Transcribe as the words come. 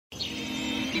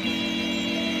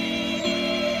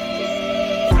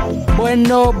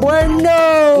Bueno. Y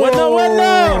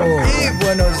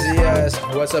buenos dias.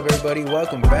 What's up, everybody?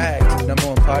 Welcome back to the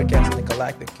 #1 podcast in the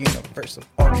galactic universe of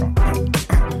Ultron.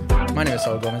 My name is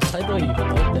Saul Gomez. I know you like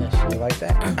that shit. You like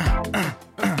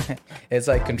that? It's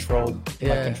like controlled,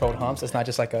 like controlled humps. It's not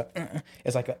just like a.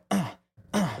 It's like a.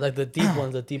 Like the deep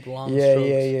ones, the deep long Yeah.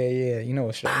 strokes. You know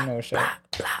what's up.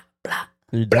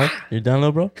 You done? You done,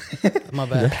 little bro? My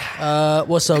bad.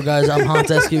 What's up, guys? I'm Hans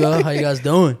Esquivel. How you guys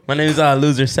doing? My name is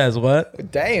Loser Says What?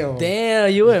 Damn.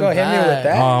 Damn, you went Go hit me with bad.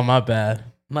 that. Oh, my bad.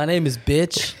 My name is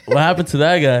Bitch. What happened to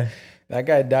that guy? That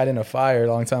guy died in a fire a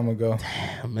long time ago.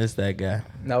 I missed that guy.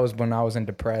 That was when I was in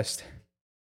depressed.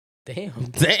 Damn.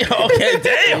 Damn. Okay, You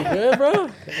damn. good, bro?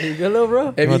 You good, little bro?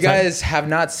 If you What's up? guys have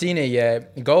not seen it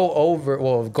yet, go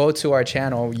to our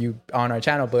channel,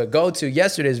 but go to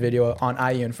yesterday's video on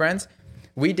IE and Friends.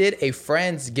 We did a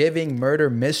Friendsgiving murder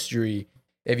mystery.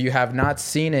 If you have not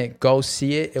seen it, go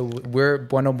see it. We're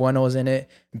Bueno is in it,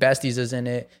 Besties is in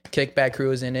it, Kickback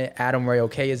Crew is in it, Adam Ray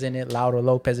OK is in it, Laura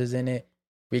Lopez is in it.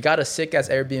 We got a sick ass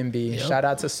Airbnb. Yep. Shout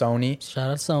out to Sony.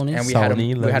 Shout out Sony. And we Sony, had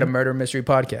a love it. murder mystery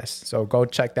podcast. So go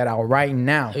check that out right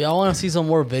now. If y'all want to see some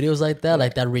more videos like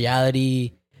that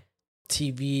reality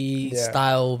TV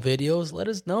style videos, let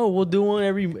us know. We'll do one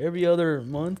every other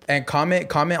month. And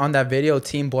comment on that video,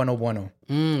 Team Bueno.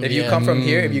 If you come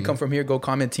from here, go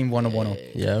comment Team Bueno.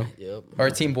 Yeah. Yep. Or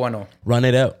Team Bueno. Run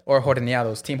it up. Or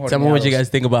Horneados. Team Horneados. Tell me what you guys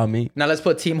think about me. Now let's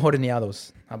put Team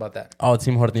Horneados. How about that? Oh,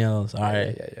 Team Horneados. All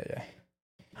right. Yeah.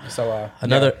 So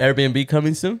Another Airbnb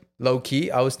coming soon? low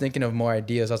key, I was thinking of more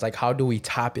ideas. I was like, how do we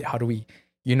top it?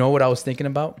 You know what I was thinking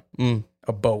about?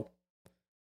 A boat.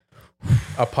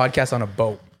 A podcast on a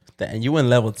boat. And you went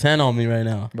level 10 on me right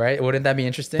now. Right? Wouldn't that be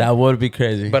interesting? That would be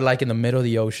crazy. But like in the middle of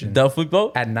the ocean. Duffy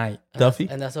boat? At night. Duffy?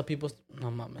 And that's how people. No,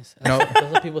 I'm not missing. No.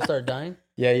 That's how people start dying.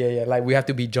 Yeah. Like we have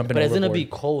to be jumping But it's overboard. gonna be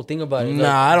cold. Think about it. Nah,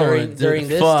 Like, I don't want during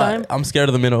this fuck. time. I'm scared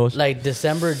of the middle ocean. Like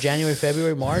December, January,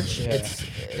 February, March. Yeah.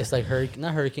 It's like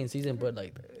not hurricane season, but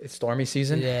like It's stormy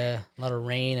season. a lot of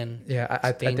rain and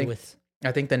I stained think with.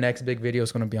 I think the next big video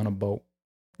is going to be on a boat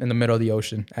in the middle of the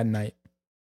ocean at night.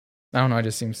 I don't know.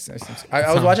 It seems.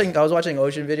 I was watching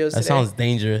ocean videos. That today. sounds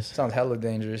dangerous. Sounds hella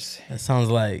dangerous. That sounds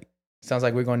like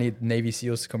We're going to need Navy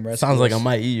SEALs to come rescue. sounds like I us.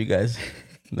 might eat you guys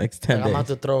next 10 Like, I'm days. about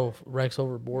to throw Rex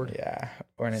overboard. Yeah,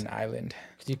 or in an island.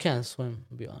 'Cause you can't swim.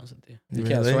 To be honest with you, You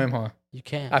can't Really? swim, huh? you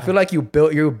can't. I feel like you're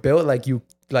built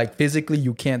like physically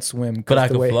you can't swim. But I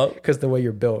can float? because the way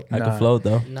you're built. I Nah. can float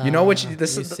though. Nah, You know what? you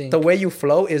This is sink. the way you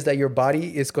float is that your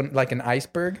body is going like an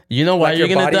iceberg. You know why Like you're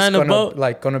your gonna body's die in a boat?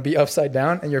 Like gonna be upside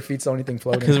down, and your feet's the only thing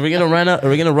floating. Because we're gonna run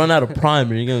out of prime,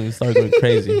 and you're gonna start going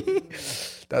crazy.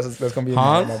 That's gonna be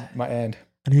Hans? my end.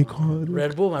 I need call.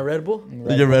 Red Bull, my Red Bull.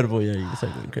 You're Red Bull, yeah. You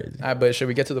start going crazy, All right, but should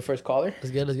we get to the first caller? Let's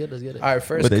get it. All right,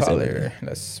 first What they say, caller.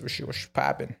 Let's see what's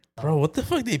popping. bro. What the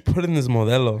fuck they put in this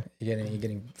Modelo? You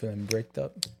getting feeling bricked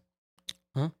up?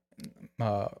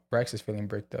 Huh? Rex is feeling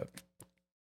bricked up.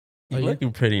 You Are you?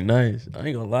 looking pretty nice. I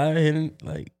ain't gonna lie, hitting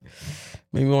like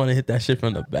maybe want to hit that shit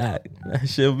from the back. That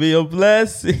shit'll be a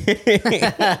blessing,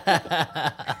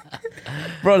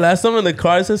 bro. Last time in the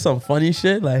car, I said some funny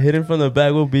shit like hitting from the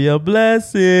back will be a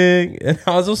blessing, and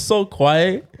I was just so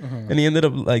quiet, and he ended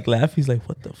up like laughing. He's like,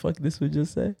 "What the fuck? This we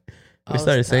just say?" I We was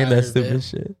started saying that tired, stupid babe.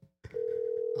 shit.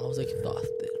 I was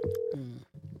exhausted.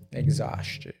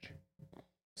 Exhausted.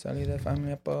 Salí de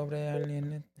familia pobre,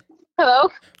 alien. Hello?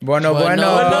 Bueno.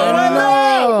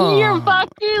 You're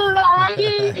fucking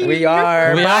lying. We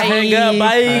are. We are hang up.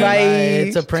 Bye. Bye.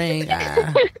 It's a prank.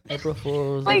 April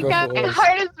Fools. My April God, my Fools.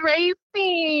 heart is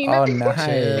racing. Oh,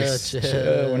 nice. Chill.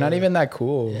 Chill. We're not even that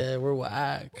cool. Yeah, we're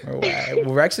whack. We're whack.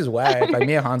 Well, Rex is whack. Like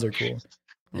me and Hans are cool.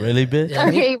 Really, bitch? Yeah,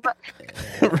 Okay, but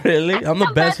Really? I'm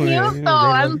the best I'm one. not you, though.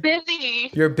 I'm busy.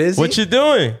 You're busy. What you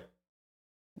doing?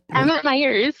 I'm at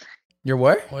Myers. You're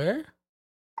what? Where?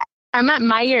 I'm at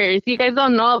Myers. You guys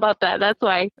don't know about that. That's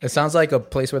why. It sounds like a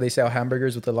place where they sell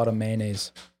hamburgers with a lot of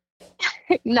mayonnaise.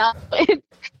 No,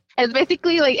 it's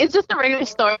basically like, it's just a regular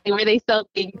store where they sell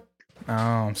things.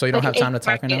 Oh, so you don't have Like time to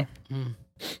talk right now?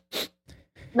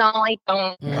 No, I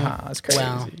don't. Wow, that's crazy.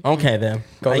 Wow. Okay, then.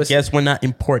 Go I listen- guess we're not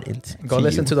important. Go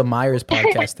listen to the Myers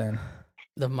podcast then.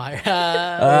 The Meyer.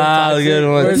 Ah, good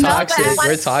one. We're No, toxic. but I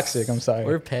We're toxic. I'm sorry.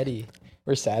 We're petty.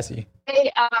 We're sassy.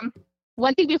 Hey,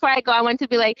 one thing before I go, I want to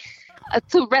be like,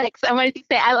 to Rex, I wanted to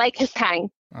say I like his kind.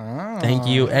 Oh. Thank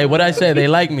you. Hey, what I say? They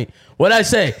like me. What I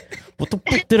say? What the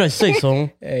fuck did I say,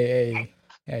 son? Hey.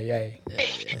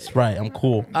 That's right. I'm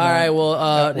cool. All right. Well,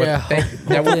 yeah.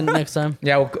 Hopefully next time.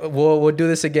 Yeah, we'll do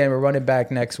this again. We'll run it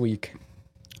back next week.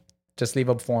 Just leave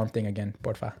a form thing again,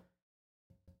 porfa.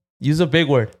 Use a big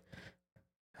word.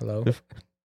 Hello.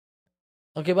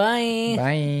 Okay, bye.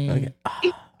 Bye. Okay.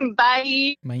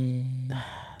 Bye. Bye.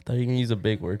 I thought you can use a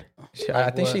big word. I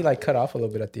think she what? like cut off a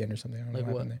little bit at the end or something. I don't know Like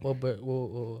what what? happened there.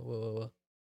 What?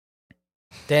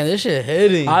 Damn, this shit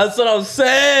hitting. That's what I'm I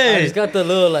saying. just got the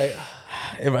little like.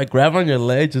 If I grab on your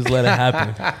leg, just let it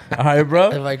happen. All right, bro.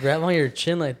 If I grab on your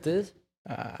chin like this,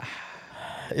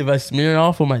 If I smear it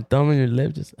off with my thumb on your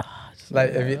lip, just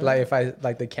Like if I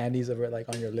like the candies of it like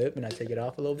on your lip and I take it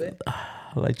off a little bit.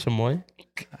 like chamoy.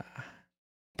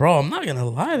 Bro, I'm not gonna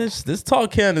lie. This tall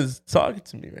can is talking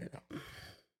to me right now.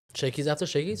 shakies after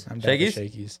shakies. I'm down for Shakies?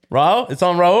 shakies. Raul, it's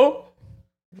on Raul.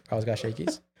 I always got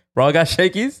shakies. Raul got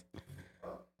shakies.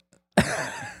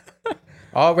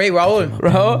 Oh wait, Raul.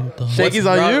 Raul, shakies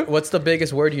on Raul, you. What's the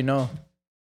biggest word you know?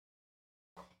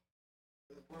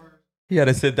 You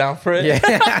gotta sit down for it.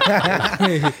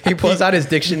 Yeah. He pulls out his He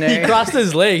dictionary. crossed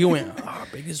his leg. He went. Oh,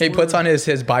 biggest He puts word." on his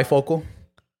bifocal.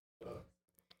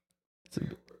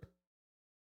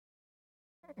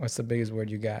 What's the biggest word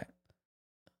you got?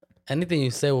 Anything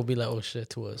you say will be like, oh shit,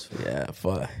 to us. Yeah,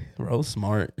 fuck. Raul's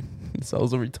smart. So I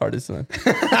was a retarded son.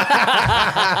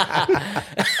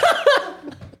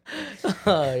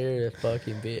 Oh, you're a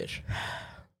fucking bitch.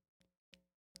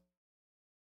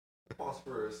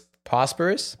 Prosperous.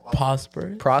 Prosperous.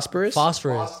 Prosperous.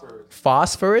 Phosphorus.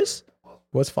 Phosphorus.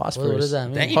 What's phosphorus? What does that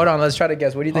mean? Damn. Hold on, let's try to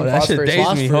guess. What do you think that shit phosphorus is?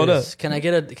 dazed me. Hold up. Can I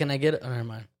get a? Oh, never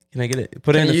mind. Can I get it?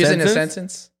 Put it Can in you a use it in sentence. a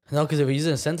sentence? No, because if we use it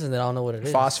in a sentence, then I don't know what it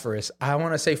is. Phosphorus. I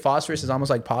want to say phosphorus is almost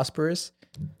like phosphorus.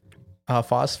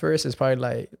 Phosphorus is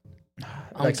probably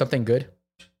like something good.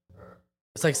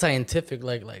 It's like scientific,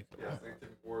 like. Okay,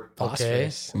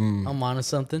 Phosphorus. I'm onto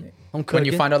something. I'm When cooking.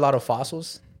 you find a lot of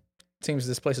fossils, it seems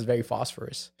this place is very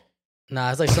phosphorus. Nah,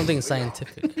 it's like something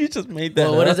scientific. You just made that.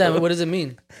 Well, what up. does that? What does it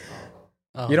mean?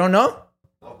 Oh. You don't know?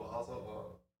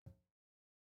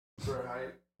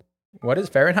 What is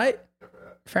Fahrenheit?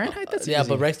 Fahrenheit? That's Yeah, easy.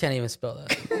 but Rex can't even spell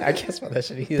that. I can't spell that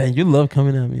shit either. Dang, you love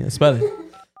coming at me. Spell it.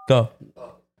 Go.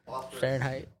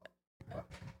 Fahrenheit.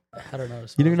 I don't know. How to You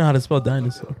spell don't even know how to spell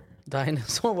dinosaur.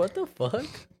 dinosaur. What the fuck?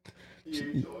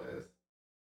 You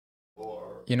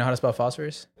know how to spell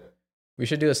phosphorus? We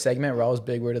should do a segment. Raul's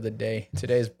big word of the day.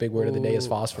 Today's big word of the day is Ooh,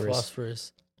 phosphorus.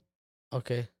 Phosphorus.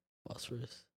 Okay,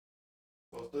 phosphorus.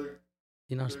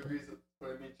 You know, how to spell-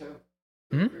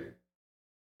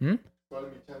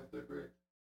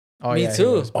 Oh, Me yeah, he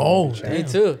too. was spelling Oh, bee champ. me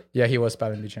too. Yeah, he was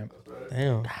spelling bee champ.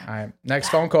 Damn. All right, next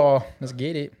phone call. Let's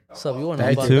get it. What's up? You want to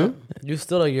Me know about too. that? You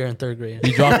still you're in third grade,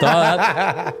 You dropped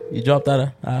out. You dropped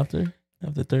out after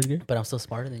third grade. but I'm still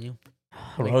smarter than you.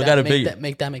 Bro, got a big.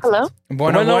 Make that make Hello? sense.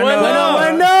 Bueno, Bueno, bueno.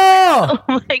 bueno.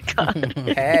 Oh my god.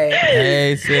 Hey,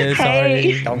 Hey sis,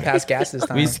 Hey. sorry. don't pass gas this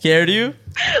time. We scared you.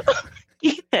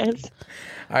 Yes.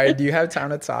 All right, do you have time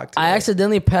to talk? I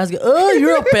accidentally passed. Oh,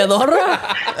 you're a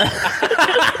pedorra.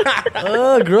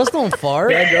 Girls don't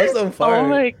fart. Yeah, girls don't fart. Oh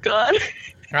my god.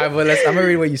 All right, but I'm gonna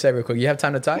read what you said real quick. You have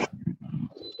time to talk?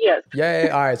 Yes. Yeah.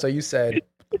 All right, so you said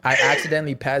I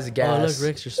accidentally passed Oh, gas. look,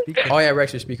 Rex, you're speaking. Oh yeah,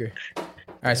 Rex, your speaker. All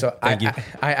right, so Thank you.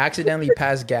 I accidentally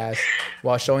passed gas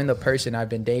while showing the person I've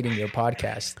been dating your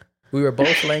podcast. We were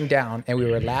both laying down and we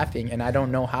were laughing, and I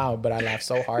don't know how, but I laughed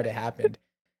so hard it happened.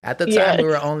 At the time, Yes. we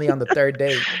were only on the third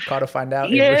date. Call to find out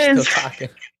if we're Yes. still talking.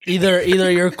 Either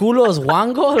your culo is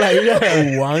wango, like you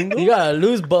got a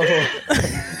loose bubble.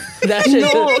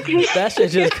 That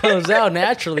shit just comes out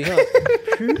naturally, huh?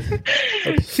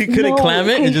 She couldn't clam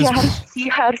it. It just. he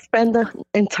had spent the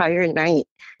entire night.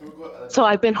 So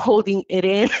I've been holding it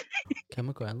in.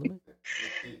 Chemical element.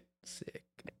 Sick.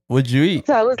 What'd you eat?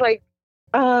 So I was like,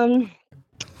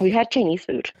 we had Chinese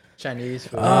food. Chinese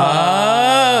food.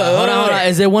 Hold on.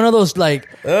 Is it one of those like?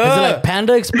 Is it like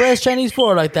Panda Express Chinese food,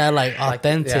 or like that, like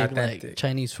authentic, authentic. like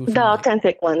Chinese food? The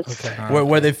authentic ones. Okay.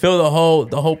 Where they fill the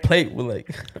whole plate with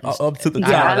like up to the top.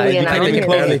 Yeah, like, you and can't I even did,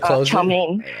 barely close it. chow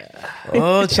mein.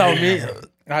 Oh, chow mein.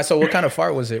 All right, so what kind of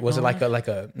fart was it? Was it like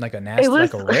a nasty, It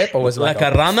was- like a rip, or was it Like a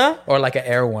rana? or like an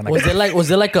air one? Like Was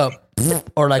it like a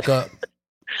or like a?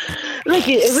 Like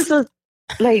it was a,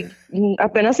 like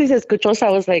apenas si se escuchó, so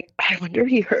I was like, I wonder if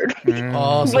he heard me.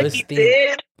 Oh, so Like it's he steam.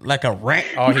 did. Like a rat.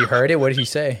 Oh, he heard it. What did he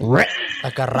say? Like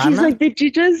a He's rana. like, did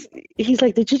you just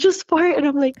fart? And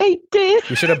I'm like, I did.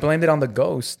 You should have blamed it on the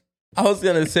ghost. I was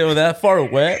gonna say, was that far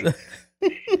wet?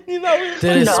 You know?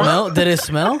 Did it No. smell? Did it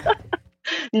smell?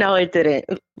 No, it didn't.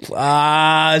 She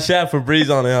had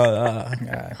Febreze on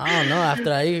it. I don't know.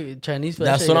 After I eat Chinese food,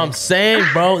 That's what I'm saying,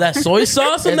 bro. That soy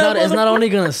sauce in that It's not only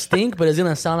gonna stink, but it's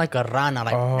gonna sound like a rana.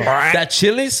 Like that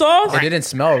chili sauce. It didn't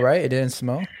smell, right? It didn't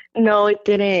smell. No, it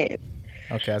didn't.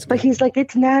 Okay, that's But good. he's like,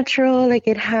 it's natural. Like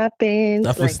it happens.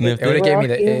 That fool Like, sniffed It would've it. gave me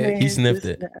the we're all ick. He sniffed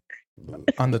it.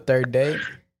 On the third date.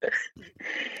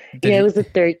 Yeah, it was the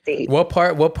third date. What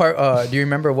part? Do you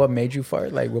remember what made you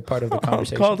fart? Like what part of the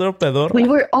conversation? Called her pedorra. We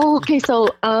were okay. So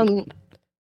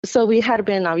we had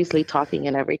been obviously talking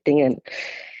and everything,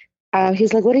 and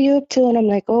he's like, "What are you up to?" And I'm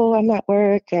like, "Oh, I'm at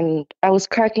work." And I was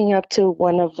cracking up to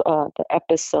one of the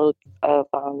episodes of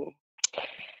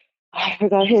I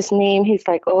forgot his name. He's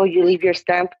like, "Oh, you leave your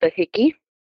stamp, the hickey."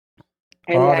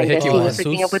 And Oh, the I guess hickey he one. was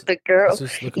hooking up with the girl.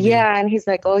 Yeah, and he's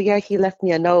like, "Oh yeah, he left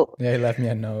me a note." Yeah, he left me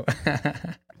a note.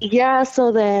 Yeah,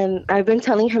 so then I've been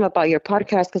telling him about your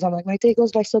podcast because I'm like, my day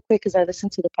goes by so quick because I listen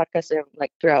to the podcast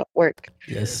like throughout work.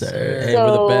 Yes, sir. sir. Hey,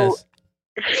 we're the best.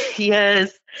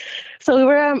 Yes. So we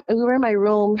were in my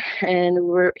room and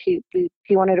he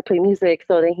wanted to play music.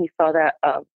 So then he saw that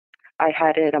I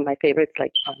had it on my favorites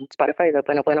like on Spotify, the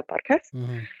Bueno Bueno podcast.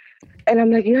 Mm-hmm. And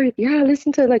I'm like, yeah,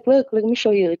 listen to it. Like, look, let me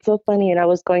show you. It's so funny. And I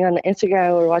was going on the Instagram,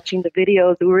 we were watching the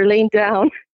videos, we were laying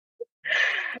down.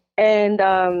 And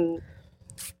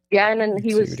yeah, and then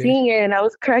he was singing and I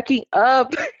was cracking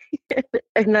up.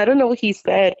 And I don't know what he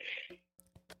said.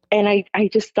 And I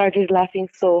just started laughing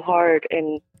so hard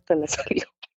and se me salió.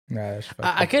 Nah, that's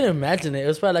I can imagine it. It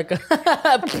was probably like,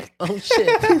 oh shit.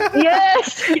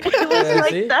 Yes, it was like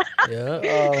see? that. Yeah.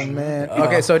 Oh man.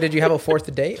 Okay, so did you have a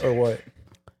fourth date or what?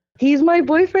 He's my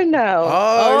boyfriend now.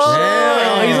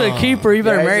 Oh, he's a keeper. You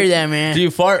better Yeah, marry that man. Do you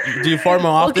fart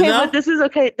more often Okay, now? but this is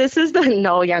okay. This is the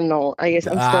no. I guess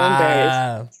I'm still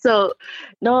embarrassed. So,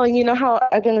 no, you know how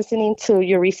I've been listening to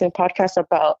your recent podcast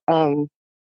about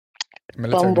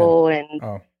Bumble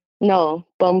and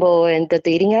Bumble and the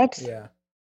dating apps. Yeah.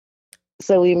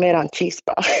 So we met on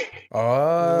Chispa.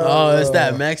 Oh, it's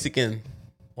that Mexican.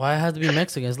 Why it has to be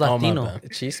Mexican? It's Oh, my Latino. bad.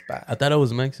 Chispa. I thought it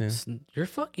was Mexican. You're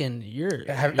fucking. You're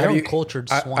Have you're you- uncultured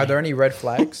swine. Are there any red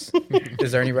flags? Are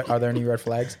there any red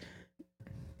flags?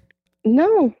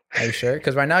 No. Are you sure?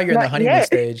 Because right now you're in the Not honeymoon yet.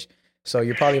 stage, so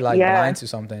you're probably like Yeah. blind to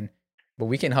something. But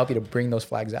we can help you to bring those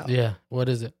flags out. Yeah. What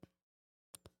is it?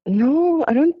 No,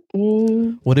 I don't.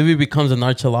 What if he becomes a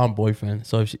nonchalant boyfriend?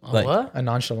 So if she, like What? A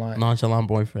nonchalant. nonchalant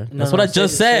boyfriend. No, That's no, what I say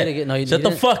just it- say said. it again. No, you Shut the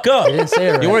didn't- fuck up. you didn't say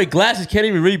it right. You wearing glasses, can't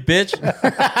even read, bitch.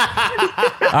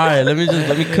 All right, let me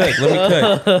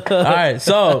cook. All right,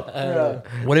 so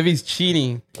what if he's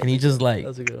cheating and he just like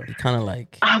That's a good one. he kind of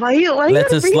like Why you lets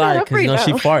gotta it bring that slide up because you right know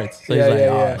she now? farts. So Yeah, he's like,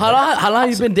 yeah, yeah. How long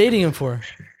have you been dating him for?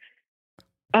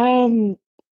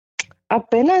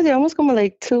 Apenas llevamos como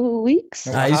like 2 weeks.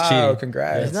 Nah, he's cheating.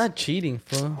 Congrats. It's not cheating,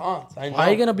 fool. Hans, I know. Why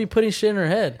are you gonna be putting shit in her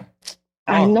head?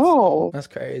 I know. That's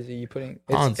crazy. You putting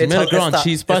Hans, you met a girl on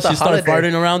cheese spot. She started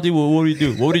farting around you. What would he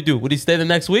do? What would he do? Would he stay the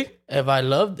next week? If I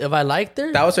liked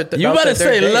her, That was her. You better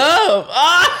say love.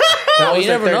 well, was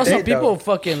you her never third know. Some date, people though.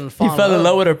 fucking He fall fell in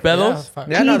love with her pedos.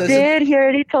 Yeah, no, He this did. He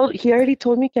already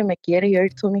told me que me quiere. He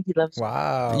already told me he loves me.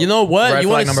 Wow. You know what? Red You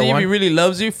flag want to number see if one? he really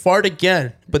loves you? Fart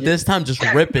again, but this time just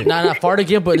rip it. Nah, fart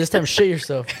again, but this time shit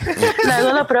yourself. ¿Le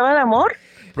hago la prueba de amor?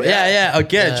 Yeah,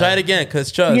 again. Yeah. Try it again, cause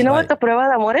trust. You know like, what the prueba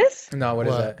de amor is? No, what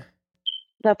is What? that?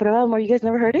 La prueba de amor. You guys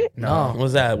never heard it? No.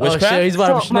 what's that? Oh shit, Witchcraft? he's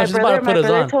about, So no, she's about to put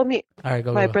us on. told me. All right,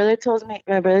 go. My go. brother told me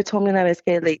una vez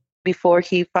que like before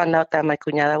he found out that my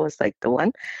cuñada was like the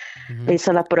one, Mhm. le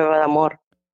hizo la prueba de amor.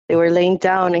 They were laying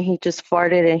down and he just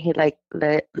farted and he like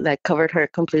covered her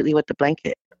completely with the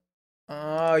blanket.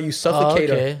 Oh, you Oh, suffocate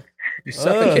her. okay. You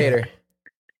suffocate her.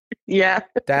 Yeah.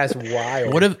 That's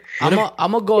wild. What if? I'm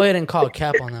gonna go ahead and call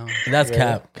Cap on that one. That's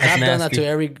cap. That's I've done that to nasty.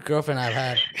 every girlfriend I've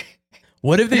had.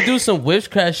 What if they do some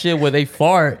witchcraft shit where they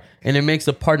fart and it makes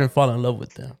a partner fall in love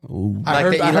with them? Ooh. Like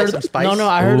they eat like some spice? No,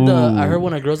 I heard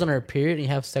when a girl's on her period and you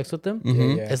have sex with them, Yeah,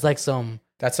 yeah. it's like some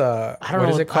That's a. I don't what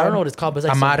know is it I called? don't know what it's called, but it's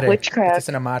like some, Amarre. Witchcraft. It's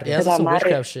an amarre. yeah, it's It's some amarre.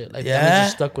 witchcraft shit. Like that Yeah?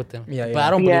 means you're stuck with them. Yeah, yeah. But I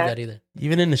don't believe Yeah. that either.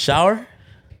 Even in the shower?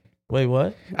 Wait,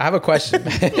 what? I have a question.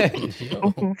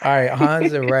 All right,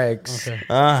 Hans and Rex.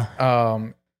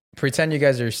 Okay. Pretend you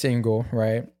guys are single,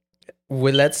 right?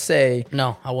 Let's say.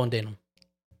 No, I won't date him.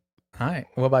 All right.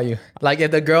 What about you? Like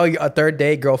if the girl, a third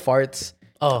date, girl farts.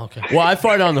 Oh, okay. Well, I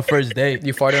farted on the first date.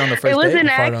 You farted on the first It was date. an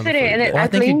farted on the accident, first and date. Oh, I I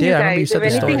think you blame did. you I remember you guys. said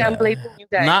If the story. anything, I'm blaming you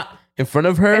guys. Not in front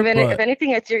of her. If but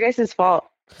anything, it's your guys' fault.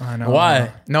 I know.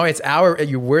 Why? No, it's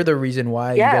we're the reason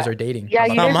why Yeah. you guys are dating. Yeah, How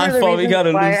you about not guys my are the fault. We reason got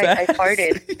a why loose I ass.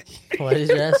 farted. Why is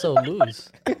your ass so loose?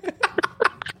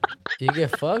 You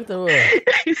get fucked or what?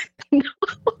 she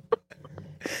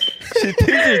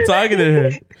thinks you're talking to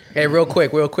her. Hey, real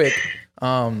quick. You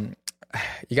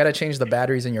gotta change the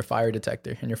batteries in your fire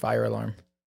detector and your fire alarm.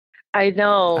 I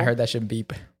know. I heard that should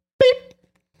beep. Beep.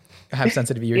 I have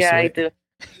sensitive ears. Yeah, to I it.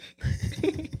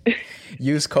 do.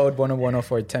 Use code 101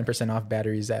 for 10% off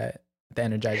batteries at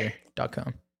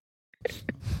theenergizer.com.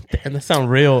 And that sound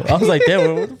real. I was like,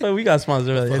 damn, what the fuck? We got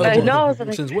sponsored. I know. I was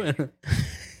like, Since when?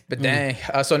 But dang.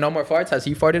 So no more farts? Has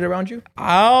he farted around you?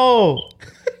 Ow!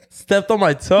 Stepped on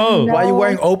my toe. No. Why are you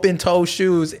wearing open toe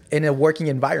shoes in a working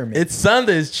environment? It's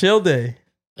Sunday. It's chill day.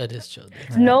 It is chill.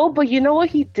 No, but you know what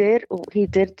he did? He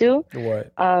did do.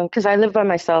 What? Because I live by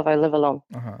myself. I live alone.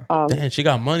 Uh-huh. Damn, she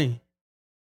got money.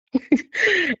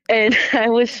 And I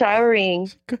was showering,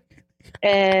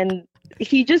 and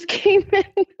he just came in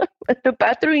the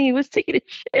bathroom. He was taking a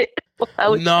shit. while I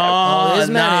was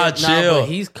showering. No, nah, chill. But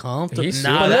he's comfortable. He's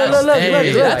Nah, super- that's, look,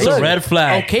 hey, look, that's look. a red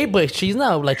flag. Okay, but she's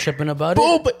not like tripping about it.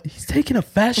 Boo, but he's taking a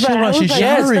fast shit But I while was she's like,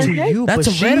 Yes, showering. to you, That's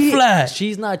but a red flag.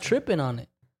 She's not tripping on it.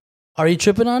 Are you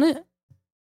tripping on it?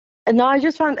 No, I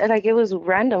just found like it was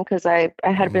random because I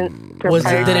had been. Was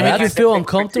it? Did it make you That's- feel for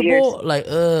 6 years. uncomfortable, like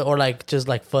or like just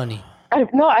like funny?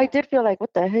 No, I did feel like,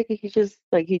 what the heck?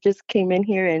 He just came in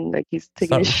here and like he's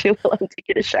taking a Stop. shit while I'm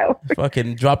taking a shower.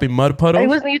 Fucking dropping mud It puddles.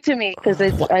 was new to me because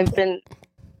I've been,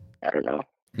 I don't know.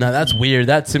 Nah, that's weird.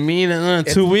 That to me,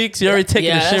 2 weeks, you already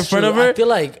taking a shit in that's front true. of her. I feel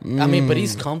like I mean, but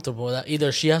he's comfortable. That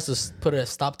either she has to put a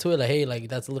stop to it, like hey, like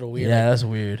that's a little weird. Yeah, Like, that's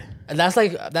weird. and that's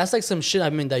like some shit. I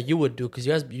mean, that you would do because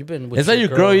you've been. With It's like your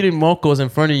girl eating mocos in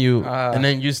front of you, Ah. and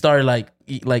then you start like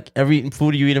eat like every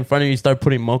food you eat in front of you, you start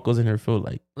putting mocos in her food,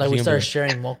 like Like we she gonna start be-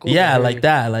 sharing mocos. Yeah, like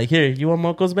that. Like here, you want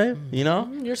mocos, babe? You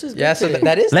know? Yours is Yeah, so big.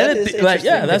 that is Let that it is like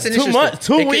yeah, interesting. that's It's too interesting. much.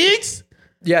 2 It could- weeks?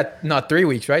 Yeah, no, 3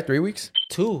 weeks, right? 3 weeks?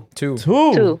 two. Two.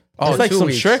 Two. Oh, It's like 2 some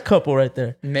weeks. Shrek couple right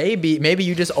there. Maybe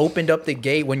you just opened up the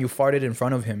gate when you farted in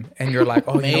front of him, and you're like,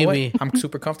 oh, you know Maybe. what? I'm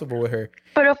super comfortable with her.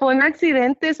 Pero fue un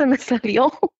accidente, se me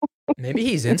salió. Maybe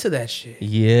he's into that shit.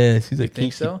 Yes, he's a think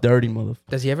kinky, so? dirty motherfucker.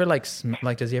 Does he ever like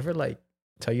does he ever like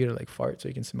tell you to like fart so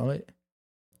you can smell it?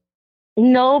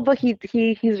 No, but he's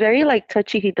very like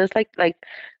touchy. He does like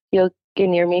he'll get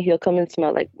near me. He'll come and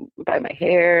smell like by my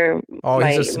hair, Oh,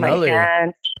 my, he's a smeller. my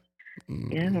hands.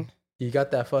 Mm. Yeah. You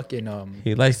got that fucking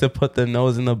He likes to put the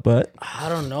nose in the butt. I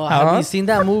don't know. Huh? Have you seen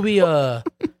that movie?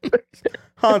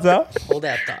 Hans out. Hold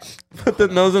that thought. Put the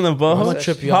nose in the butt. I'm gonna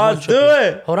trip you. I'm Hans, gonna do trip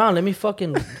you. it. Hold on. Let me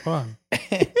fucking hold on.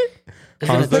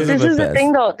 Hans, But those are this the is the best.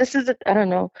 thing, though. This is I don't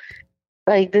know.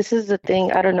 Like this is the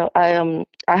thing. I don't know.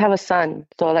 I have a son,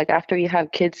 so like after you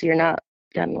have kids, you're not.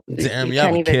 Damn, you you have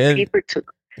can't a even kid? pee for too.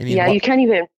 And he Yeah, wa- you can't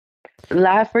even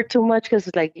laugh for too much because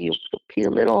like you pee a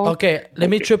little. Okay, let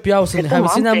me trip you out. It's a Have you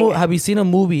seen that mom movie? thing. Have you seen a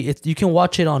movie? It's you can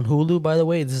watch it on Hulu. By the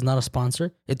way, this is not a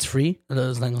sponsor. It's free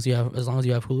as long as you have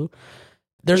Hulu.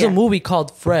 There's Yeah. a movie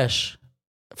called Fresh.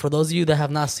 For those of you that have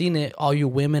not seen it, all you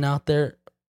women out there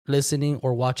listening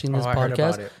or watching this I heard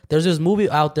podcast, about it. there's this movie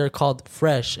out there called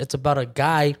Fresh. It's about a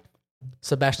guy,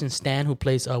 Sebastian Stan, who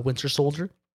plays a Winter Soldier.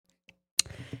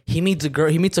 He meets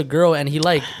a girl, and he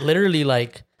like literally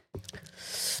like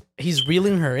he's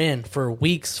reeling her in for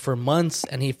weeks, for months,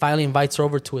 and he finally invites her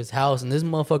over to his house. And this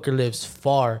motherfucker lives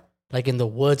far, like in the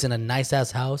woods, in a nice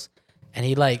ass house. And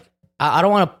he like I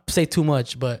don't want to say too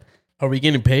much, but Are we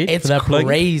getting paid it's for that plug?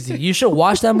 crazy. You should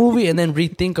watch that movie and then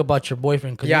rethink about your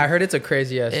boyfriend. 'Cause Yeah, I heard it's a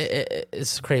crazy ass.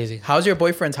 it's crazy. How's your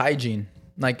boyfriend's hygiene?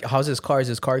 Like, how's his car? Is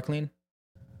his car clean?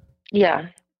 Yeah.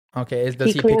 Okay. Does He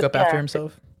he pick cleans- up after yeah.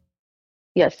 himself?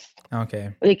 Yes.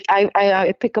 Okay. Like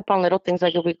I pick up on little things.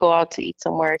 Like if we go out to eat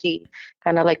somewhere, he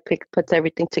kind of like puts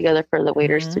everything together for the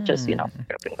waiters to just pick up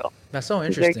and go. That's so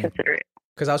He's very interesting. considerate.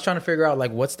 Because I was trying to figure out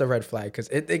like what's the red flag? Because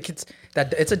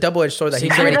it's a double edged sword that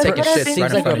Seems he's already like taking that's what I shit think. right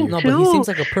in like front a, of you. no, but he Too. seems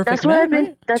like a perfect That's what I've man.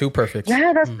 been. Right? Too perfect.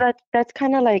 Yeah, Mm. that's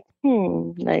kind of like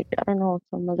like I don't know.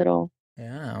 I'm a little.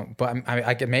 Yeah, but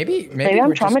I get maybe Maybe I'm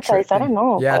we're just traumatized. I tripping. don't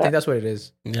know. Yeah, I but think that's what it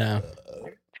is. Yeah.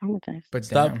 traumatized. But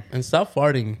Stop damn, and stop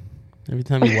farting every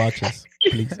time you watch us,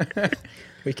 please.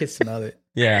 we could smell it.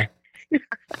 Yeah.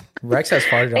 Rex has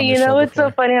farted on And the you know show what's so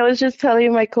before. funny? I was just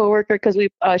telling my coworker because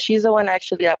she's the one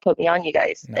actually that put me on you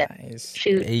guys. And Nice,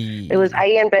 it was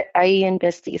IE and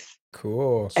Besties,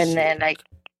 cool. and then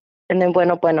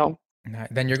Bueno.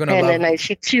 Then you're gonna And love. then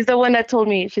she's the one that told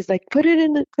me, she's like, put it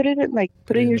in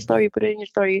your story, put it in your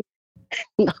story.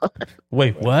 No,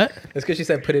 Wait, what? It's because she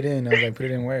said put it in. I was like, put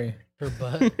it in where? Her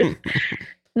butt.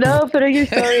 no, put it in your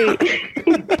story.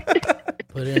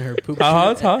 Put it in her poop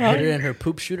How- shooter. how- Put it in her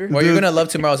poop shooter. Well, you're gonna love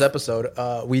tomorrow's episode.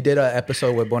 We did an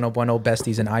episode with Bueno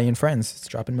Besties and I and Friends. It's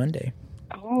dropping Monday.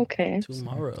 Oh, okay.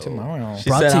 Tomorrow. Tomorrow. She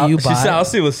Brought said, to I'll- you She by- said, I'll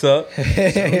see what's up.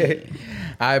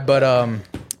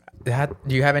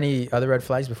 Do you have any other red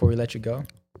flags before we let you go?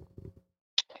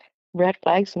 Red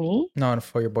flags, me? No,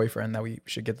 for your boyfriend that we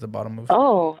should get to the bottom of.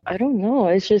 Oh, I don't know.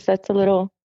 It's just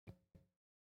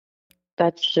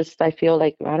that's just I feel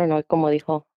like I don't know, como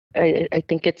dijo. I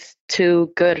think it's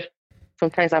too good.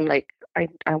 Sometimes I'm like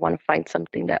I want to find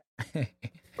something that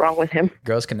wrong with him.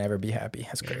 Girls can never be happy.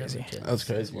 That's crazy. That's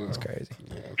crazy. That's crazy.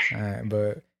 All right,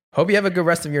 but Hope you have a good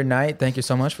rest of your night. Thank you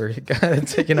so much for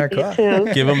taking our You call.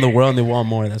 too. Give them the world and they want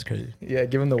more. That's crazy. Yeah,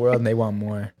 give them the world and they want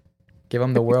more. Give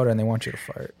them the world and they want you to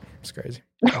fart. It's crazy.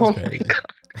 Oh That's my crazy.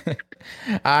 God.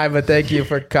 All right, but thank you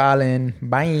for calling.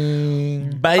 Bye.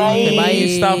 Bye.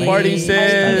 Bye. Stop farting,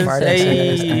 sis. Stop farting,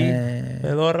 Hey. sis.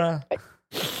 Pedorra.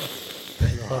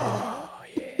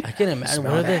 I can't imagine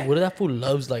what that fool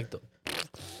loves like though.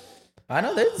 I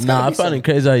know this. Nah, I found it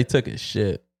crazy how he took his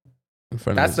shit in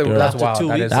front That's of his girl. that's After wild. 2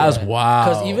 That weeks. is That was wild. wild.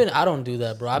 Because even I don't do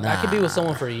that, bro. I could be with Nah.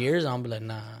 someone for years and I'll be like,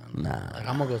 nah. Nah. Like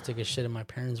I'm gonna go take a shit in my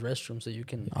parents' restroom so you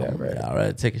can. Yeah, right. All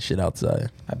right, take a shit outside.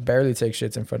 I barely take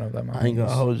shits in front of them. I ain't gonna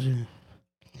hold you.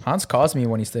 Hans calls me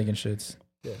when he's taking shits.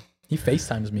 Yeah. He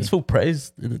FaceTimes me. This fool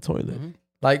prays in the toilet. Mhm.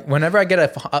 Like whenever I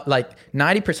get like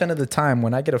 90% of the time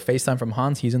when I get a FaceTime from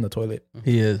Hans, he's in the toilet.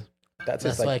 He is. That's That's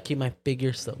just why I like keep my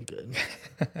figure so good.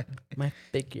 My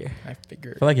figure. I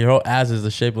figured. I feel like your whole ass is the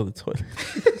shape of the toilet.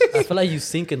 I feel like you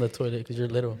sink in the toilet because you're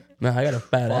little. Nah, I got a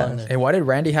fat Fall in ass. there. Hey, why did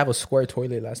Randy have a square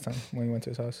toilet last time when we went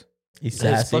to his house? He's His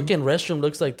sassy. fucking restroom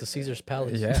looks like the Caesar's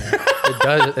Palace. Yeah, it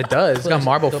does. It does. It's got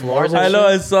marble The floors. marble- I know.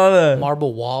 I saw that.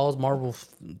 Marble walls, marble.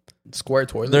 Square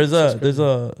toilet. There's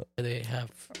a. They have.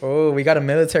 Oh, we got a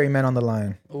military man on the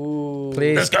line. Ooh.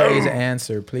 Please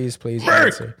answer. Please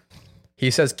answer. He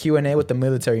says Q&A with the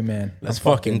military man. Let's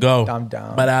fucking go. I'm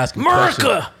down. About to ask him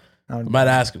questions. I'm About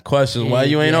to ask him questions. Why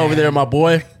you ain't over there, my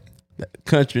boy? The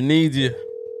country needs you.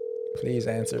 Please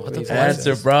answer. What the Please fuck?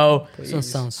 Answer, bro. This one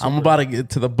sounds. I'm super- about to get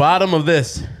to the bottom of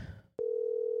this.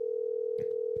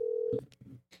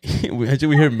 Did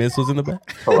we hear missiles in the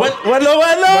back? What?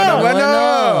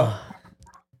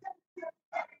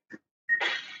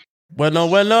 Bueno.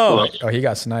 Bueno. Oh, he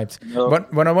got sniped. No.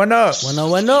 Bueno. Bueno.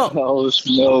 No,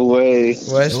 no way. What's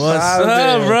What's up,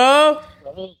 poppin'? bro?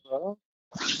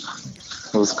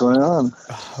 What's going on?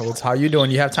 What's how you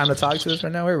doing? You have time to talk to us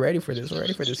right now? We're ready for this. We're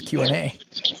ready for this Q&A.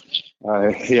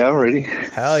 Yeah, I'm ready.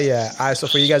 Hell yeah. All right, so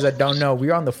for you guys that don't know,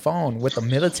 we're on the phone with a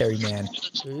military man.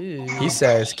 Ooh. He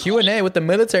says, Q&A with the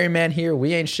military man here.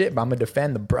 We ain't shit, but I'm going to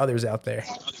defend the brothers out there.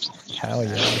 Hell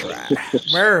yeah.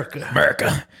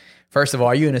 America. First of all,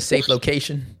 are you in a safe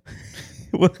location?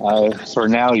 For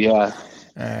now, yeah, All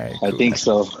right, I cool. think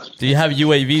so. Do you have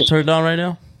UAV turned on right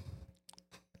now?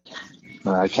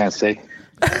 I can't say.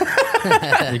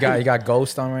 You got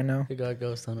Ghost on right now? You got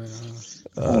ghost on right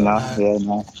now. No.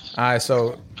 All right,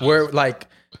 so we're like,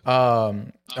 are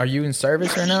you in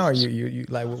service right now? Or you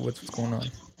like, what's going on?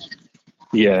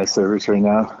 Yeah, service right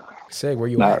now. Sick, where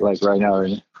you Not at? like right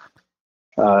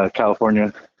now.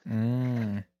 California.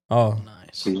 Oh,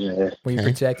 Nice. Yeah. Were you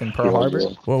protecting Pearl Harbor? Yeah.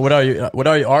 well, what are you? What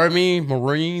are you? Army,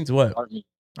 Marines, what?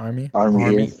 Army?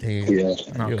 Army. Damn. Yeah.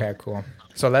 Okay, cool.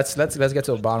 So let's get to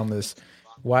the bottom of this.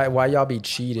 Why y'all be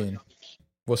cheating?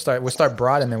 We'll start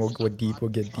broad and then we'll go deep. We'll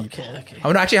get deep. Okay. I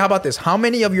mean, actually, how about this? How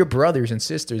many of your brothers and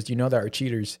sisters do you know that are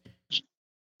cheaters?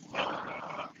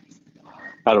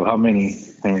 Out of how many?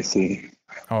 Let me see.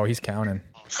 Oh, he's counting.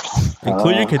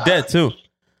 Include your cadet too.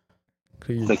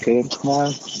 The cadet, man.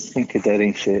 I think cadet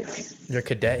ain't shit. Your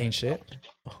cadet ain't shit.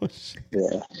 Oh shit.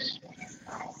 Yeah.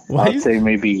 Why I'd you- say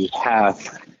maybe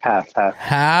half.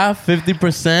 Half,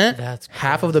 50%. That's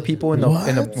Half of the people in the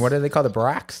What? what do they call the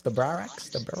barracks? The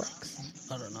barracks?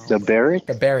 I don't know. The barrack?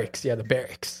 The barracks. Yeah, the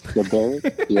barracks. The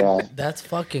barrack? Yeah. That's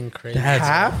fucking crazy. That's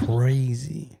Half?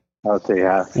 crazy. I'll say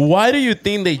half. Why do you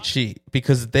think they cheat?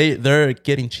 Because they're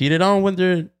getting cheated on when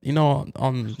they're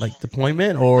on like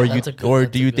deployment, or That's a good- or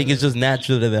that's do a you good- think it's just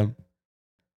natural to them?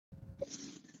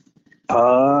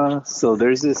 So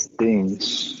there's this thing.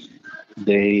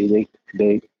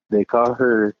 They call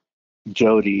her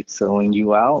Jody. So when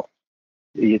you out,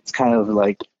 it's kind of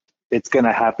like it's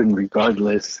gonna happen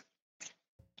regardless.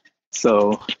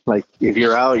 So like if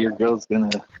you're out, your girl's gonna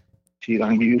cheat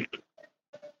on you,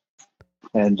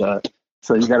 and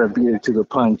so you gotta beat her to the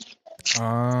punch.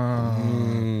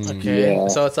 Okay. Yeah.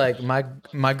 So it's like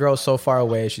my girl's so far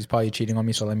away, she's probably cheating on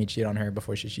me, so let me cheat on her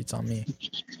before she cheats on me.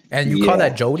 And you call Yeah.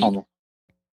 that Jody?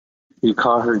 You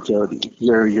call her Jody.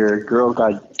 Your girl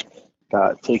got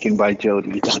taken by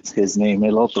Jody. That's his name,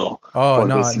 El Otro. Oh Or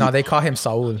no, this- no, they call him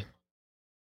Saul.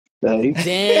 Right?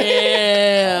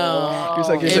 Damn. He's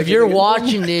like- he's if like- you're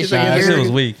watching this like, Nah, that and shit you're,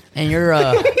 was weak. and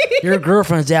your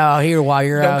girlfriend's out here while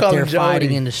you're Don't out call there him Jody.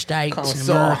 fighting in the Call him States in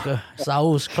Saul. America,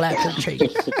 Saul's clap her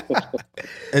cheeks.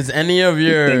 Is any of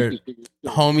your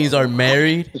homies are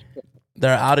married?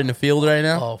 They're out in the field right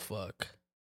now. Oh fuck.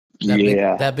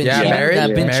 Yeah. That been Yeah, cheating? married?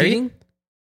 That been Married? cheating?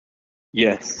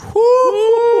 Yes.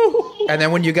 And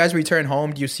then when you guys return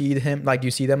home, do you see them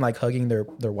like hugging their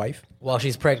wife? While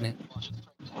she's pregnant.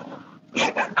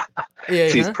 Yeah,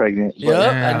 She's huh? pregnant. Yep,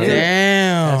 I knew it.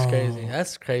 Damn. That's crazy.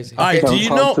 That's crazy. All right, But do comes you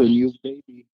home know to a new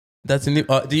baby. that's a new?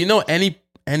 Do you know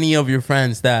any of your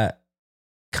friends that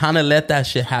kind of let that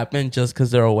shit happen just because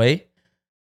they're away?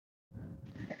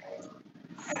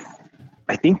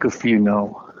 I think a few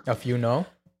know. A few know.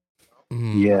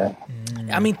 Yeah.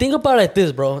 I mean, think about it like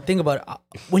this, bro. Think about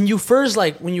it. When you first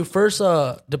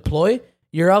deploy,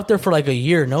 you're out there for like a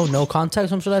year. No contact,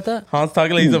 something like that. Hans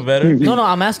talking like he's a veteran. No,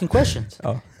 I'm asking questions.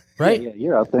 Oh. Right. Yeah,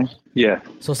 you're out there. Yeah.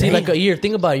 So see, like a year.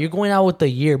 Think about it. You're going out with a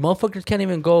year. Motherfuckers can't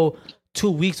even go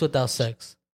 2 weeks without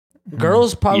sex.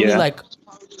 Girls probably Yeah. like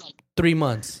 3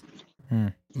 months.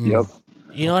 Yep.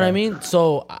 You know what I mean?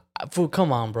 So, fool,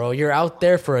 come on, bro. You're out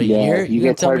there for a Yeah. year. You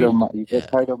gonna get tell tired me- of you get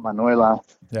tired of Manuela.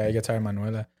 Yeah, you get tired of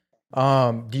Manuela.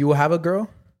 Do you have a girl?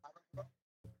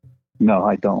 No,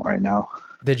 I don't right now.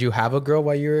 Did you have a girl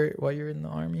while you're in the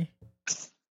army?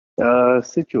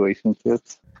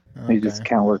 Situationships. They just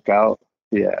can't work out.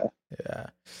 Yeah. Yeah.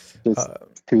 Just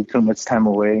too much time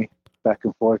away, back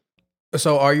and forth.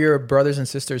 So are your brothers and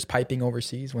sisters piping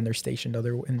overseas when they're stationed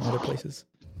in other places?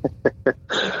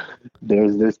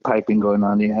 There's piping going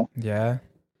on, yeah. Yeah.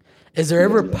 Is there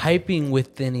ever piping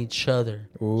within each other?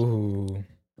 Ooh.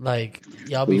 Like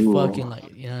y'all be Ooh. fucking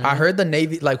like you know. What I I mean? heard the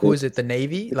Navy, like who is it? The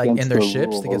Navy, like in against their the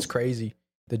ships, it gets rules. crazy.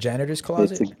 The janitor's It's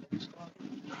closet.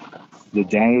 the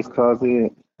janitor's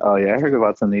closet. Oh yeah, I heard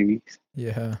about some navies.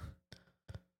 Yeah.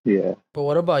 Yeah. But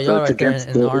what about So y'all it's right there against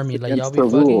in the the- army? it's Like y'all against be the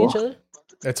fucking rule. each other?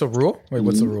 It's a rule? Wait,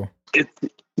 what's the rule?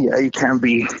 Yeah, you can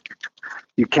be,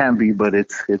 but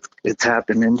it's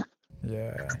happening.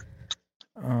 Yeah.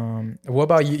 What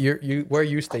about you? You where are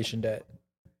you stationed at?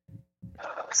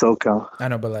 SoCal I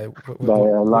know, but like by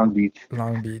Long Beach.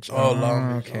 Long Beach. Oh,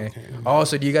 Long Beach, Okay. okay. Oh,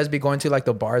 so do you guys be going to like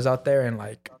the bars out there and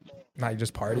like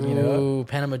just partying it up? Ooh,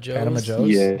 Panama Joe's. Panama Joe's.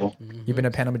 Yeah, Mhm. You been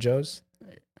to Panama Joe's?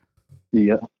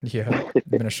 yeah. Yeah. You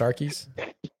been to Sharky's?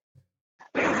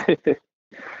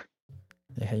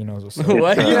 Yeah, he knows what's up.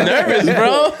 Why are you nervous,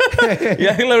 bro?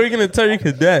 Yeah, like we're gonna tell you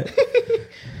cadet.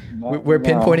 We're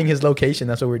pinpointing his location.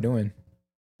 That's what we're doing.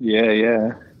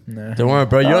 Yeah. Nah. Don't worry,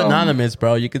 bro. You're Um, anonymous,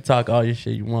 bro. You can talk all your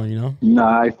shit you want. You know.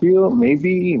 Nah, I feel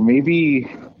maybe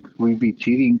we'd be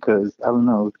cheating because I don't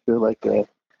know. We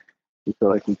feel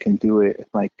like we can do it.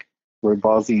 Like we're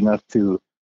ballsy enough to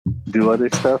do other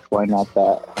stuff. Why not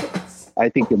that? I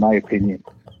think, in my opinion,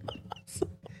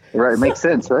 right? It makes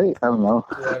sense, right? I don't know.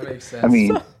 Yeah, that makes sense. I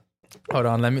mean, hold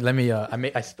on. Let me. I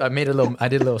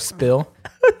did a little spill.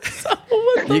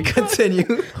 You continue.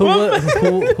 Who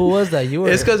was that? You were.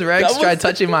 It's because Rex tried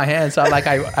touching my hand, so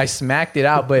I smacked it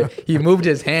out, but he moved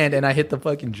his hand and I hit the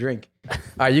fucking drink. All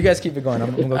right, you guys keep it going.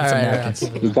 I'm gonna go get some All right, napkins. all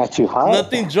right. you got you hot.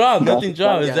 Nothing dropped. Nothing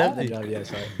dropped. It's Yeah, empty. yeah,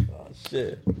 sorry.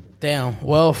 Shit. Damn.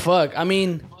 Well, fuck. I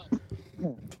mean,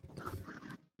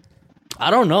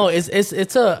 I don't know. It's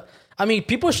a. I mean,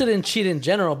 people shouldn't cheat in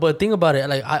general, but think about it.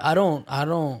 Like, I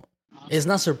don't. It's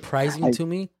not surprising to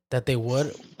me that they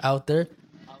would out there,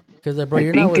 because like, bro, I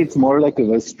you're not. think With, it's more like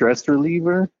a stress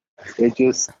reliever. It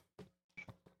just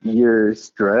you're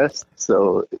stressed,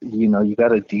 so you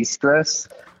gotta de-stress.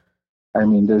 I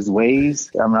mean, there's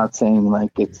ways. I'm not saying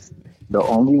like it's the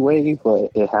only way,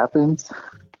 but it happens.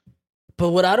 But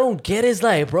what I don't get is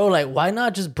like, bro, like, why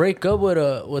not just break up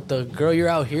with the girl you're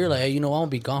out here? Like, hey, I'm gonna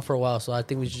be gone for a while, so I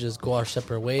think we should just go our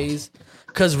separate ways.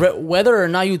 Because whether or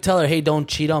not you tell her, hey, don't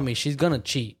cheat on me, she's gonna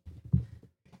cheat.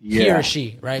 He or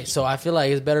she, right? So I feel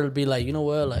like it's better to be like, you know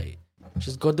what, like,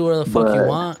 just go do whatever the fuck you But-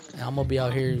 want, and I'm gonna be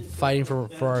out here fighting for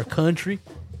our country.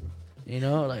 You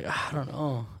know, like, I don't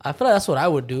know. I feel like that's what I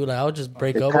would do. Like, I would just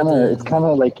break up with her. It's kind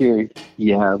of like but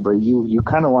you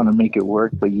kind of want to make it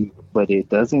work, but it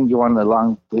doesn't. You want a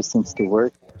long distance to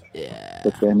work, Yeah.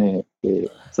 but then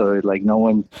so like no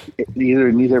one,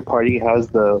 neither party has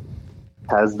the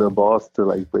balls to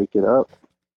like break it up.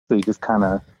 So you just kind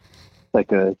of like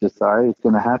just all right, it's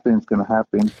gonna happen.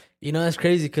 You know, that's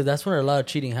crazy because that's when a lot of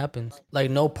cheating happens.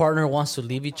 Like, no partner wants to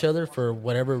leave each other for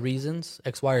whatever reasons,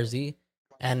 X, Y, or Z,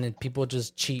 and then people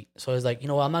just cheat. So it's like, you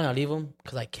know what, I'm not gonna leave them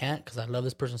because I can't, because I love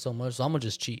this person so much, so I'm gonna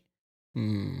just cheat.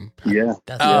 Yeah.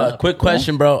 That's Quick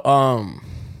question, bro.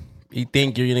 You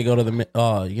think you're gonna go to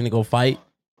you're gonna go fight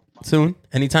soon?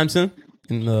 Anytime soon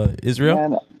in Israel?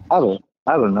 Man, I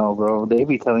don't know, bro. They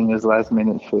be telling us last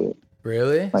minute shit.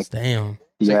 Really? Like- Damn.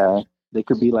 Yeah, they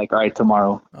could be like, all right,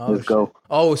 tomorrow, let's go.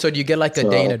 Oh, so do you get like a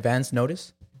day in So- advance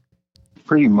notice?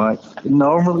 Pretty much.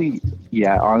 Normally,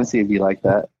 yeah, honestly, it'd be like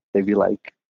that. They'd be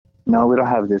like, no, we don't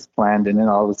have this planned. And then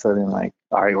all of a sudden, like,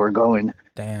 all right, we're going.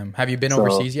 Damn. Have you been So,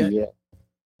 overseas yet? Yeah.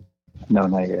 No,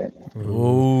 not yet.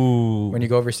 Ooh. When you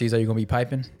go overseas, are you gonna be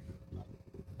piping?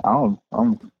 I'm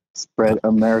spread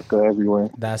America everywhere.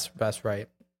 That's right.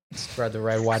 Spread the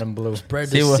red, white, and blue. Spread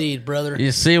See the what- seed, brother.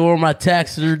 You see what my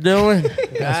taxes are doing?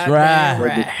 That's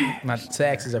right. My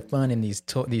taxes are funding these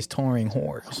touring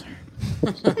whores.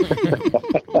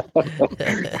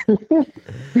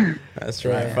 That's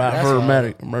right. Yeah, Fight that's for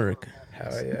wild. America.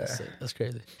 Hell yeah. That's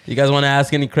crazy. You guys want to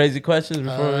ask any crazy questions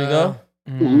before we go?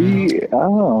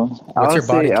 What's your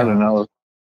body I count? don't know.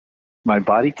 My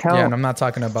body count? Yeah, and I'm not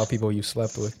talking about people you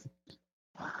slept with.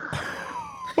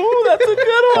 Oh, that's a good one.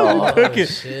 Oh, You're cooking.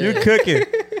 shit. You're cooking.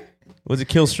 What's a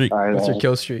kill streak? All right, What's your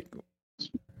kill streak?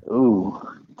 Ooh,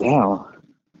 damn.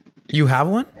 You have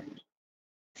one?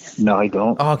 No, I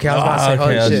don't. Oh, okay. I was about to say, okay,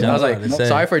 holy I was shit. I was about to like, say.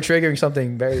 sorry for triggering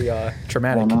something very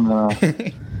traumatic. No.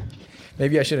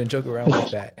 Maybe I shouldn't joke around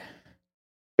with that.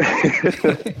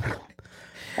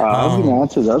 I'm gonna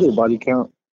answer the other body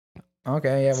count.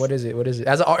 Okay, yeah. What is it?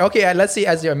 Okay, let's see.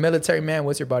 As a military man,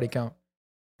 what's your body count?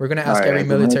 We're gonna ask All right, every as a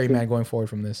military military- man going forward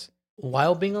from this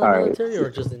While being on the All right. military or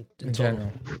just in in total?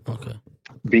 general. Okay.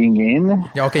 Being in.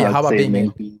 Yeah. Okay. I'd How about say being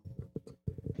in? maybe-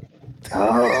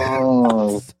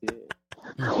 Oh.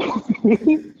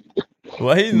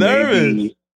 Why are you nervous?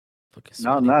 maybe- Fucking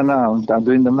No, sweaty. no. I'm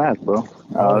doing the math, bro.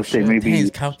 I'll say Dang, maybe he's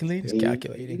calculating. He's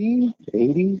calculating.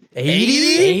 80.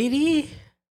 80?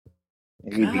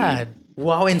 80. God.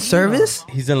 Wow, in service?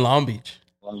 He's in Long Beach.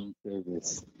 Long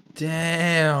service.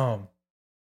 Damn.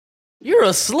 You're a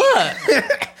slut.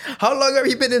 How long have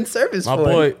you been in service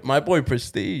for? My boy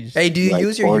Prestige. Hey, do you Like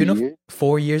use your 4 uniform? years?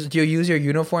 4 years. Do you use your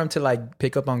uniform to like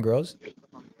pick up on girls?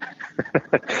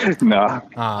 No,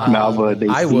 no, but they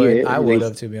I see would. it. I would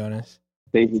have, to be honest.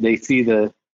 They see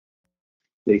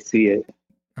it,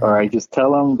 or I just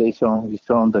tell them. They show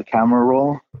them the camera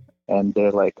roll, and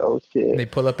they're like, "Oh shit!" They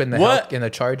pull up in the What? in the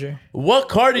Charger. What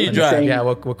car do you I'm drive? saying- Yeah.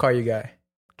 What car you got?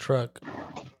 Truck.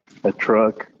 A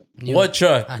truck. Knew What it.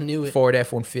 truck? I knew it. Ford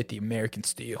F-150 American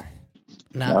Steel.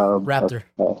 Nah, Raptor.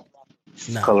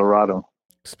 Nah. Colorado.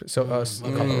 So Colorado.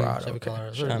 Chevy Okay.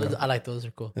 Colorado. I like those.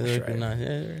 They're cool. They're looking Right. nice.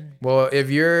 Yeah. Well, if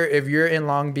you're in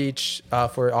Long Beach,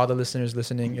 for all the listeners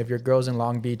listening, if your girl's in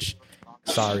Long Beach,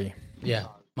 sorry, Yeah.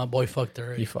 My boy fucked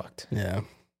her. you fucked. Yeah.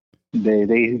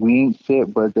 We ain't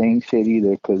shit, but they ain't shit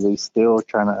either because they still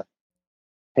trying to.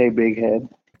 Hey, big head.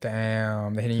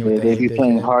 Damn, they hitting you They, with the they hey, be big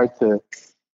playing head. hard to.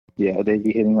 Yeah, they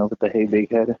be hitting up with the hey,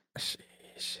 big head.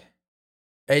 Sheesh.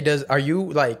 Hey,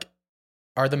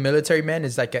 are the military men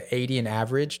is like an 80 an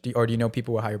average, or do you know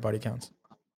people with higher body counts?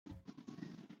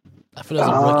 I feel like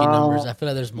there's rookie numbers. I feel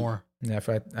like there's more. Yeah, I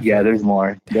feel Yeah, like there's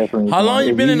more. Definitely. How more. long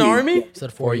you If been in the army? You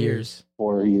said 4 years.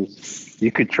 4 years.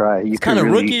 You could try. You It's kind of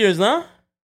could really, rookie years, huh?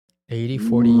 80,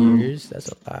 40 years. That's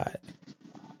a lot.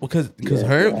 Because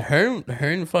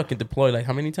Hearn fucking deployed like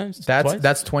how many times? Twice?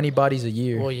 That's 20 bodies a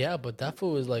year. Well, yeah, but that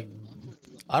fool was like,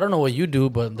 I don't know what you do,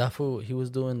 but that fool, he was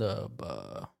doing the,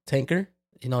 tanker.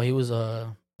 he was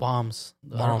bombs.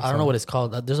 I Bombs, don't know huh? what it's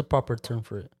called. There's a proper term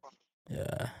for it.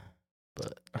 Yeah.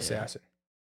 But Assassin.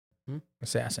 Hmm?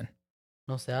 Assassin.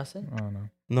 no assassin. I don't know.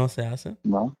 No assassin.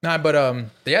 No. Nah, but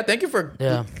yeah, thank you for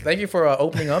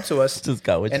opening up to us Just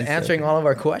got what and you answering said. all of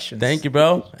our questions. Thank you,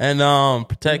 bro. And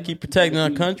keep protecting our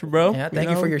country, bro. Yeah, thank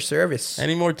you know? for your service.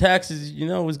 Any more taxes,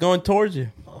 was going towards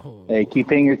you. Oh. Hey, keep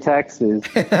paying your taxes.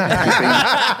 Hey,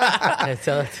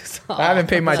 tell that to I haven't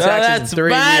paid my So taxes that's in 3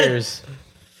 bad. years.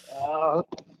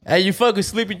 Hey, you fuck with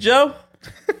Sleepy Joe?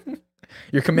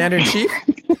 Your commander in chief.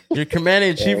 You're commander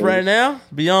in chief right now?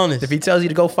 Be honest. If he tells you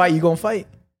to go fight, you gonna fight.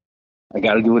 I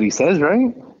got to do what he says,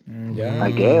 right? Yeah.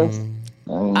 I guess.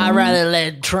 I'd rather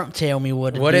let Trump tell me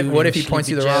what to What do. if than he points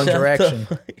you the Sleepy wrong Joe. direction?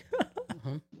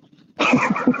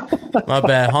 My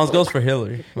bad. Hans goes for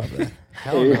Hillary. My bad.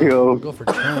 Hell There you no. go. Go for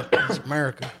Trump. It's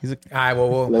America. All right,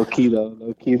 well, Low key though,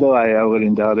 I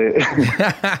wouldn't doubt it.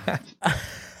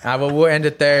 we'll end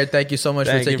it there. Thank you so much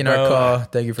Thank for you, taking our bro. call.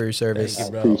 Thank you for your service. Thank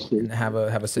you, bro. Appreciate And have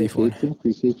a safe one.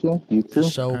 Appreciate you. You too.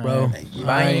 So, bro.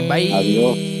 Bye. Bye.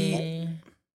 Adios.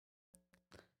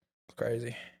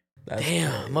 Crazy. That's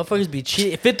Damn, motherfuckers be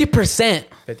cheating. 50%.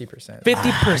 50%.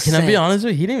 50%. Can I be honest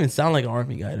with you? He didn't even sound like an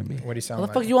army guy to me. What do you sound How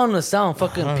the like? fuck you want him to sound?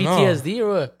 Fucking I don't know. PTSD or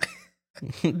what?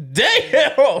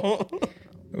 Damn!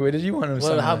 What did you want him to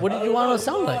sound like? What did you want him to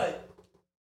sound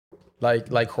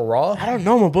like? Like Haral? I don't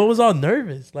know. My boy was all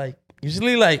nervous. Like,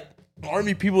 usually, like,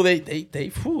 army people, they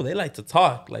like to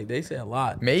talk. Like, they say a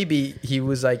lot. Maybe he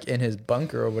was like in his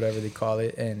bunker or whatever they call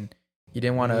it, and he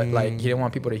didn't want to he didn't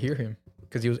want people to hear him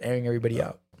because he was airing everybody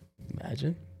out.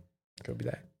 Imagine. Could be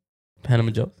that. Panama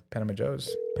Joe's. Panama Joe's.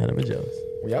 Panama Joe's.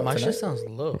 We out My tonight? shit sounds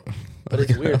low. But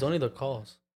it's weird. It's only the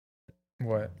calls.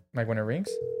 What? Like when it rings?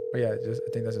 Oh yeah, I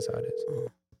think that's just how it is.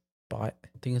 Bot. I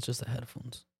think it's just the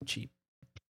headphones. Cheap.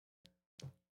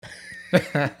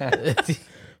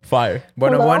 Fire.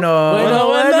 Bueno, Hello? bueno. Bueno,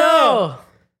 bueno.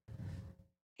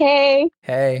 Hey.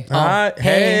 Hey. Hi.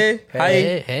 Hey. Hi.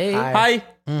 Hey, hey. Hi.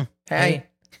 Hi. Hey.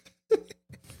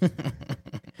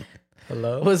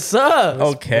 Hello. What's up?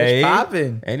 Okay. What's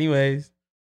poppin'? Anyways.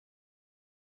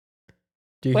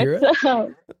 Do you hear it? What's up?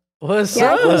 What's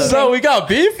Yeah, up? So we got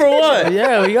beef or what?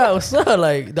 Yeah, we got what's up?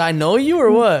 Like, do I know you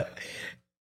or what?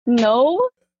 No.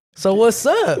 So what's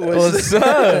up? What's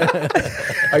up?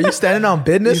 Are you standing on You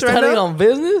business right starting now? on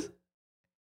business?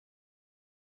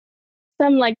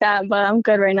 Something like that, but I'm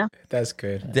good right now. That's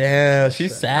good. Damn,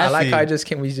 she's sassy. I like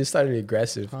how we just started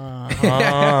aggressive. I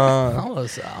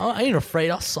ain't afraid.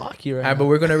 I'll sock you right All right, now. but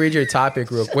we're gonna read your topic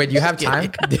real quick. Wait, do you have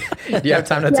time? Do you have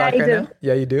time to Yeah, talk I right do. now?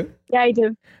 Yeah, you do. Yeah, I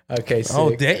do. Okay, sick.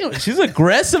 Oh damn, she's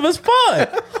aggressive as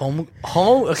fuck. home.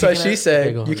 Okay, So can she I- said,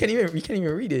 okay, go you ahead. can't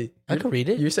even read it. I can read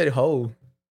it. You said ho.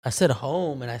 I said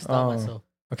home and I stopped Oh. myself.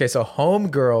 Okay, so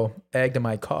homegirl egged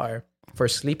my car for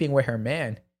sleeping with her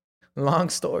man. Long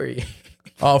story.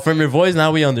 Oh, from your voice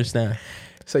now we understand.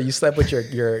 So you slept with your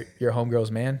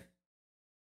homegirl's man?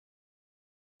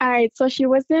 All right. So she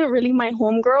wasn't really my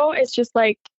homegirl. It's just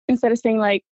like, instead of saying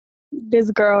like this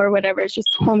girl or whatever, it's just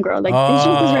homegirl. Like, it's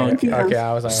just this random Okay, female. okay,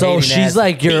 I was like, So hating she's ass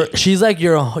like your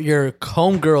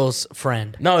homegirl's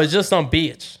friend. No, it's just on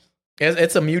beach.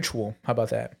 it's a mutual. How about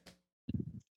that?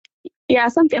 Yeah,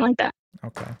 something like that.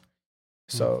 Okay.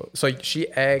 So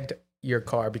she egged your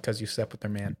car because you slept with her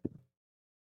man.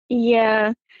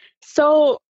 Yeah.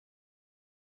 So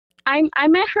I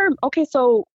met her. Okay,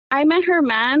 so I met her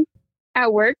man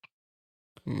at work.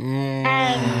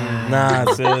 And Nah,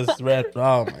 sis. Red.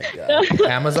 Oh my god.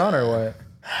 Amazon or what?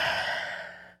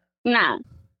 nah,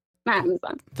 not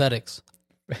Amazon. FedEx.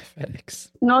 FedEx.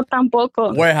 No,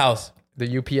 tampoco. Warehouse.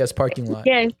 The UPS parking lot.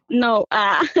 Yes, no,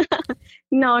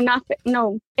 no, not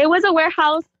no. It was a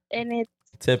warehouse, and it's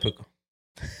Typical.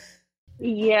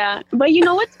 yeah. But you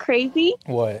know what's crazy?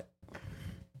 What?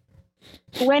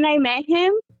 When I met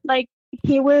him, like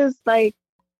he was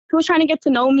trying to get to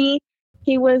know me.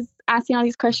 He was asking all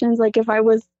these questions, like if I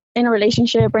was in a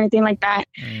relationship or anything like that.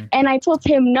 Mm. And I told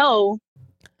him no,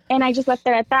 and I just left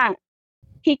it at that.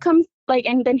 He comes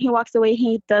and then he walks away.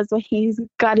 He does what he's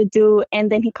got to do,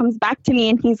 and then he comes back to me,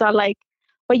 and he's all like,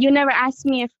 "But you never asked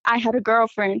me if I had a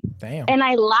girlfriend." Damn. And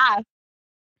I laughed.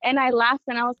 And I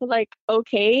was like,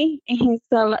 okay. And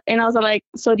I was like,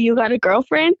 so do you got a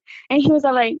girlfriend? And he was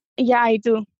like, yeah, I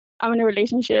do. I'm in a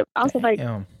relationship. I was like,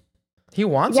 Damn. He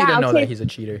wants Yeah, you to know okay. that he's a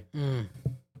cheater.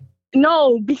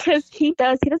 no, because he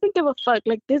doesn't give a fuck.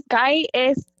 Like, this guy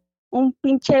is un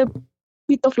pinche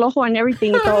pito flojo and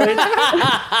everything. So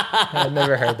I've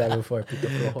never heard that before. Pito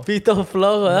flojo. Pito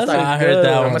flojo. That's I I a heard good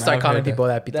that I'm one. gonna start I've calling heard people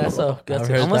that pito That's flojo. a. That's I've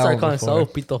a heard I'm gonna that start one calling so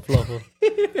before. pito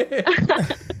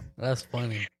flojo. That's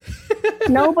funny.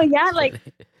 no, but yeah, like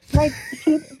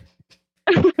he,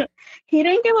 he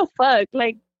didn't give a fuck.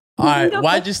 Like, All right.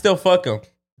 Why'd you still fuck him?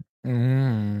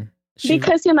 Mm.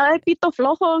 because that pito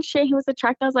flojo shit, he was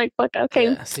attracted. I was like, fuck,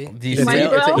 okay. Yeah, see? It's My a-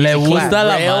 bro. it's a Le easy gusta clap.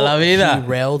 la mala He vida.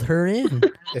 railed her in.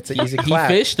 It's an easy He clap.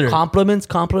 fished her.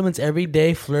 Compliments every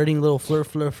day, flirting, little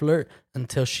flirt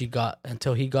until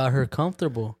he got her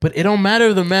comfortable. But it don't matter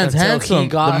if the man's Until he handsome.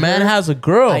 got The man her- has a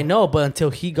girl. I know, but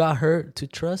until he got her to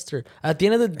trust her. At the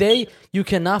end of the day, you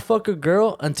cannot fuck a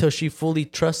girl until she fully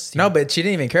trusts you. No, but she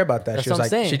didn't even care about that. that's She was what I'm like,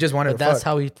 saying. she just wanted But to that's fuck.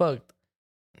 how he fucked.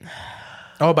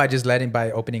 Oh,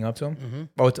 by opening up to him? Mhm.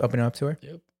 Oh, it's opening up to her?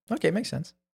 Yep. Okay, makes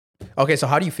sense. Okay, so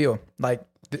how do you feel? Like,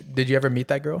 did you ever meet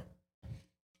that girl?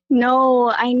 No,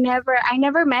 I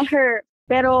never met her.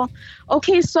 Pero,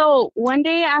 okay, so one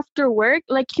day after work,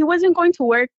 like he wasn't going to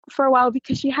work for a while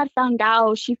because she had found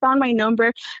out. She found my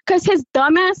number because his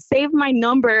dumbass saved my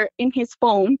number in his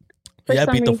phone. For Yeah,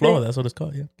 some beat the reason. floor. That's what it's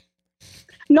called. Yeah.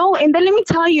 No, and then let me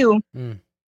tell you, Mm.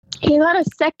 he got a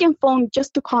second phone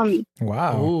just to call me.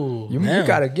 Wow. Ooh, You damn. you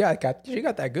got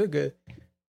that good.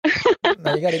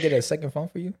 Now you got to get a second phone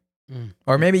for you? Mm.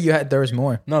 Or maybe there's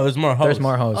more. No, there's more hoes. There's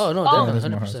more hoes. Oh no, Oh. definitely,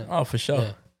 There's more 100%. Oh, for sure.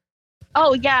 Yeah.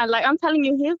 Oh yeah, like I'm telling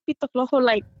you, he's pito flojo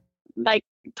like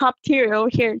top tier over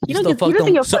here. He You still doesn't fucked give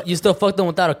a them. fuck. You still fucked them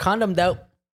without a condom, doubt.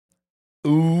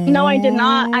 Ooh. No, I did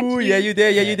not, actually. Yeah, you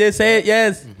did. Yeah, you did. Say it.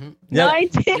 Yes. No, Yep. I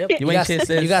did. Yep. You ain't shit,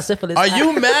 sis. You got syphilis. Are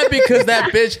you mad because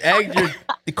that bitch egged your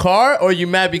car, or you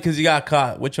mad because you got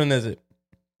caught? Which one is it?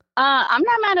 I'm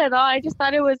not mad at all. I just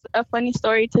thought it was a funny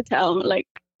story to tell. Like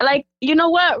you know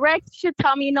what? Rex should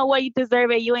tell me, you know what? You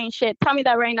deserve it. You ain't shit. Tell me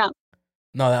that right now.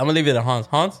 No, I'm gonna leave it at Hans.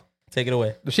 Hans, take it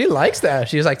away. She likes that.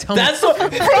 She's like, tell That's me. what,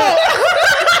 bro.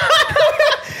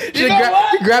 She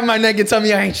grab my neck and tell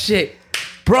me I ain't shit.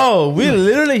 Bro, we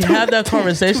literally had that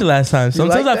conversation last time.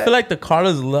 Sometimes like I that? feel like the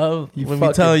Carters love when we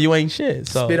fucking tell you ain't shit.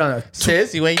 So spit on her.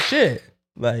 sis, you ain't shit.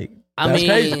 Like, I that's mean,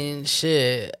 crazy.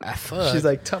 shit. I fuck. She's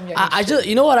like, tell me. I just,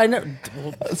 you know what? I never.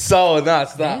 So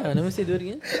nuts, Yeah, let me see. Do it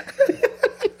again.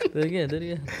 Do it again. Do it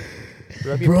again.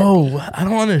 Rub your bro. I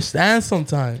don't understand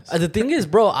sometimes. The thing is,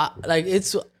 bro,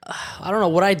 it's I don't know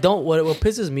what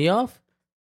pisses me off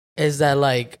is that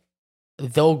like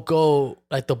they'll go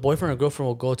like the boyfriend or girlfriend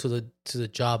will go to the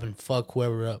job and fuck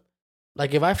whoever up.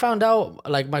 Like if I found out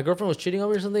like my girlfriend was cheating on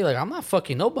me or something, like I'm not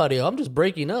fucking nobody. I'm just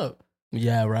breaking up.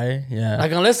 Yeah, right. Yeah.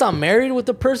 Like unless I'm married with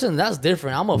the person, that's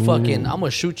different. I'm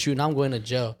gonna shoot you and I'm going to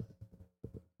jail.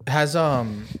 Has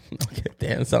Okay,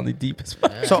 damn, sounding deep as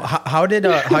fuck. so how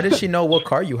did she know what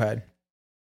car you had?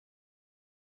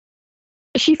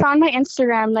 She found my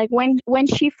Instagram. Like when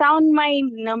she found my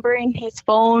number in his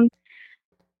phone,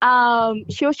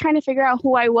 she was trying to figure out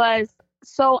who I was.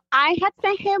 So I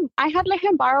had let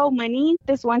him borrow money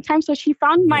this one time. So she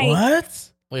found my What?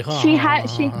 Wait, hold on. She hold had- on,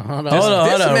 she- hold on.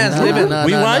 This man's living.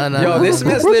 Rewind? Yo, this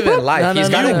man's living life. No, no, He's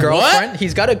got no. a girlfriend.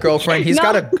 He's got a girlfriend. He's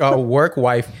No. got a work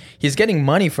wife. He's getting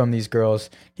money from these girls.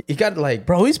 He got like,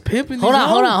 Bro, he's pimping. Hold these on,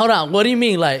 hoes. hold on. What do you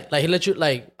mean? Like he let you you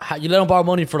let him borrow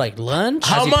money for like lunch?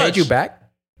 How has he much? paid you back?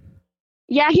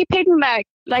 Yeah, he paid me back.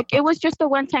 Like it was just a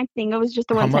one-time thing. It was just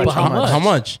a How one-time much? thing. How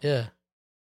much? Yeah.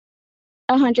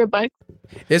 $100.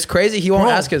 It's crazy. He won't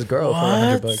Bro, ask his girl for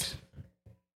 $100. what?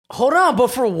 Hold on, but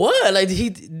for what? Like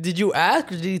did you ask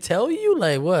or did he tell you?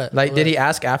 Like what? Like, What? did he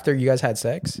ask after you guys had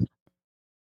sex?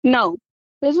 No,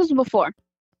 this was before.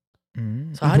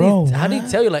 So how Bro, did he what?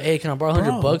 tell you like, hey, can I borrow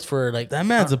 $100 Bro, for like That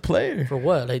man's a player. for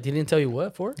what? Like he didn't tell you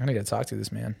what for? I need to talk to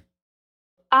this man.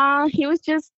 He was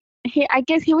just I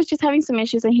guess he was just having some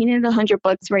issues and he needed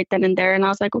 $100 right then and there. And I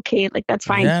was like, okay, like that's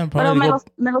fine. Yeah, But probably go-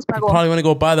 me los You pagó. probably want to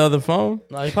go buy the other phone.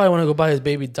 No, he probably want to go buy his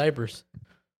baby diapers.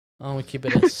 I'm gonna keep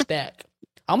it a stack.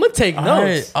 I'm gonna take All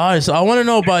notes. right. So I want to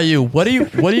know about you. What do you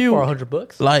For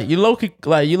 $100. like? You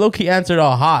low key answered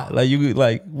all hot. Like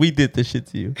we did this shit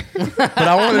to you. But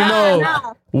I want to know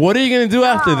No. what are you gonna do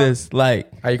after this?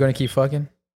 Like, Are you going to keep fucking?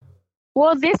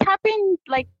 Well, this happened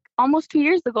like almost 2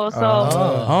 years ago. So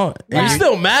oh, are you Yeah.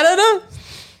 still mad at her?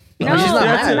 no, she's not I'm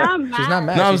mad. not She's not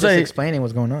mad. No, I'm She's just saying- explaining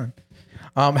what's going on.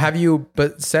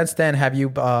 But since then, have you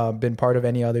been part of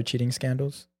any other cheating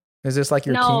scandals? Is this like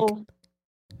your No. kink?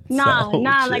 Nah, So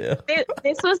nah. chill. Like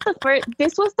this was the first.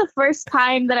 This was the first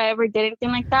time that I ever did anything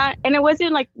like that, and it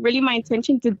wasn't like really my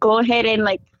intention to go ahead and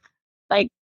like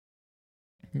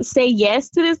say yes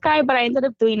to this guy, but I ended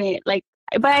up doing it. Like,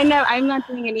 but I'm not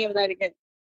doing any of that again.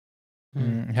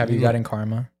 Have you gotten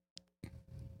karma?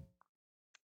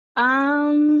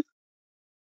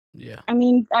 Yeah. I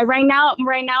mean, right now,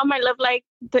 my love life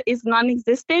is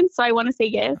non-existent, so I want to say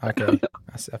yes. Okay,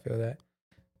 I feel that.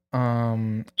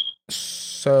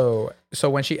 So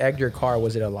when she egged your car,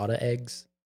 was it a lot of eggs?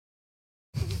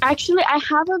 Actually, I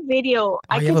have a video.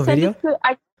 I you have can a send video? it to.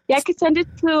 I could send it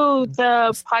to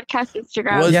the podcast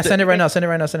Instagram. Was Yeah, the- send it right now. Send it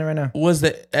right now. Send it right now. Was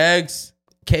the eggs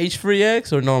cage-free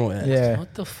eggs or normal eggs? Yeah,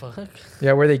 What the fuck?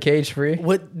 yeah. Were they cage free?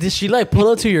 What did she like pull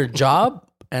up to your job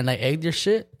and like egged your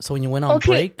shit? So when you went on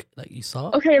Okay. break, like you saw?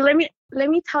 Okay, let me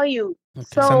tell you. Okay.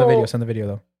 So Send the video. Send the video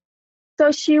though.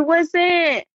 So she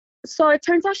wasn't. So it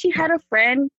turns out she had a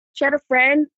friend. She had a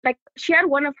friend. Like she had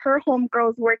one of her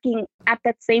homegirls working at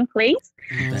that same place.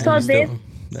 So this.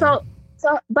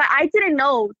 But I didn't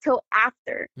know till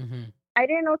after. Mhm. I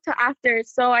didn't know till after.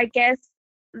 So I guess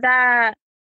that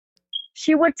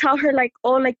she would tell her like,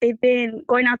 oh, like they've been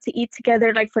going out to eat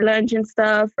together, like for lunch and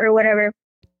stuff or whatever.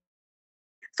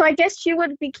 So I guess she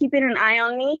would be keeping an eye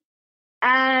on me,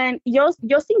 and yo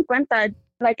sin cuenta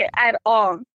like at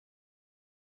all.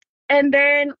 And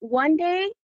then one day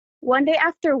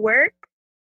after work.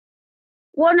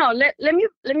 Well, no, let me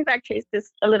backtrace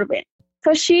this a little bit.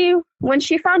 So when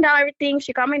she found out everything,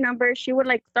 she got my number. She would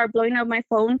like start blowing up my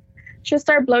phone. She'll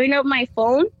start blowing up my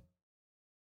phone.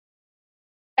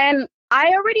 And I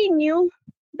already knew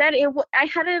that I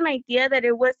had an idea that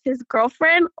it was his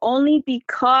girlfriend only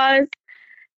because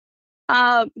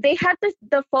they had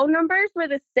the phone numbers were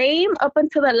the same up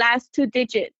until the last 2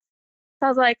 digits. So I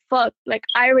was like, fuck, like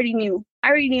I already knew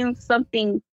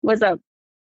something was up.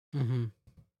 Mhm.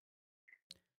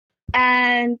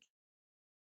 And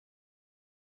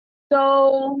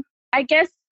so I guess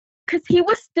because he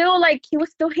was still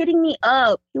hitting me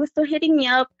up.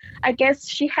 I guess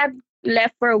she had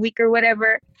left for a week or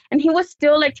whatever. And he was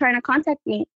still like trying to contact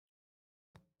me.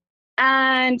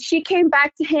 And she came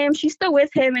back to him. She's still with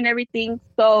him and everything.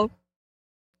 So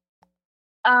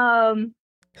her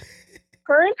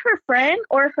and her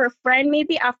friend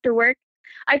maybe after work.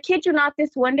 I kid you not,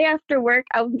 this one day after work,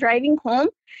 I was driving home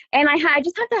and I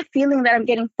just had that feeling that I'm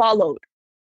getting followed.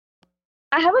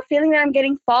 I have a feeling that I'm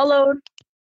getting followed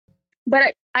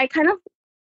but I kind of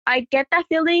I get that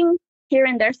feeling here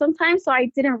and there sometimes, so I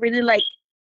didn't really like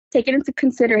take it into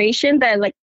consideration that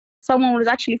like someone was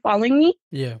actually following me.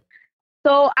 Yeah.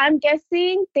 So I'm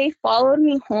guessing they followed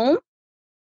me home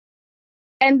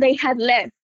and they had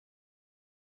left.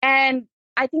 And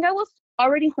I think I was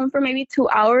already home for maybe 2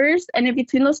 hours. And in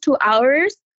between those 2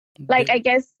 hours, like they, I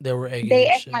guess they were egging they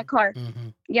your egged shit. my car. Mm-hmm.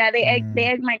 Yeah, they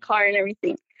egged my car and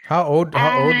everything. How old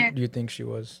And- do you think she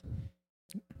was?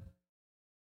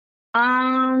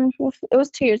 It was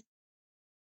 2 years.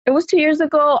 It was 2 years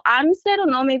ago. Honestly, I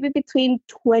don't know, maybe between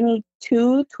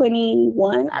 22,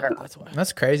 21. I don't know. That's why.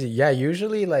 That's crazy. Yeah,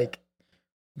 usually like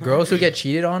girls who get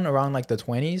cheated on around like the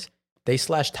 20s, they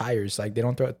slash tires. Like they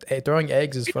don't throw throwing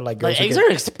eggs is for like girls. Like who eggs get-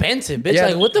 are expensive, bitch. Yeah.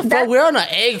 Like what the fuck? We're on an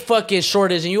egg fucking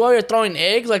shortage, and you out here throwing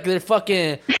eggs like they're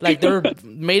fucking like they're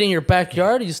made in your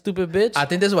backyard. You stupid bitch. I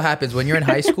think this is what happens when you're in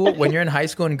high school. When you're in high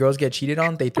school and girls get cheated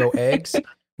on, they throw eggs.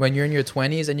 When you're in your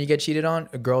 20s and you get cheated on,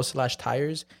 girls slash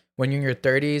tires. When you're in your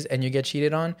 30s and you get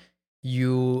cheated on,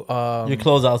 you Your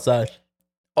clothes outside.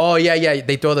 oh yeah,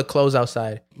 they throw the clothes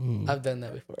outside. I've done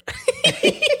that before.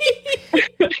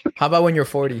 How about when you're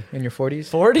 40? In your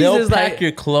 40s? 40s They'll is pack like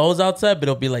your clothes outside, but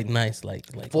it'll be like nice, like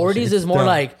 40s it's is more done.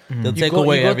 like They'll you take go-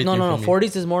 away you go- everything. No, from you.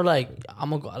 40s is more like I'm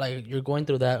gonna go, like you're going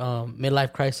through that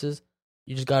midlife crisis.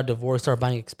 You just got a divorce, start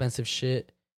buying expensive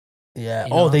shit. Yeah.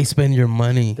 You Oh, know? they spend your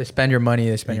money. They spend your money.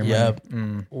 They spend your Yep.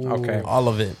 money. Ooh. Okay. All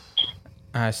of it.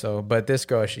 So, but this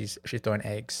girl, she's throwing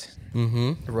eggs.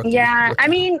 Mm-hmm. Rookie, Yeah, rookie. I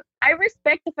mean, I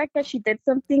respect the fact that she did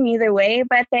something either way,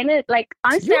 but then it like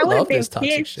honestly, I You would have love been this toxic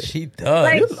pissed. shit. She does.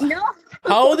 Like, no,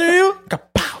 How old are you?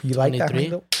 Kapow! You like that? 23?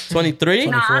 Hazel? 23?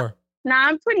 Nah. 24. nah,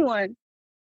 I'm 21.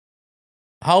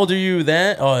 How old are you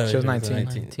then? Oh, She was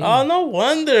 19. Oh, no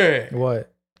wonder.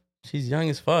 What? She's young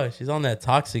as fuck. She's on that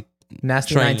toxic.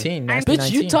 Nasty Training. 19. Nasty Bitch,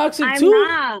 19. you toxic I'm too?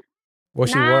 not. Well,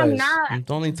 she nah, I'm was. not.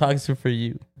 It's only toxic for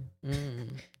you.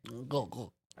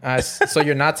 Go. So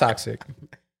you're not toxic.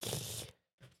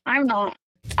 I'm not.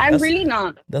 I'm That's- really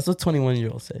not. That's what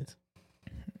 21-year-old says.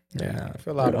 Yeah, I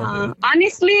feel a lot of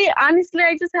Honestly,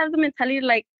 I just have the mentality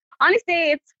like,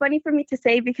 honestly, it's funny for me to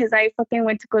say because I fucking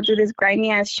went to go do this grimy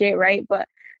ass shit, right? But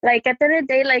like at the end of the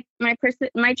day, like my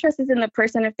trust is in the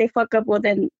person. If they fuck up, well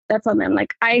then that's on them.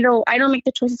 Like I don't make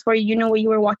the choices for you. You know what you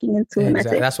were walking into, and Exactly.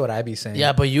 that's it. That's what I be saying.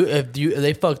 Yeah, but if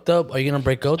they fucked up, are you gonna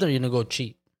break up with them or are you gonna go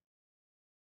cheat?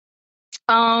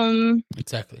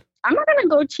 Exactly. I'm not gonna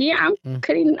go cheat. I'm Mm.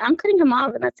 cutting him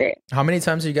off, and that's it. How many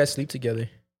times do you guys sleep together?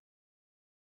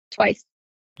 Twice.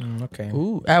 Okay.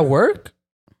 Ooh, at work?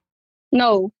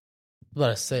 No, What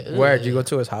I say? Where did you go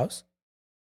to his house?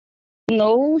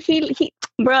 no, he,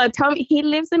 bro, tell me he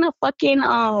lives in a fucking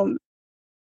In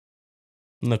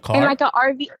the in car? like a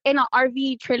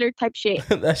RV trailer type shit.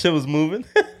 That shit was moving.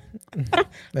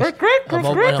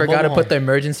 Forgot to put the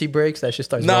emergency brakes. That shit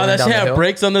starts. No, rolling that down shit the had hill.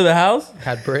 brakes under the house.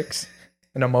 Had bricks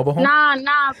in a mobile home. Nah.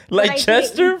 but Like I did-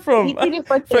 Chester from he didn't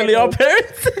fuck there, Friendly All though.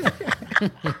 Parents.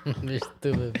 You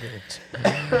stupid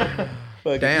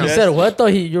bitch. Damn. You said what though?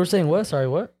 You were saying what? Sorry,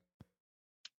 what?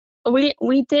 We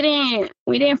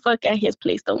didn't fuck at his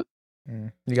place though.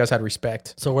 You guys had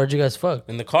respect. So where'd you guys fuck?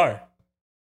 In the car.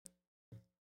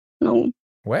 No.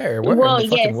 Where? Well, in the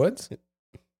fucking yes. woods?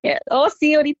 Yeah. Oh,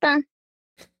 sí, ahorita.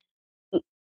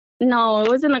 No, it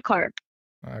was in the car.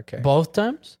 Okay. Both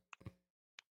times?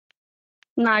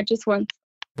 Nah, just once.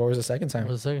 What was the second Or time?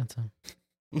 the second time?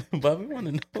 But we want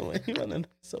to know. You want to know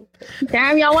so bad.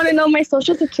 Damn, y'all want to know my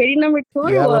social security number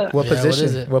too? Yeah. or What, what Yeah, what position?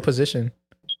 is it? What position?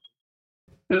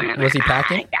 Nah, Was he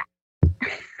packing?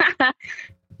 I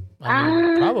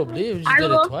mean, Ah, probably. You just I did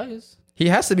don't know. it twice. He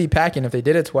has to be packing if they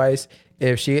did it twice.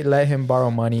 If she let him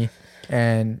borrow money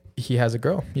and he has a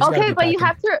girl. He's gotta Okay, be but you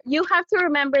packing. have to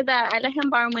remember that I let him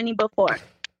borrow money before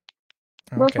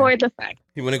Okay. before the fact.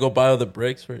 You want to go buy all the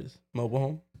bricks for his mobile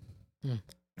home? Hmm.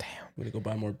 Damn. Want to go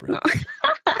buy more bricks?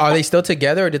 Are they still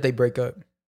together or did they break up?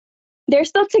 They're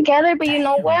still together, but you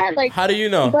know what? Like, How do you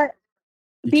know? but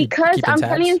You keep- because keeping I'm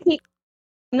tabs? telling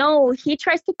you, he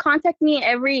tries to contact me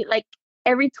every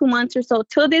 2 months or so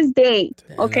till this day.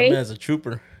 Damn, Okay. That man's a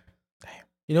trooper.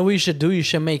 You know what you should do? You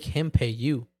should make him pay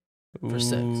you. For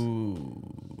sex. Ooh.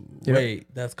 You know-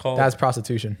 Wait, that's called That's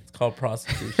prostitution. it's called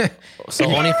prostitution. So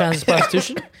OnlyFans is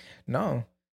prostitution? No,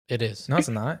 It is. no, it's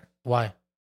not. Why?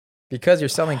 Because you're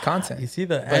selling You content. see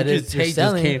the But Andrew it's- you're Tate just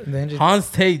selling- came. Then just- Hans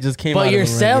Tate just came out. But of you're the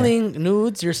ring. selling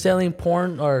nudes, you're selling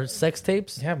porn or sex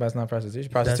tapes. Yeah, but it's not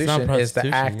prostitution. That's not Prostitution is the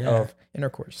prostitution, act yeah. of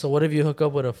intercourse. So what if you hook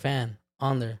up with a fan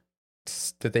on there?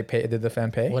 Did they pay? Did the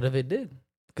fan pay? What if they did?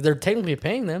 Because they're technically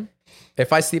paying them.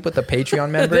 If I sleep with the Patreon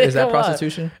member, is that Come on.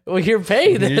 prostitution? Well, you're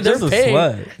paid. You're they're just a paid.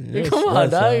 slut. You're a Come slut,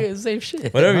 on, son. dog. Same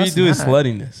shit. Whatever No, you do is it's not.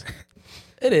 sluttiness.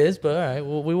 It is, but all right,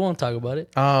 well, we won't talk about it.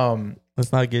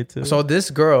 Let's not get to it. So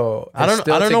this girl, I don't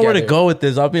still know where to together. go with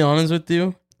this. I'll be honest with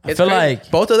you. I It's feel crazy.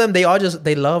 like both of them,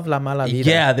 they love La Mala Vida.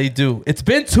 yeah, they do. It's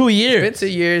been 2 years. It's been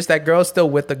 2 years. That girl's still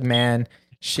with the man.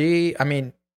 I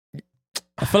mean,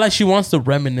 I feel like she wants to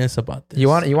reminisce about this. you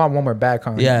want one more back,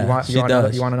 huh? Yeah, she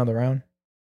does. You want another round?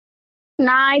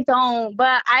 Nah, I don't.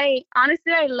 But I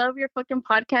love your fucking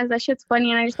podcast. That shit's funny,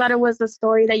 and I just thought it was a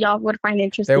story that y'all would find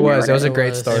interesting. There or was. It was a It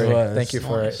great was. story. It was. Thank you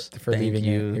for Nice. for Thank leaving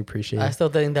you. it. We appreciate I it. still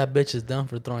think that bitch is done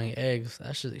for throwing eggs.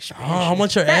 That shit is Oh, how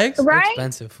much are eggs? Right?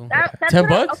 expensive. Fool. That's $10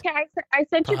 what I- bucks? Okay, I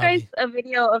sent you guys a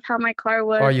video of how my car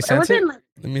was. Oh, you sent wasn't it? like-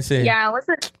 Let me see. yeah, it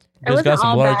wasn't. It Bitch wasn't got some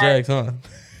all large bad. eggs, huh?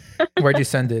 Where'd you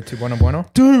send it to? Bueno Bueno.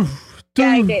 Dude, Yeah,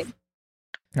 I did.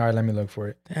 All right, let me look for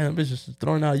it. Damn, bitch just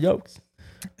throwing out yolks.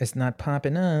 It's not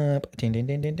popping up. Ding, ding,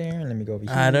 ding, ding, ding. Let me go over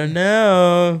here. I don't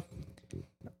know.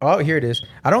 Oh, here it is.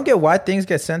 I don't get why things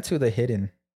get sent to the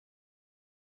hidden.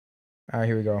 All right,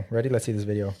 here we go. Ready? Let's see this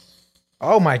video.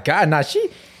 Oh my God! Nah, she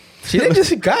didn't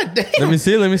just goddamn. Let me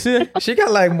see. Let me see. She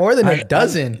got like more than a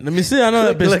dozen. Let me see. I know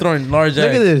that bitch Look- throwing large Look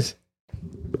eggs. at this.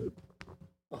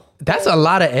 That's a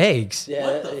lot of eggs.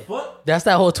 Yeah, that's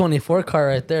that whole 24 car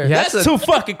right there. Yeah. That's That's a- 2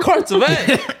 fucking carts of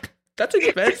eggs. That's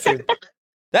expensive.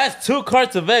 That's 2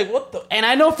 carts of eggs. What the? And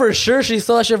I know for sure she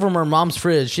stole that shit from her mom's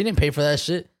fridge. She didn't pay for that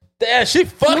shit. Damn, she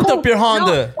fucked up your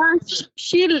Honda. No,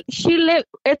 she lived.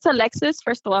 It's a Lexus,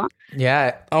 first of all.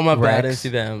 Yeah. Oh my bad. I didn't Rex. see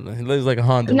that. It looks like a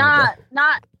Honda. my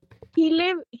Not. He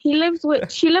lives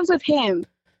with. She lives with him.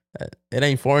 bad. It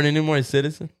ain't foreign anymore. It's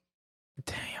citizen.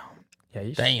 Damn. Yeah.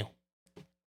 You Damn.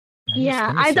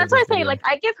 Yeah, that's why I say like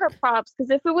I give her props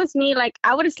because if it was me, like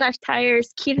I would have slashed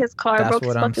tires, keyed his car, That's broke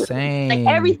what his I'm fucking saying.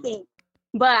 like everything.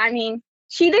 But I mean,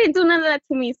 she didn't do none of that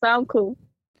to me, so I'm cool.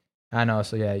 I know.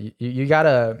 So yeah, you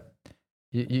gotta.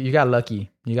 You got lucky.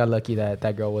 You got lucky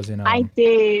that girl wasn't. I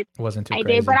did, Wasn't too I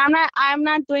crazy. did, but I'm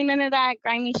not doing none of that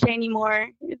grimy shit anymore.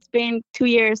 It's been 2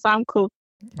 years, so I'm cool.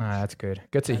 That's good.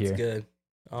 Good to That's hear. good.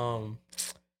 Well,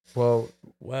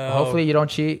 Well, hopefully you don't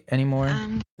cheat anymore.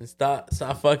 stop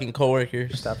fucking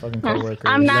coworkers. Stop fucking coworkers.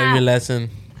 I'm not- Learn your lesson.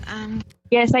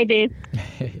 Yes, I did.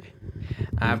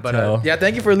 Yeah,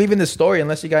 thank you for leaving the story.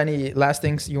 Unless you got any last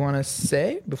things you want to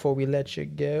say before we let you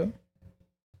go.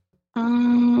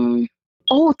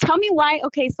 Oh, tell me why.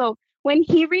 Okay, so when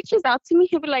he reaches out to me,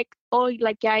 he'll be like, "Oh,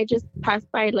 like yeah, I just passed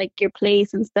by like your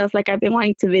place and stuff. Like I've been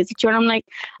wanting to visit you." And I'm like,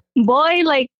 "Boy,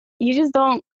 like you just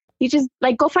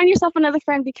like go find yourself another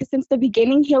friend." Because since the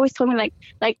beginning, he always told me like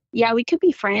yeah, we could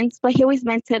be friends, but he always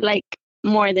meant it like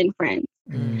more than friends.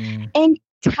 Mm. And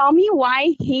tell me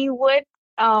why he would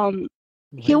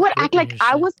act like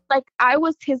I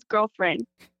was his girlfriend.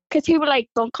 Cause he would like,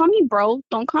 don't call me bro,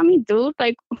 don't call me dude.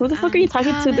 Like, who the fuck are you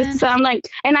talking to? This, so I'm like,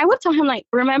 and I would tell him like,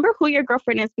 remember who your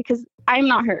girlfriend is because I'm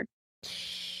not her.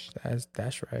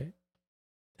 That's right.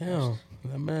 Damn,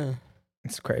 that man.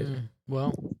 It's crazy.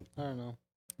 Well, I don't know.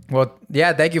 Well,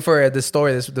 yeah, thank you for the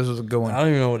story. This was a good I one. don't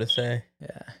even know what to say.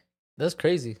 Yeah. That's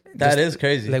crazy. That is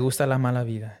crazy. Le gusta la mala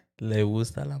vida. Le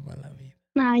gusta la mala vida.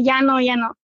 Nah, ya no.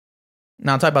 No,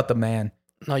 I'm talking about the man.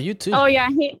 No, you too. Oh yeah,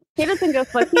 he doesn't give a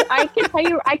fuck. I can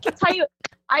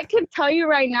tell you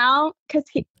right now because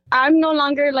I'm no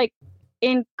longer like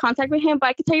in contact with him, but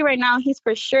I can tell you right now he's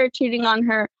for sure cheating on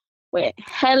her with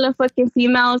hella fucking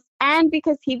females, and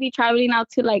because he be traveling out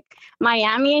to like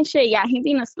Miami and shit. Yeah, he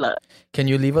being a slut. Can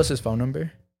you leave us his phone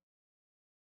number?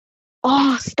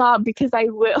 Oh, stop, because I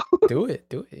will. Do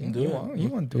it. You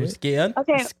want to do You're it? scared?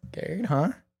 Okay. Scared, huh?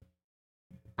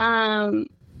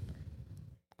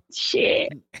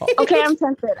 Shit. Okay, I'm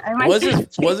tempted. I might What's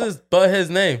his butthead's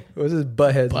name? What's his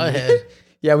butthead? Butthead.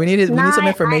 Yeah, we need some Nah,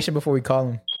 information before we call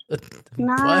him.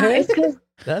 Nah, Butthead? it's because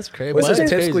That's crazy. What's his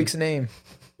Butthead's crazy. pipsqueak's name?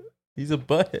 He's a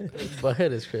butthead.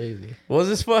 Butthead is crazy. What's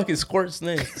his fucking squirt's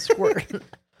name? Squirt.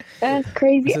 that's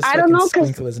crazy. What's his I don't know fucking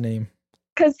because squinkler's name?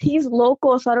 he's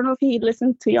local, so I don't know if he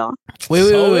listens to y'all. Wait. So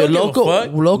we don't give a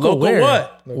Local fuck. where?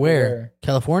 what? Look Where?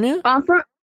 California?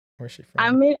 Where's she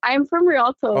from? I'm from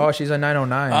Rialto. Oh, she's a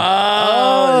 909.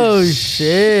 Oh,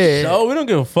 shit. No, we don't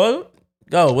give a fuck.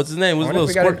 Yo, what's his name? I What's wonder, little if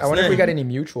we, got, squirt's I wonder if we name? got any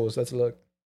mutuals. Let's look.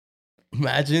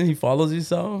 Imagine he follows you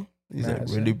so. He's like,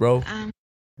 Imagine. really, bro?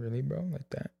 Really, bro? Like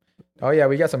that. Oh, yeah,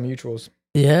 we got some mutuals.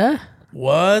 Yeah?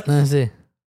 What? Let's see.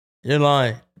 You're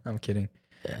lying. I'm kidding.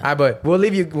 All right, but we'll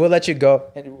let you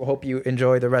go, and we hope you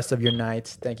enjoy the rest of your night.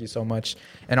 Thank you so much.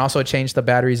 And also change the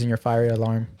batteries in your fire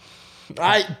alarm.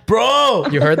 Bro.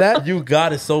 You heard that? You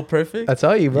got it so perfect. I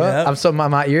tell you, bro. Yep. I'm so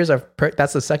my ears are.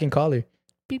 That's the second caller.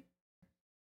 Beep.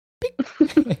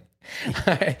 All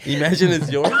right. Imagine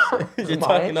it's yours. You're Mine?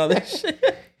 talking all this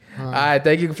shit. All right,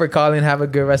 thank you for calling. Have a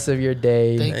good rest of your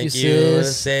day. Thank Thank you, you,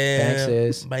 sis. Sam. Thanks,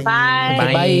 sis. Bye.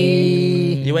 Bye. Bye.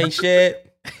 You ain't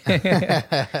shit.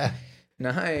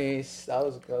 Nice. That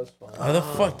was fun. How the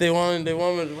fuck they want me?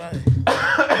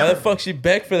 How the fuck she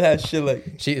begged for that shit?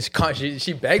 Like, She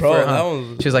begged bro, for it. that Huh?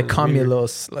 was. She was like, that "Call me a weird.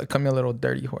 little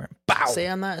dirty whore." Bow. Say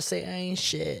I'm not. Say I ain't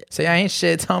shit. Say I ain't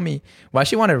shit. Tell me why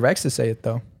she wanted Rex to say it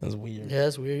though. That's weird. Yeah,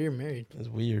 that's weird. You're married. That's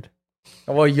weird.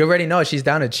 Well, you already know she's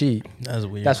down to cheat. That's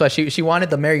weird. That's why she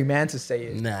wanted the married man to say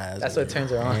it. Nah. That's what weird.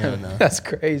 turns her on. Yeah, no. That's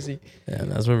crazy. Yeah,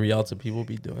 that's what Rialto people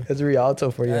be doing. That's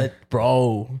Rialto for you.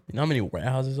 Bro, you know how many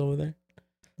warehouses over there?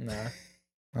 Nah,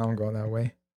 I don't go that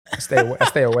way. I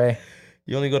stay away.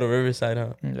 You only go to Riverside,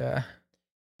 huh? Yeah,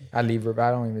 I leave River.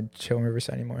 I don't even chill in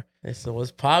Riverside anymore. Hey, so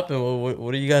what's popping?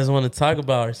 What do you guys want to talk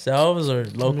about? Ourselves or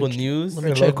local news? let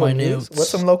me check Local my news. news. What's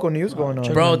some local news going on?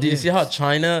 check Bro, my do you news. see how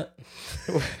China,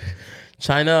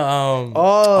 Oh,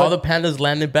 all the pandas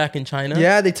landed back in China?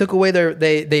 yeah, they took away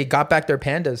they got back their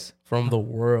pandas. From the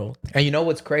world. And you know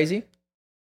what's crazy?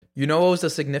 You know what was the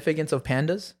significance of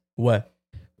pandas? What?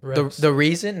 Rex. The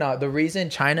reason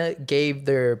China gave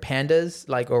their pandas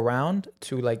like around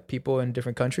to like people in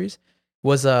different countries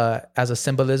was as a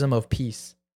symbolism of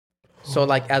peace. So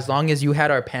like as long as you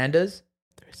had our pandas,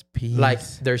 There's peace. like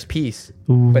there's peace.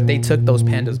 But they took those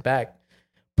pandas back.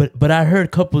 But I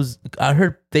heard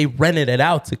they rented it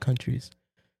out to countries.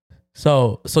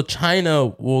 So China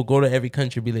will go to every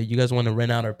country, be like, you guys want to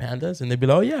rent out our pandas? And they'd be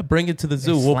like, oh yeah, bring it to the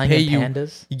zoo. We'll Slanging pay you.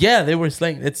 pandas. Yeah, they were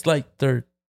slang. It's like that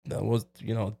was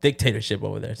dictatorship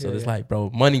over there. So Yeah, it's yeah. like, bro,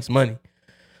 money's money.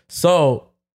 So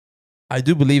I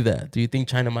do believe that. Do you think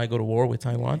China might go to war with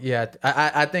Taiwan? Yeah,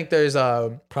 I think there's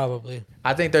Probably.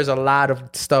 a lot of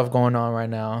stuff going on right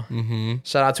now. Mm-hmm.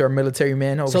 Shout out to our military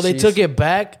men overseas. So they took it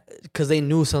back because they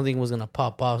knew something was gonna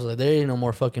pop off. So like, there ain't no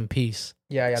more fucking peace.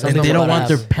 Yeah, yeah. So And there's they no don't more- want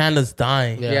their happen. pandas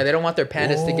dying. Yeah. Yeah, they don't want their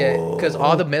pandas to get because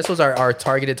all the missiles are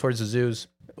targeted towards the zoos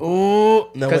Ooh,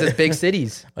 no, because it's big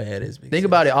cities. Oh yeah, it is big. Think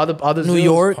about it. All the New zoos,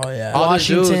 York, Oh yeah. all the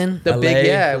zoos, Washington, the big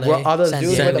LA, where all the San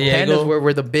zoos where the Diego. pandas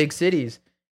were the big cities.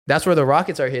 That's where the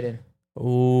rockets are hidden.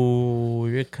 Ooh,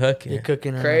 you're cooking. You're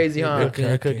cooking. right Crazy, now. huh? You're cooking.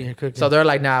 You're cooking. You're cooking. So they're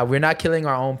like, nah, we're not killing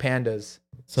our own pandas.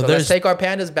 So let's there's take our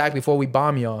pandas back before we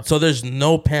bomb y'all. so there's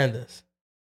no pandas.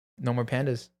 No more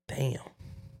pandas. Damn.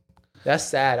 That's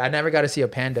sad. I never got to see a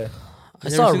panda. I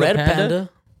You saw never a seen a red panda? panda.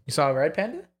 You saw a red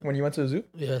panda when you went to the zoo?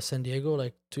 Yeah, San Diego,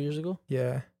 like 2 years ago.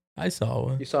 Yeah. I saw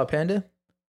one. You saw a panda?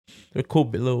 They're cool,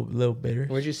 little bitter.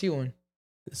 Where'd you see one?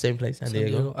 The same place, San San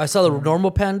Diego. Diego. I saw the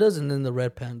normal pandas and then the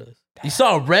red pandas. You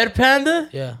saw a red panda?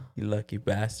 Yeah. You lucky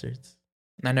bastards.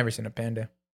 I never seen a panda.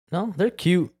 No, they're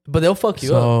cute, but they'll fuck you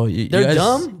up. So you They're guys-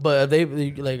 dumb, but they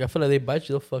like. I feel like they bite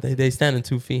you. They'll fuck. They stand on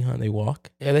 2 feet, huh? They walk.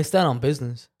 Yeah, they stand on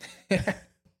business.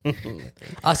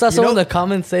 I saw someone in the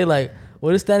comments say like,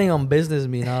 "What does standing on business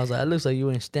mean?" I was like, "It looks like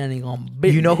you ain't standing on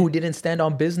business." You know who didn't stand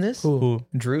on business? Who?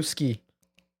 Drewski.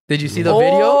 Did you see the Oh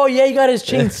video? yeah, he got his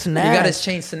chain snatched. He got his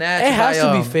chain snatched. It has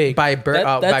by, to be fake. by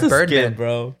That's by a Birdman, skit,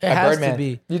 bro. It By has Birdman. to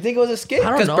be. You think it was a skit? I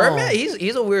don't Because know. Birdman,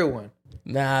 he's a weird one.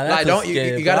 Nah, that's Like, don't- a you-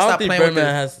 skit. you gotta But I don't stop think playing with Birdman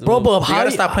the- has to- Bro, but You how gotta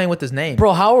you- stop playing with his name.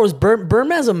 Bro, how was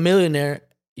Birdman's a millionaire?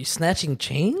 You snatching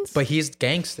chains? But he's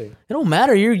gangster. It don't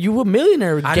matter. You a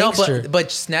millionaire, I know, gangster.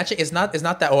 but snatching it's not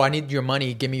that. Oh, I need your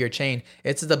money. Give me your chain.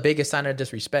 It's the biggest sign of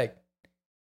disrespect.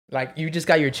 Like you just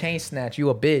got your chain snatched. You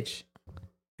a bitch.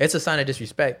 It's a sign of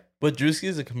disrespect. But Drewski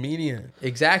is a comedian.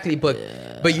 Exactly. But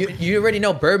you already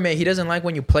know Birdman. He doesn't like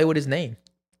when you play with his name.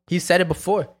 He said it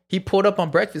before. He pulled up on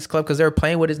Breakfast Club because they were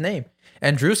playing with his name.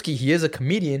 And Drewski, he is a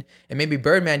comedian, and maybe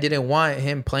Birdman didn't want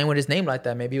him playing with his name like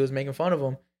that. Maybe he was making fun of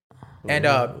him. And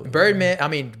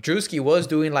Drewski was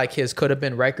doing like his could have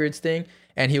been records thing,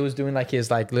 and he was doing like his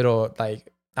like little like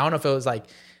I don't know if it was like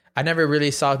I never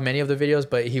really saw many of the videos,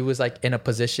 but he was like in a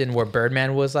position where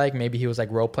Birdman was like maybe he was like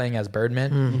role playing as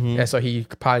Birdman, and so he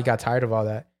probably got tired of all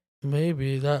that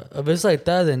Maybe that if it's like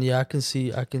that, then yeah, I can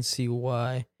see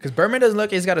why. because Birdman doesn't look.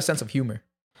 He's got a sense of humor.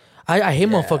 I hate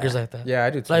motherfuckers like that. Yeah,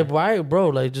 I do too. Like why, bro?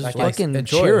 Like just Like, fucking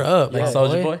enjoy cheer it. up, Like bro,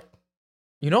 Soulja Boy.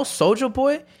 you know, Soulja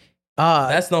Boy.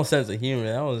 That's no sense of humor.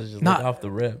 That was just Nah. like off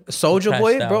the rip. Soulja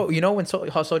Boy, Crashed bro. out. You know when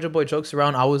how Soulja Boy jokes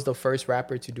around? I was the first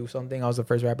rapper to do something. I was the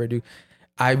first rapper to do.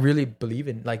 I really believe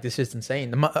in like this is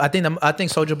insane. I think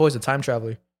Soulja Boy's a time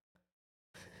traveler.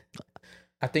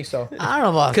 I think so. I don't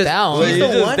know about Because that one. Well, he's you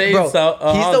the just one, dated bro. He's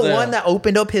the Hanzel. one that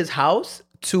opened up his house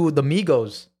to the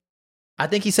Migos. I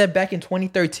think he said back in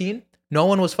 2013, no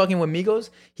one was fucking with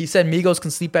Migos. He said Migos can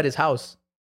sleep at his house.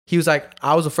 He was like,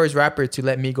 I was the first rapper to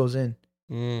let Migos in.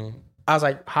 Mm. I was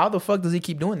like, how the fuck does he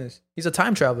keep doing this? He's a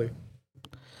time traveler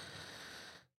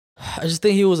I just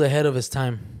think he was ahead of his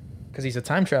time. because he's a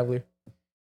time traveler.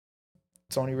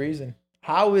 It's the only reason.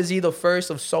 How is he the first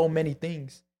of so many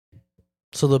things?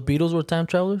 So the Beatles were time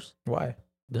travelers. Why?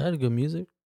 They had good music.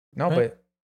 No, Right.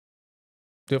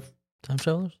 but Time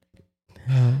travelers.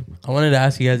 I wanted to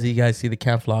ask you guys, do you guys see the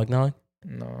Camp Vlog now?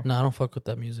 no. No, I don't fuck with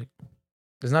that music.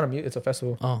 It's not a mute. It's a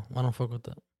festival. Oh, I don't fuck with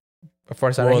that.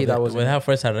 For Saturday, that was. Well, how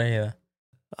first Saturday?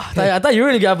 I thought you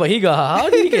really got Bahiga. How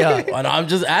did you get hot? I'm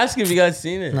just asking if you guys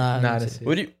seen it. Nah, Nah, I, that's it.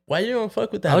 What do you? Why you don't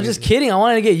fuck with that? I was just music? kidding. I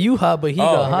wanted to get you hot, but he Oh,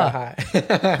 got I hot.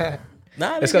 got high.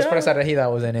 Nah, It's because nigga, for Saturday that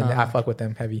was in, and Uh-huh. I fuck with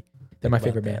them heavy. They're my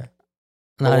favorite band.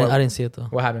 No, Or what- I didn't see it though.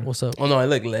 What happened? What's up? Oh no, it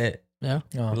looked lit. Yeah.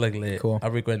 Oh, It looked lit. Cool. I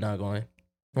regret not going.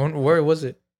 where was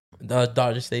it? The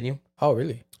Dodger Stadium. Oh,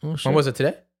 really? Oh, shit. When was it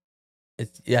today?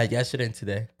 It's yesterday and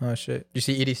today. Oh shit! You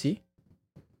see EDC?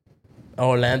 Oh,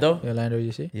 Orlando. Orlando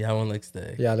EDC? Yeah, that one looks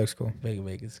the Yeah, it looks cool.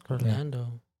 Vegas.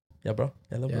 Orlando. Yeah, bro.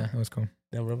 Yeah, bro. Yeah, it was cool.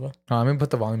 Yeah, bro. Oh, I'm gonna put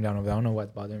the volume down over there. I don't know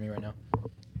what's bothering me right now.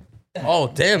 Oh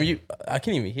damn, I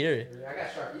can't even hear it. I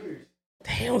got sharp ears.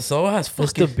 Damn, so that's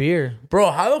It's the fucking beer.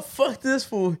 bro. How the fuck did this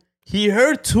fool? He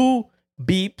heard 2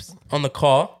 beeps on the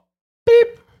call.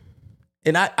 Beep.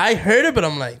 And I heard it, but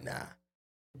I'm like, nah.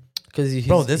 Because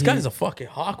Bro, this guy's a fucking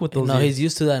hawk with those. no, ears. he's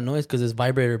used to that noise because his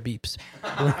vibrator beeps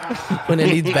when it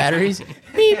needs batteries.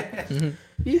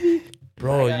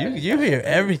 Bro, you hear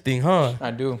everything, huh?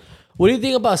 I do. What do you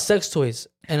think about sex toys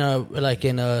in a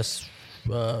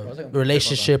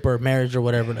relationship or marriage or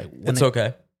whatever? Like, when It's it-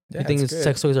 okay. You think it's good.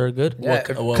 sex toys are good? Yeah,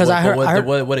 What, 'Cause I heard-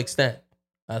 what extent?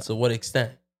 So what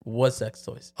extent? What sex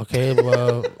toys? Okay,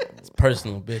 well, It's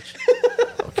personal, bitch.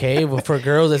 okay, well, for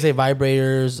girls they say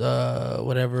vibrators,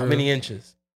 whatever. How many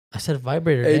inches? I said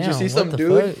vibrator. Hey, did you Damn, see what some the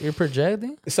dude? fuck? You're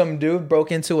projecting? Some dude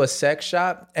broke into a sex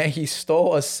shop and he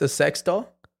stole a sex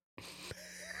doll.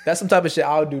 That's some type of shit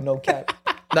I would do, no cap.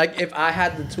 Like if I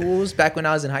had the tools back when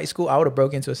I was in high school, I would have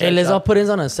broke into a sex Hey, let's all shop. put in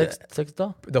on a sex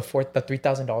doll. The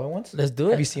 $3,000 ones. Let's do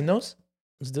Have you it. seen those?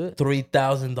 Let's do it.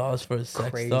 $3,000 for a sex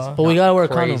Crazy. doll. But we gotta wear a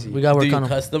Crazy. condom. We gotta Do wear you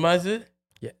condom. customize it?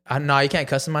 Yeah. No, you can't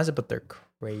customize it, but they're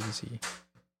crazy.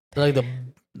 Like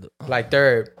Like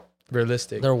they're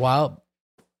realistic. they're wild.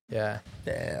 Yeah.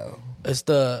 Damn. It's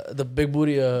the big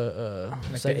booty Like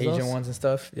sex the Asian dolls. ones and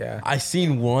stuff. Yeah. I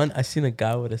seen a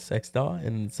guy with a sex doll,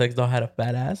 and the sex doll had a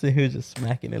fat ass, and he was just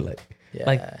smacking it Yeah.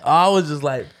 like I was just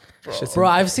like, Shit's Bro,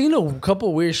 I've seen a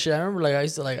couple weird shit. I remember I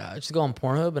used to go on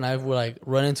Pornhub and I would like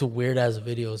run into weird ass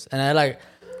videos. And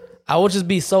I would just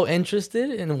be so interested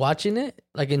in watching it,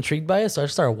 like intrigued by it. So I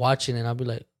just started watching it and I'll be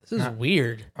like, this is Nah.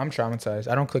 weird. I'm traumatized.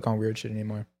 I don't click on weird shit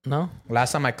anymore. No?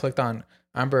 Last time I clicked on,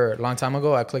 I remember a long time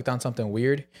ago, I clicked on something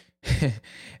weird,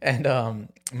 and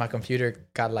my computer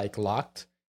got like locked.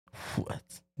 what?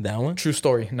 That one? True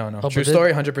story. No, Oh, true but did-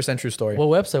 story. 100% true story. What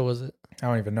website was it? I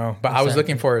don't even know, but I was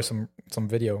looking Exactly. for some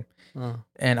video, Oh.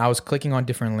 and I was clicking on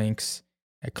different links.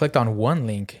 I clicked on one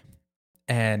link,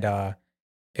 and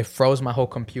it froze my whole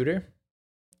computer,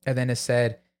 and then it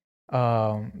said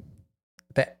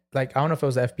that like I don't know if it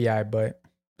was the FBI, but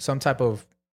some type of,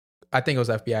 I think it was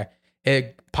FBI.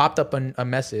 It popped up a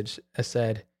message that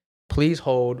said, "Please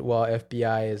hold while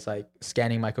FBI is like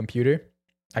scanning my computer."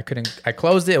 I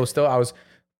closed it. It was still, I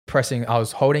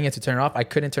was holding it to turn it off. I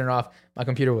couldn't turn it off. My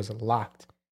computer was locked,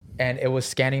 and it was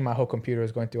scanning my whole computer. It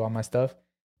was going through all my stuff,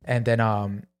 and then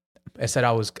it said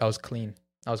I was clean.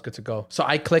 I was good to go. So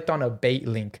I clicked on a bait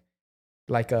link,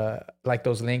 like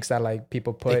those links that like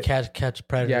people They put. catch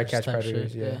predators. Yeah, catch type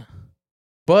predators, shit. yeah.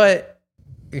 But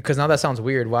because now that sounds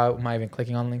weird. Why am I even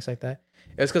clicking on links like that?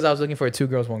 It's because I was looking for a 2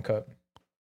 girls 1 cup.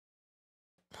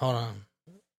 Hold on.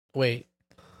 Wait.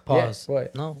 Yeah, Pause.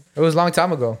 what? No. It was a long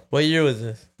time ago. What year was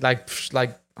this? Like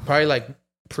probably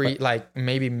like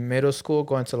maybe middle school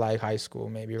going to like high school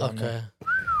maybe around there.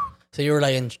 Okay. So you were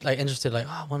like interested, like,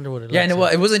 oh, I wonder what it Yeah, looks and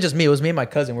like. it wasn't just me. It was me and my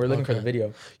cousin. We were looking for the Okay.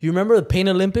 video. You remember the Pain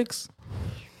Olympics?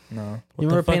 No. What You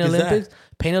the remember fuck Pain is that? Olympics?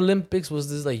 Pain Olympics was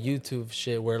this like YouTube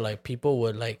shit where like people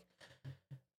would like,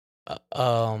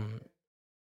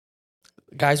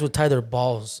 guys would tie their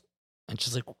balls and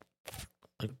just like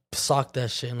sock that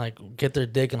shit and like get their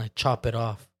dick and like chop it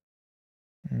off.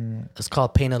 It's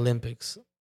called Pain Olympics.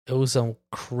 It was some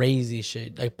crazy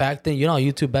shit. Like back then, you know,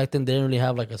 YouTube back then they didn't really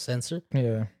have like a censor. It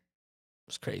Yeah.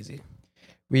 was crazy.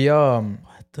 We What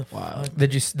the Wow. fuck?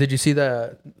 did you see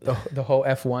the whole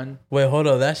F1? Wait, hold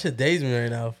on. That shit dazed me right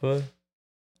now, fool.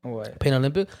 What? Pain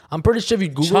Olympics. I'm pretty sure if you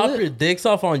Google Chop it, your dicks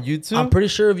off on YouTube? I'm pretty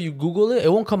sure if you Google it, it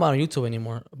won't come out on YouTube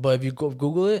anymore. But if you go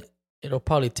Google it, it'll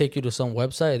probably take you to some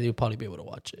website and you'll probably be able to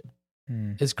watch it.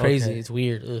 It's crazy. Okay. It's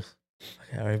weird. Ugh.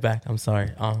 Okay, right back. I'm sorry.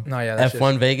 No, yeah. That's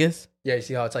F1 Vegas? Yeah, you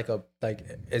see how it's like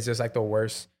it's just like the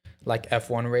worst like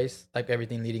F1 race, like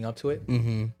everything leading up to it.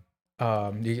 Mm-hmm.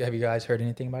 Have you guys heard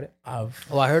anything about it? I've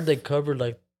Oh, I heard they covered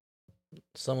like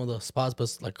some of the spots, but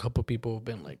like a couple people have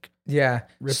been like Yeah.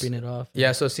 ripping it off.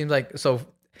 Yeah, so it seems like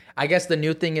I guess the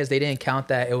new thing is they didn't count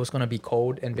that it was gonna be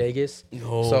cold in Vegas.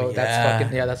 Oh, So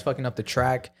that's fucking up the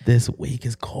track. This week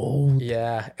is cold.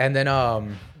 Yeah. And then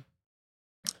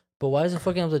But why is it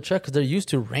fucking up the track? Because they're used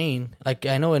to rain. Like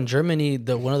I know in Germany,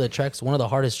 one of the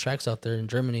hardest tracks out there in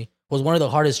Germany was one of the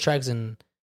hardest tracks in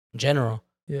general.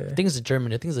 yeah. I think it's a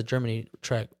Germany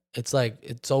track. It's like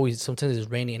sometimes it's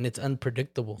rainy and it's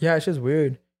unpredictable. Yeah, it's just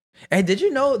weird. And did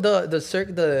you know the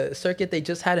circuit they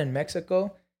just had in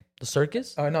Mexico? The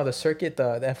circus? Oh no, the circuit,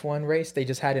 the F1 race they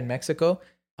just had in Mexico.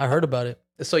 I heard about it.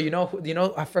 So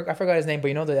I forgot his name, but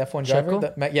you know the F1 driver?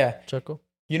 Checo? Yeah. Checo.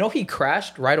 You know he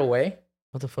crashed right away.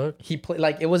 What the fuck? He played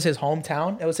like it was his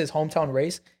hometown. It was his hometown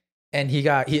race, and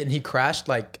he crashed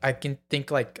like I can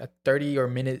think like a 30 or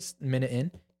minute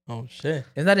in. Oh shit!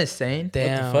 Isn't that insane?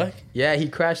 Damn. What the fuck? Yeah, he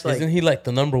crashed like Isn't he like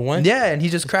the number one? yeah, and he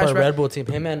just It's part crashed of right. Red Bull team.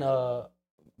 Him and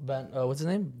what's his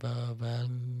name?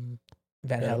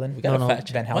 Van Halen. We got No, a no. fact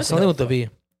check. Van Halen. What? Something with the V.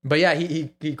 But yeah,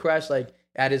 he crashed like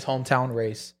at his hometown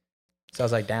race. So I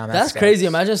was like, damn, That's sucks. crazy.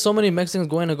 Imagine so many Mexicans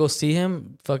going to go see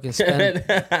him. Fucking spend.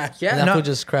 Yeah, and that no, fool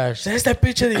just crashed. Este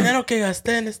pinche dinero que gasté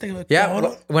en este. yeah.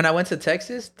 cabrón. When I went to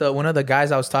Texas, one of the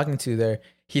guys I was talking to there,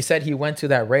 he said he went to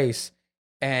that race,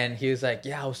 and he was like,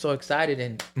 yeah, I was so excited,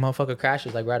 and motherfucker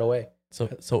crashes like right away. So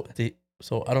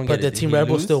I don't get But it. the Did team he Red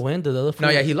Bull lose? still win. Did the other fool?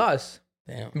 No, yeah, he lost.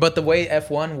 Damn. But the way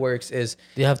F1 works is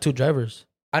They have two drivers.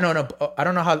 I don't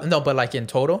know how but like in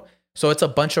total, so it's a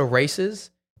bunch of races,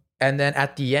 and then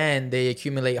at the end they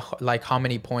accumulate like how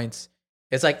many points.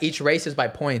 It's like each race is by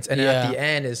points, and then at Yeah. the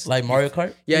end is Like Mario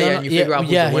Kart? yeah, No, yeah, no, and you figure out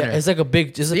who's the winner. It's like a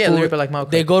big. It's a Yeah, fool- literally like Mario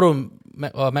Kart. they go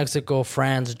to Mexico,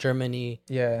 France, Germany.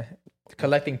 Yeah,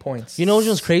 collecting points. You know which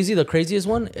one's crazy? The craziest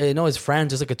one? No, it's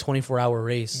France. It's like a 24-hour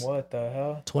race. What the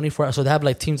hell? 24 hours. So they have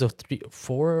like teams of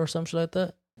 4 or some shit like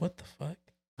that. What the fuck?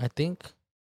 I think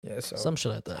Yeah, so some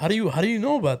shit like that. How do you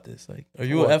know about this? Like, are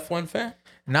you What? a F1 fan?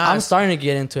 nah, I'm starting to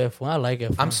get into F1. I like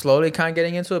F1. I'm slowly kind of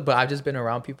getting into it, but I've just been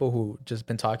around people who just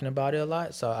been talking about it a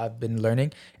lot, so I've been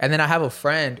learning. And then I have a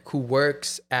friend who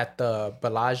works at the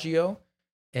Bellagio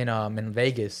in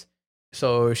Vegas,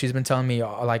 so she's been telling me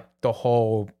like the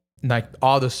whole like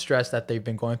all the stress that they've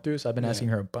been going through. So I've been asking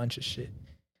her a bunch of shit.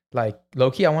 Like low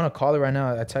key, I want to call her right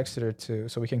now. I texted her too,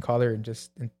 so we can call her and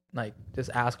just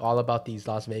ask all about these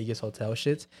Las Vegas hotel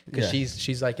shits because Yeah.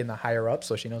 she's like in the higher up,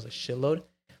 so she knows a shitload.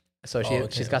 So Oh, okay,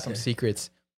 she's got some okay. secrets.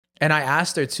 And I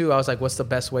asked her too. I was like, "What's the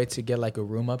best way to get like a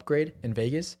room upgrade in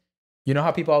Vegas?" You know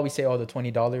how people always say, "Oh, the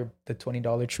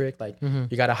 $20 trick." Like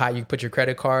Mhm. you gotta you put your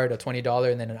credit card, a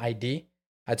 $20, and then an ID.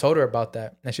 I told her about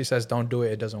that, and she says, "Don't do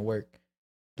it. It doesn't work.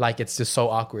 Like it's just so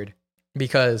awkward."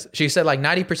 Because she said like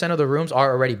 90% of the rooms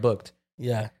are already booked.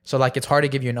 Yeah. So like it's hard to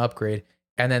give you an upgrade.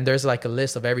 And then there's like a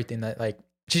list of everything that like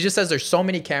she just says there's so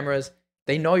many cameras.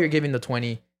 They know you're giving the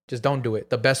 20. Just don't do it.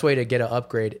 The best way to get an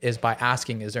upgrade is by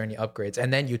asking, is there any upgrades?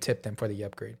 And then you tip them for the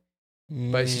upgrade.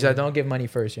 But she said, don't give money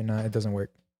first. It doesn't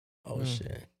work. Oh Mm.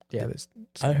 shit. Yeah. There's,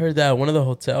 I heard that one of the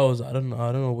hotels, I don't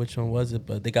know which one was it,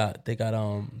 but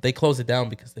they closed it down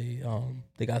because they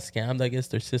got scammed, I guess.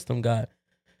 Their system got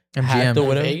hacked or MGM.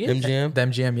 whatever. Vegas? MGM. The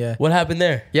MGM, yeah. What happened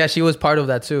there? Yeah, she was part of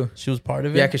that too. She was part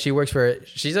of it? Yeah, because she works for,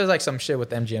 she does like some shit with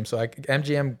MGM. So like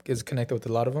MGM is connected with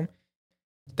a lot of them.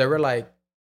 They were like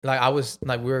I was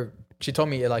like, she told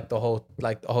me like the whole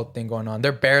thing going on.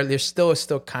 They're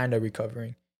still kind of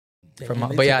recovering. Damn, from- they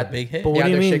but took yeah, a big hit. But what Yeah, do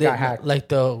you their mean? shit got hacked. Like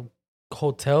the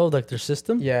hotel, like their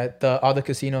system? Yeah, all the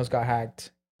casinos got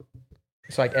hacked.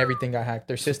 So like everything got hacked.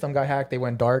 Their system got hacked. They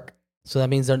went dark. So that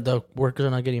means that the workers are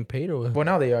not getting paid, or what? Well,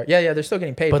 now they are. Yeah, they're still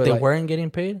getting paid. But they like, weren't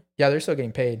getting paid. Yeah, they're still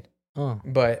getting paid. Oh,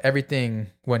 But everything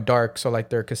went dark. So like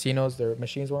their casinos, their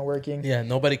machines weren't working. Yeah,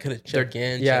 nobody could have checked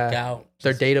in, check out.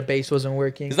 Their database wasn't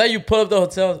working. It's like you pull up the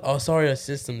hotel. Oh, sorry, our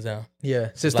system's down. Yeah,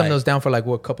 system like- was down for like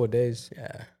what, couple of days.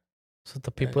 Yeah. so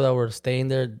the people that were staying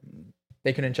there,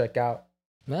 They couldn't check out.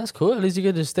 that's cool. At least you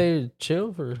get to stay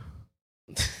chill for.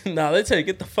 No, they tell you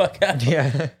get the fuck out.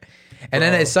 Yeah. And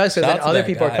then Bro, it sucks because shout then out to other that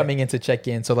people are guy. coming in to check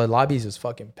in. So the lobby's just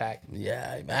fucking packed.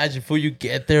 Yeah, imagine before you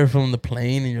get there from the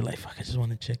plane and you're like, fuck, I just want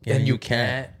to check in. And you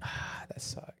can't. That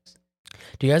sucks.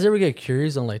 Do you guys ever get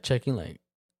curious on like checking, like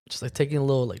just like taking a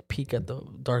little like peek at the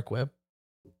dark web?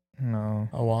 No,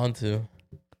 I want to. it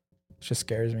just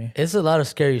scares me. It's a lot of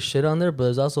scary shit on there, but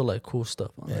there's also like cool stuff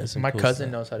on Yeah, there. some My cool cousin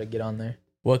stuff. knows how to get on there.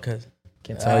 What cousin?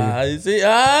 Can't tell you. You see?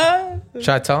 Should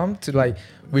I tell him to like?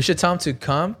 We should tell him to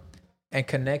come and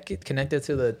connect it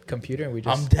to the computer, and we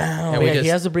just. I'm down. And Oh, we yeah, he just-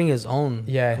 has to bring his own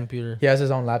Yeah. computer. He has his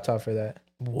own laptop for that.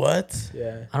 What?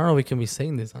 Yeah, I don't know if we can be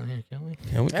saying this on here, can we?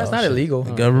 Can we yeah, it's call not shit? illegal,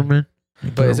 The government.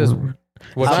 but it's just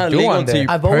What It's you not do illegal on until there? you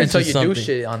I've always- Until purchase you do something.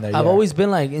 shit on there. I've yeah. always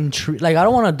been like intrigued. Like I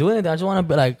don't want to do anything. I just want to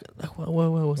be like what's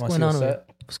Wanna going see on what's over here?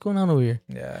 up? What's going on over here?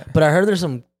 Yeah. But I heard there's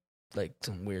some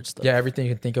weird stuff. Yeah, everything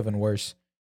you can think of and worse.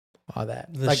 All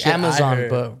that. The like shit I Amazon, heard-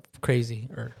 but crazy.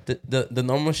 Or the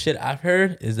normal shit I've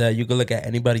heard is that you can look at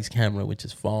anybody's camera, which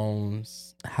is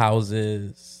phones,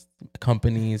 houses,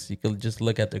 companies. You can just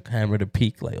look at their camera to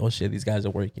peek, like, oh shit, these guys are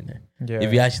working there. Yeah.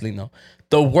 If you actually know,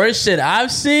 the worst shit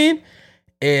I've seen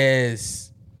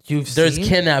is there's seen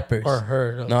kidnappers. or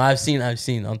heard. Of? No, I've seen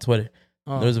on Twitter.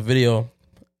 Oh. There's a video.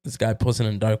 This guy posted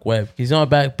on the dark web. He's not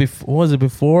back before. What was it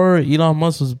before Elon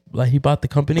Musk was like he bought the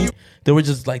company? They were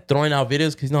just like throwing out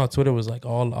videos because Twitter was like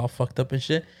all fucked up and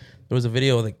shit. There was a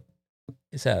video like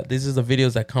it said this is the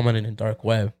videos that come out in the dark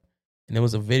web, and there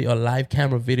was a live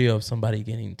camera video of somebody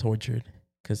getting tortured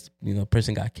because the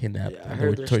person got kidnapped Yeah, I and they were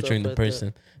heard there's torturing stuff the like that.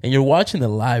 person, and you're watching it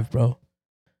live, bro.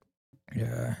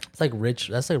 Yeah. It's like rich.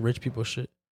 That's like rich people shit.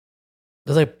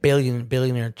 That's like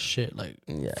billionaire shit. Like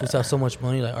Yeah. fools have so much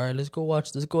money. Like, all right, let's go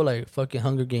like fucking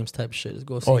Hunger Games type shit. Let's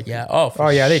go. See Oh it. yeah. Oh,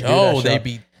 for yeah, they do that sure. They shit.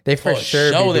 be They for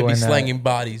sure they doing be that. slanging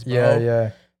bodies, bro. Yeah,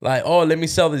 yeah. Like, oh, let me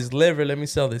sell this liver. Let me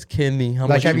sell this kidney. How Like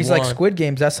much have you you like want? Squid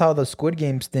Games? That's how the Squid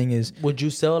Games thing is. Would you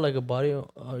sell like a body,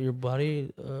 your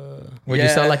body? Would you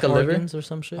sell like a liver? organs or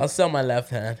some shit? I'll sell my left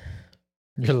hand.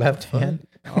 Your left hand.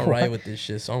 I'm right with this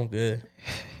shit, so I'm good.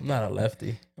 I'm not a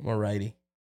lefty. I'm a righty.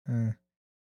 Mm.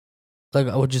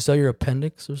 Like, would you sell your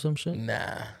appendix or some shit?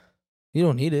 Nah. You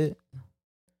don't need it.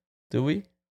 Do we?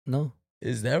 No,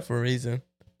 It's there for a reason.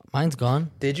 mine's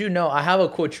gone. Did you know? I have a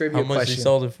cool trivia How much question. you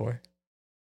sold it for?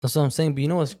 That's what I'm saying. But you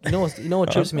know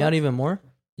what trips me out even more?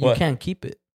 You What? can't keep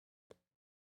it.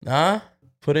 Nah.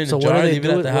 Put it in So a what jar, do they leave it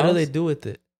do? at the What house. do they do with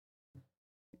it?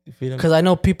 Feed 'em- Because I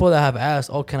know people that have asked,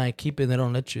 "Oh, can I keep it?" And they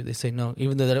don't let you. They say no,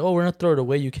 even though they're like, "Oh, we're gonna throw it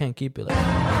away. You can't keep it." Like,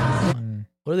 Mm.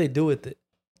 what do they do with it?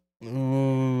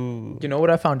 Ooh. You know what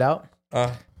I found out?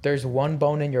 Uh, There's one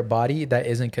bone in your body that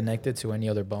isn't connected to any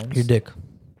other bones. Your dick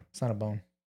It's not a bone.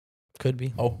 could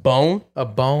be. a bone? A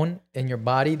bone in your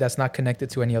body that's not connected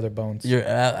to any other bones. Your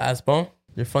ass bone?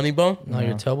 Your funny bone? No, No.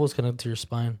 your tailbone's connected to your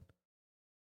spine.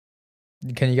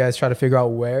 Can you guys try to figure out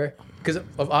where? Because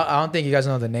I don't think you guys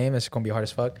know the name. It's gonna be hard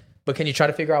as fuck. But can you try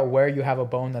to figure out where you have a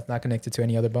bone that's not connected to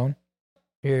any other bone?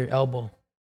 Your elbow.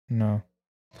 No.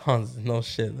 Hans, no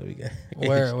shit. Let me get.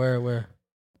 Where?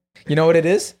 You know what it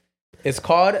is? It's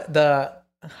called the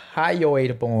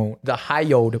hyoid bone. The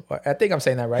hyoid. I think I'm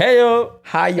saying that right. Hey yo.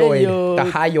 Hyoid. Heyo.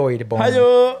 The hyoid bone. Hi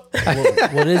yo.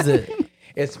 What is it?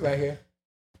 It's right here.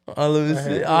 All of this.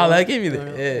 Right. Oh, that gave me the.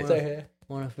 It's right Yeah. here.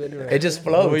 Wanna fit it? It just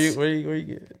floats. Where you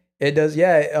get it? It does.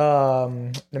 Yeah.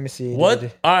 Let me see. What?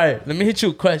 All right. Let me hit you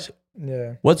a question.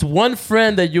 Yeah. What's one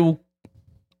friend that you'll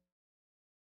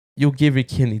give your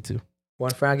kidney to?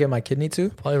 One friend I give my kidney to.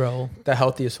 Probably Raul. The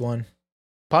healthiest one.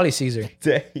 Probably Caesar.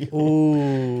 Damn.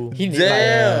 Ooh. He need,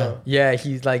 Damn. yeah,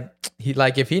 he's like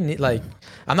if he need like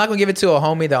I'm not gonna give it to a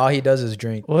homie that all he does is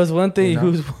drink. What's one thing? You know?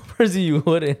 Who's one person you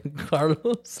wouldn't?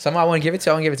 Carlos. Someone I want to give it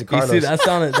to, I want to give it to You Carlos. see, that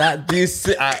sounded that. Do you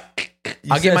see?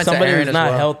 I'll give mine to somebody Aaron who's as not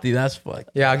well. healthy. That's fuck.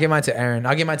 Yeah, I'll give mine to Aaron.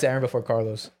 I'll give mine to Aaron before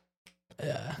Carlos.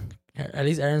 Yeah. At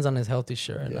least Aaron's on his healthy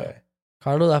shit right now. Yeah.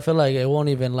 Carlos, I feel like it won't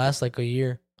even last like a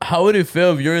year. How would it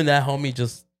feel if you're in that homie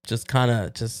just kind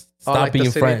of stop like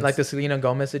being friends? like the Selena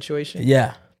Gomez situation.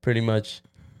 Yeah, pretty much.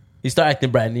 He started acting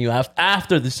brand new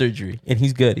after the surgery, and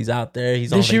he's good. He's out there.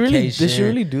 He's on Did she vacation.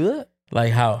 really do that?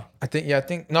 Like how? I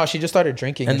think no, she just started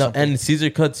drinking. And Caesar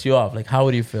cuts you off. Like how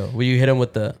would you feel? Would you hit him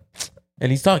with the?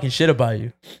 And he's talking shit about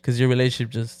you because your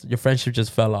friendship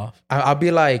just fell off. I'll be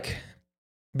like,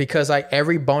 because like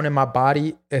every bone in my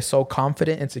body is so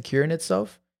confident and secure in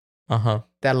itself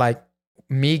that like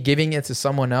me giving it to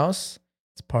someone else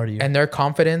It's part of you. and their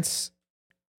confidence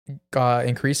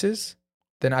increases,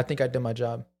 then I think I did my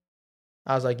job.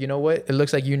 I was like, you know what? It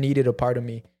looks like you needed a part of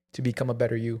me to become a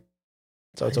better you.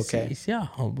 So it's okay. You see how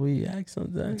humble you act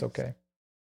sometimes. It's okay.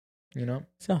 You know?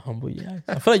 See how humble you act.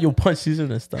 I feel like you'll punch Caesar in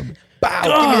the stomach. Bow!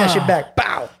 Give me that shit back.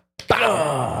 Bow!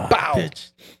 Bow! Bow! Bitch.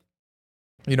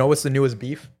 You know what's the newest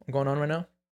beef going on right now?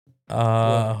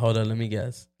 Hold on, let me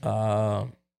guess.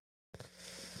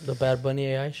 The Bad Bunny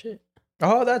AI shit.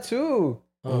 Oh, that too.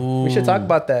 Oh. We should talk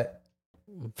about that.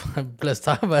 Let's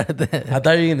talk about it then. I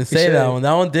thought you were gonna say should. that one.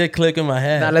 That one did click in my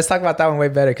head. Now let's talk about that one way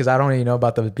better because I don't even know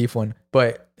about the beef one.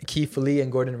 But Keith Lee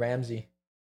and Gordon Ramsay.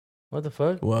 What the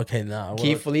fuck? Well, okay, nah.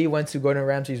 Keith Lee went to Gordon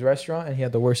Ramsay's restaurant and he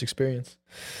had the worst experience.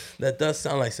 That does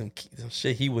sound like some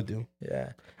shit he would do.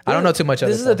 Yeah. I don't know too much of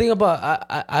This is the thing about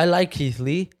I like Keith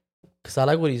Lee because I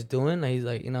like what he's doing. He's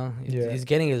like, he's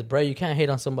getting his bread. You can't hate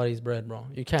on somebody's bread, bro.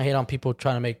 You can't hate on people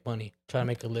trying to make money, trying to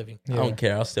make a living. I don't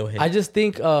care. I'll still hate. I just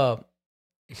think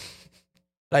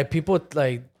like people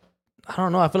like I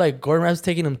don't know. I feel like Gordon Ramsay's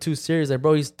taking him too serious. Like,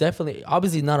 bro, he's definitely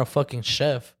obviously not a fucking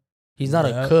chef. He's not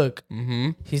a cook.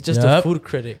 Mm-hmm. He's just a food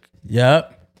critic.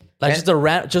 Yep. Like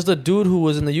just a dude who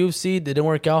was in the UFC, didn't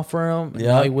work out for him. Yeah,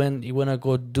 now he went to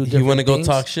go do different He went to go things.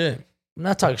 talk shit.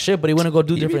 Not talk shit, but he went to go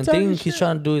do He be different talking things. shit. He's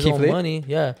trying to do his Keith own Lee? money.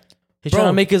 Yeah, he's Bro. trying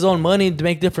to make his own money to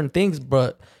make different things.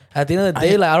 But at the end of the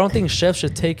day, I don't think chefs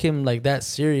should take him like that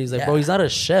serious. Like, bro, he's not a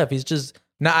chef. He's just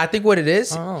Nah, I think what it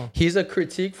is, I don't know. he's a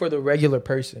critique for the regular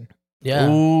person. Yeah.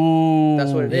 Ooh. That's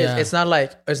what it is. Yeah. It's not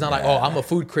like oh, I'm a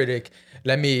food critic.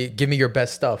 Give me your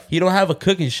best stuff. He don't have a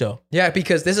cooking show. Yeah,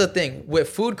 because this is the thing with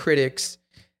food critics,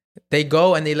 they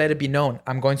go and they let it be known.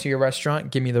 I'm going to your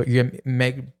restaurant.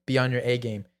 Be on your A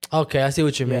game. Okay, I see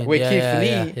what you mean. With Keith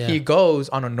Lee, yeah. he goes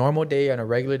on a normal day, on a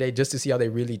regular day, just to see how they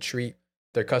really treat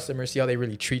their customers, see how they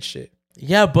really treat shit.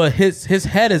 Yeah, but his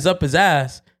head is up his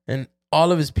ass, and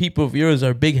all of his people viewers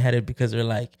are big headed because they're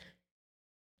like,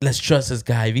 let's trust this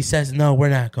guy. If he says no, we're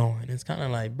not going. It's kind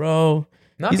of like, bro,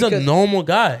 he's a normal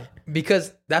guy.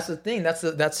 Because that's the thing.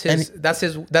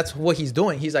 That's what he's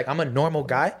doing. He's like, I'm a normal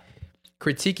guy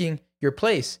critiquing your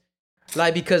place.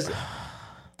 Like, because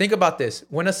think about this.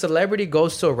 When a celebrity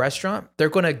goes to a restaurant, they're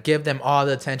going to give them all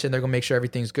the attention. They're going to make sure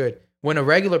everything's good. When a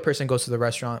regular person goes to the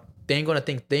restaurant, they ain't going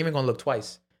to look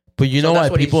twice. But you know why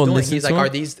people listen He's to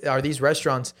like, him? are these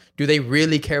restaurants, do they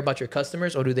really care about your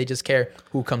customers, or do they just care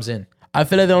who comes in? I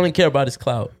feel like they only care about his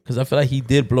clout because I feel like he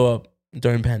did blow up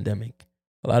during pandemic.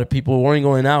 A lot of people weren't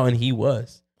going out, and he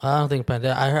was. I don't think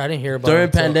pandemic. I didn't hear about During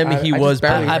it, so pandemic, he I was. just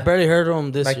barely- I barely heard of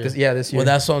him this Like year. this year. Well,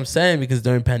 that's what I'm saying because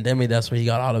during pandemic, that's where he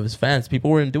got all of his fans. People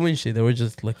weren't doing shit; they were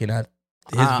just looking at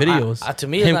his videos. To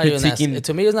me, it's Him not even critiquing- that.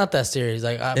 To me, it's not that serious.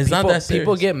 Like, It's not that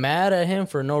People serious. get mad at him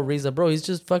for no reason, bro. He's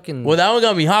just fucking. Well, that one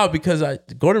got me hot because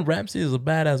Gordon Ramsay is a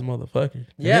badass motherfucker. And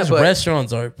Yeah, his but-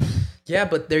 restaurants are. Yeah,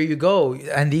 but there you go.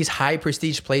 And these high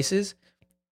prestige places,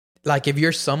 like if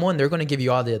you're someone, they're going to give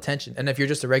you all the attention. And if you're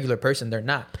just a regular person, they're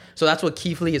not. So that's what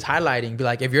Keith Lee is highlighting. Be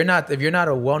like, if you're not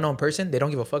a well-known person, they don't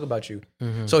give a fuck about you.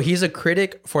 So he's a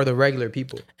critic for the regular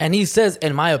people. And he says,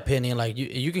 in my opinion, like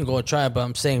you can go and try it, but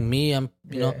I'm saying me, you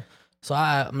know. So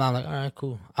I'm not like, all right,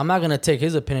 cool. I'm not gonna take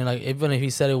his opinion. Like, even if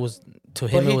he said it was to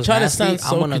him, Well, it he was tried to nasty, sound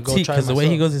so I'm gonna go critique try because the way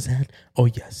he myself. goes his hand. Oh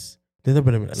yes. Like,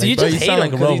 So you bro, just hate sound him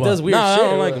like a 'cause he robot. does weird No, I shit,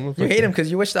 don't or like what? him. You hate him because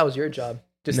you wish that was your job,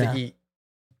 just Nah. to eat.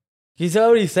 He said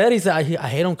what he said. He said, I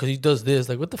hate him because he does this.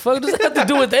 Like, what the fuck does that have to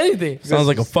do with anything? Sounds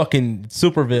like a fucking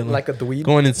super villain. Like a dweeb.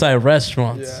 going inside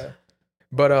restaurants. Yeah.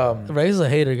 But Ray's a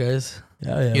hater, guys.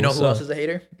 Yeah, you know what's who up? else is a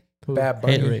hater? Who? Bad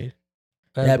Bunny. Haterade.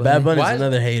 Yeah, Bad Bunny's Why is-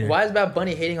 another hater. Why is Bad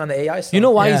Bunny hating on the AI stuff? You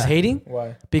know why Yeah. he's hating?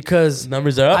 Why? Because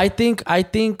Numbers are up. I think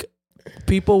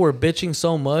people were bitching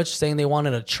so much, saying they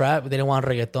wanted a trap, but they didn't want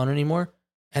reggaeton anymore.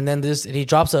 And then he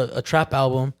drops a trap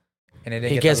album. And it didn't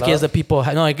He get gets the love? people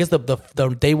no, I guess the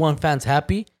day one fans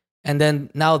happy. And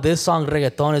then now this song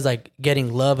reggaeton is like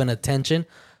getting love and attention,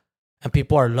 and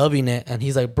people are loving it. And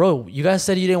he's like, bro, you guys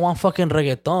said you didn't want fucking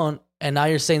reggaeton, and now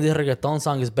you're saying this reggaeton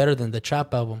song is better than the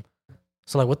trap album.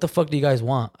 So like, what the fuck do you guys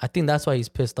want? I think that's why he's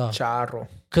pissed off. Charro.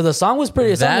 Because the song was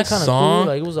pretty. It sounded That kind of song-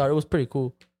 cool. Like it was pretty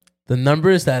cool. The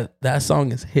numbers that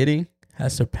song is hitting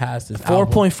has surpassed his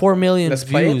 4.4 million Let's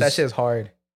views. play it. That shit's hard.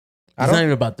 It's not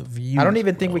even about the views. I don't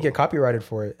even think we get copyrighted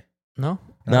for it. No,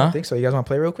 I No? don't think so. You guys want to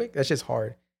play real quick? That shit's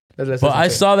hard. Let's But listen I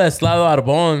to it. saw that Slavo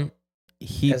Arbon,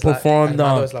 he performed Armando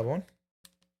on Eslabon?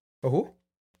 Oh, who?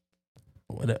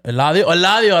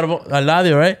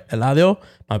 Eladio, right? Eladio,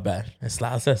 my bad.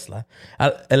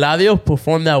 Eladio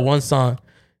performed that one song.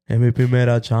 En mi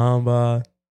primera chamba.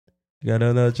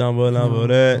 Ganando chamba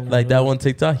laboré. Like that one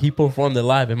TikTok, he performed it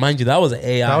live. And mind you, that was an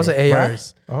AI. That was an AI?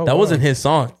 verse. Oh, that wow. wasn't his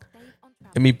song.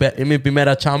 En mi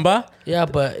primera chamba. yeah,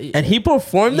 but And he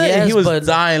performed it and Yes, he was but-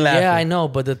 dying laughing. Yeah, I know,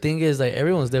 but the thing is, like,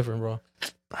 everyone's different, bro.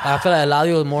 I feel like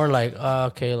Eladio was more like,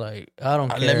 okay, like I don't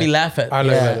care. Let me laugh at I,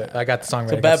 it. I got the song ready.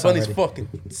 So I got Bad the song Bunny's ready. fucking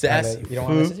sassy. You don't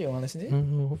want to listen to it? You want to listen to it?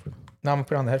 Mhm. No, I'm going to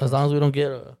put it on the As headphones. long as we don't get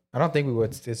I don't think we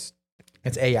would. It's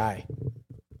AI.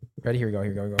 Ready? Here we go.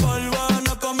 Here we go.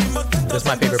 This is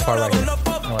my favorite part right here. Watch.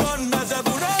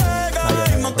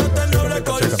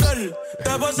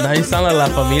 Here comes. Now you sound like La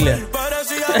Familia.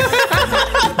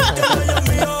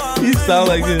 You sound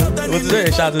like this. What's his name?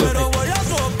 Shout out to the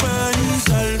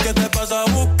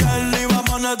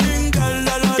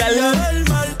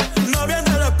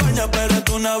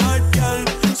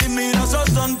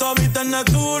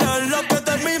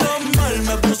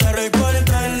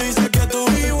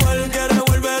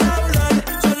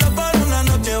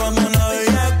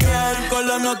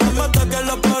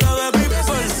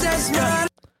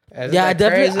Isn't Yeah,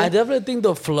 that crazy? I definitely think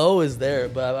the flow is there,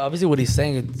 but obviously what he's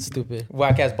saying is stupid.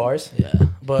 Whack ass bars. Yeah,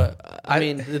 but I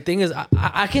mean, the thing is,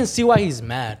 I can see why he's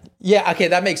mad. Yeah, okay,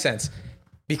 that makes sense.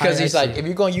 Because I he's see like, it. if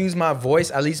you're gonna use my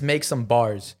voice, at least make some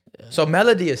bars. So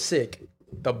melody is sick.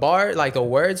 The bar, like the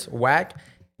words, whack.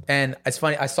 And it's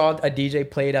funny, I saw a DJ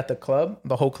play it at the club.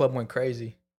 The whole club went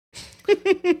crazy. This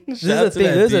is the thing.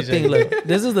 This is the thing. Look,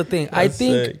 this is the thing. That's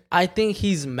sick. I think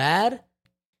he's mad,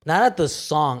 not at the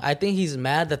song. I think he's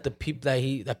mad that the people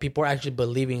that people are actually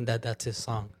believing that that's his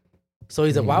song. So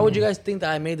he's like, why would you guys think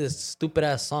that I made this stupid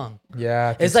ass song?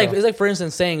 Yeah. It's like for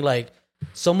instance saying like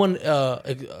someone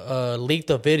leaked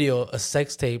a video, a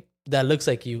sex tape that looks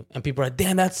like you, and people are like,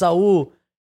 damn, that's Saul.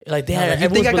 Like, damn, you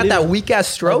think I got that weak ass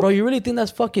stroke? Like, bro, you really think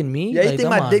that's fucking me? Yeah, you Like, think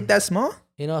come my on. dick that small?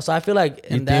 You know, so I feel like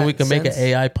You in think we that can make an sense,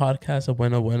 AI podcast of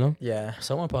Bueno Bueno? Yeah.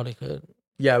 Someone probably could.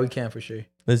 Yeah, we can for sure.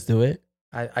 Let's do it.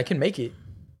 I can make it.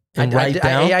 And I write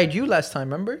down. AI'd you last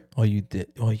time, remember? Oh, you did.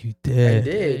 Oh, you I did.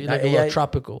 did. You're like I a little AI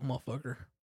tropical motherfucker.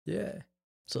 yeah.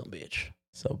 Some bitch.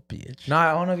 So bitch. No,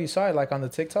 I don't know if you saw it, like on the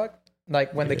TikTok,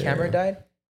 like when the camera died.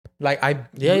 Like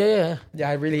Yeah.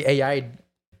 I really AI'd,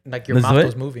 like your Let's do mouth it.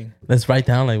 was moving. Let's write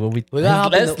down like what we. We gotta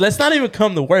hop in let's not even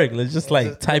come to work. Let's just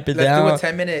like type it Let's down. do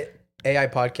a 10-minute AI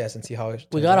podcast and see how it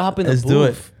We gotta hop in the Let's booth. do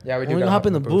it. Yeah, we do. We gotta gotta hop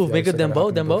in the booth. Yeah, Make we it still gotta hop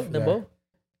in the Dembo. booth,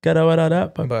 yeah.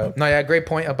 But But no, yeah, great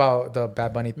point about the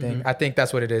Bad Bunny thing. Mm-hmm. I think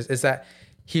that's what it is. Is that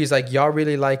he's like, y'all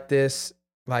really like this?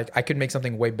 Like, I could make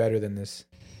something way better than this.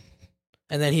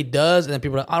 And then he does, and then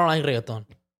people are like, I don't like reggaeton.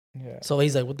 Yeah. So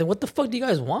he's like, what the fuck do you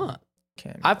guys want?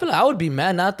 Can't. I feel like I would be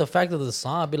mad, not the fact of the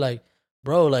song. I'd be like,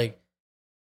 bro, like,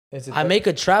 Is it I make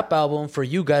a trap album for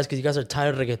you guys because you guys are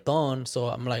tired of reggaeton. So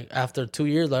I'm like, after 2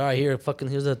 years, like, all right,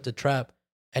 here's the trap.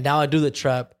 And now I do the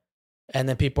trap. And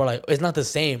then people are like, it's not the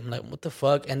same. Like, what the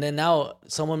fuck? And then now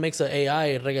someone makes an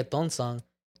AI reggaeton song.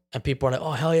 And people are like,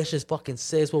 oh, hell yeah, it's just fucking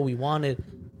sick. It's what we wanted.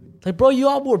 Like, bro, you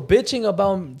all were bitching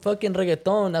about fucking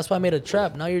reggaeton. That's why I made a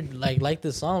trap. Now you're like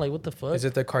this song. Like, what the fuck? Is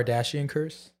it the Kardashian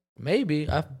curse? Maybe.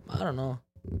 I don't know.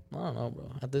 I don't know,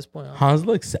 bro. At this point, I don't Hans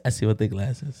looks sassy with the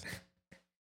glasses.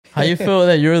 How you feel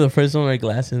that you were the first one to wear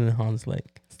glasses and Hans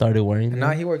like started wearing them?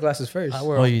 Nah, he wore glasses first. I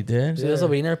wear. Oh, you did? See, that's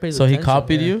what he never pays So he attention.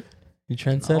 copied yeah. you? You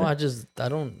trendsetter? No, I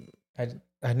don't.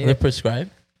 I need They prescribe?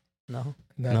 No.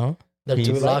 No. They're He's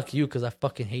to like- block you because I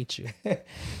fucking hate you.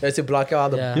 That's to block out all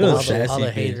the. Yeah, You're a all the sassy bitch.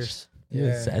 haters. You're a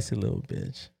Yeah. sassy little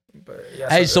bitch. But, yeah,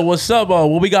 Hey, so what's up?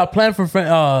 What we got planned for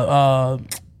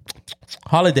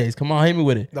holidays? Come on, hit me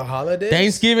with it. the holidays.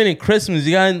 Thanksgiving and Christmas.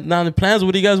 You got now the plans?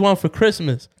 What do you guys want for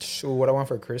Christmas? Shoot, what I want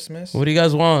for Christmas? What do you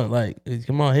guys want? Like,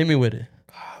 come on, hit me with it.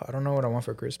 I don't know what I want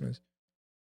for Christmas.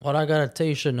 What I gotta tell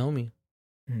you, should know me.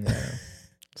 No.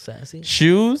 Sassy.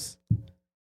 Shoes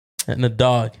and a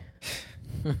dog.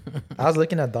 I was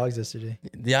looking at dogs yesterday.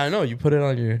 Yeah, I know. You put it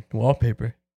on your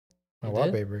wallpaper. My You did?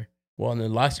 wallpaper. Well, on the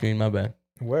lock screen, my bad.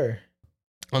 Where?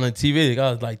 On the TV, they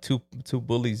got like two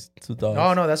bullies, two dogs.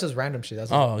 Oh no, that's just random shit.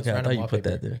 That's Oh, just okay. I random thought you put wallpaper.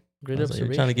 that there. Great I was like, observation.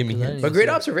 you're trying to give me 'cause I hints. didn't But even great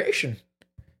see it. observation.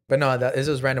 But no, that is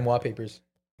just random wallpapers.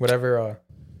 Whatever.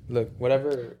 Look,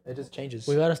 whatever. It just changes.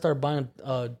 We gotta start buying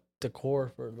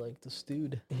decor for like the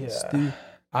stewed. Yeah. Stew.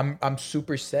 I'm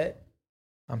super set.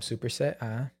 I'm super set.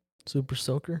 Super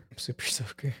soaker. I'm super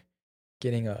soaker.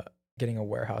 Getting a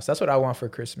warehouse. That's what I want for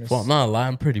Christmas. Well, I'm not lying.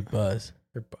 I'm pretty buzzed.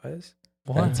 For Buzz.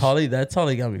 That's Holly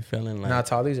got me feeling like. Nah,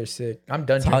 Tollies are sick. I'm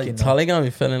done Tolly, drinking. now. Tolly got me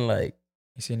feeling like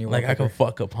You see a new I wallpaper? can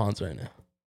fuck up Hans right now.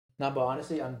 Nah, but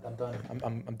honestly, I'm done.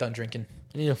 I'm done drinking.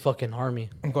 You need a fucking army.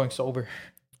 I'm going sober.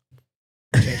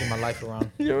 I'm changing my life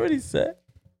around. You already said.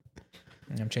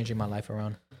 I'm changing my life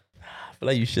around. I feel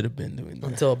like you should have been doing that.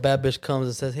 Until a bad bitch comes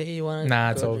and says, "Hey, you want?"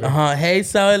 Nah, it's over. Hey,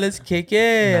 Sally, let's kick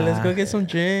it. Nah. Let's go get some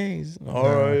drinks. All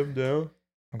Nah. right, I'm down.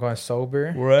 I'm going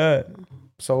sober. Where at?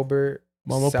 Sober.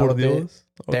 Mama por celibate, Dios.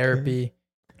 Okay. Therapy.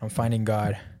 I'm finding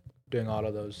God. Doing all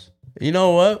of those. You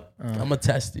know what? Uh, I'm gonna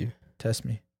test you. Test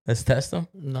me. Let's test him.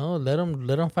 No, let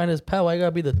him find his pal. Why you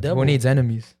gotta be the devil? Who needs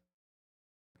enemies?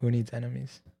 Who needs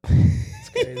enemies? It's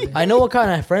crazy. I know what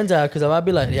kind of friends I have because I might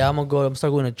be like, yeah, I'm gonna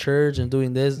start going to church and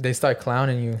doing this. They start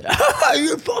clowning you.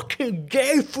 You're fucking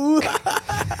gay, fool.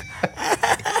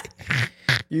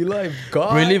 You like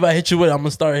God? Really, if I hit you with, I'm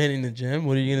gonna start hitting the gym.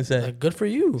 What are you gonna say? Like, good for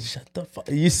you. Shut the fuck.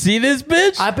 You see this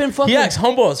bitch? I've been fucking. He acts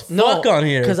humble as fuck on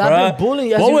here. because bruh. I've been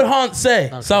bullying. What would Hans say?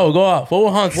 Okay. Saul, go off. What would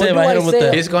Hans What say if do I I hit him with say?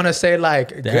 that? He's gonna say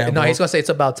like, Damn, no, bro. he's gonna say it's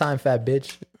about time, fat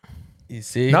bitch. You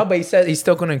see? No, but he said he's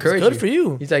still gonna encourage Good you. for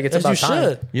you. He's like, it's Yes, about you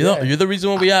time. should. You're the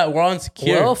reason why we're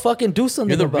insecure. Well, fucking do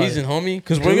something. You're the about reason, it. homie.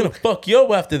 Because we're gonna fuck you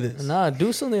up after this. Nah,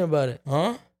 do something about it.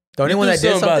 Huh? The only You one do that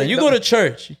did something about it. something. You go to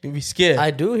church. You can be scared.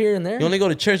 I do here and there. You only go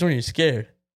to church when you're scared.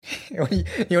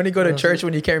 you only go to church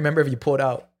when you can't remember if you pulled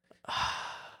out.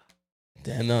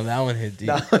 Damn, no, that one hit deep.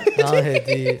 No. I'll hit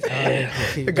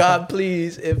deep. God,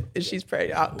 please, if she's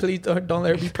pregnant, please don't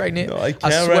let her be pregnant. No, I I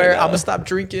can't swear, right now. I'm gonna stop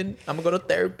drinking. I'm gonna go to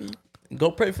therapy. Go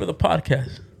pray for the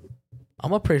podcast. I'm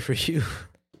gonna pray for you,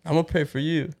 I'm gonna pray for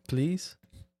you. please.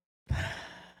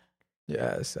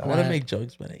 Yes. I want to Right. make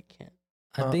jokes, but I can't.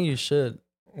 I think you should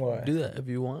What? do that if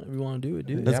you want. If you want to do it,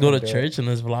 do it. Let's I'm go gonna to do it. church and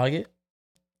let's vlog it.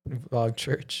 Vlog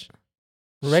church.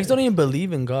 Rex don't even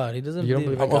believe in God. He doesn't You don't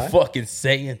believe. believe I'm a fucking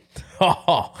Satan.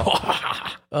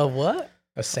 What?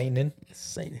 A Satan.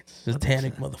 Satan.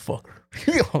 Satanic motherfucker. Have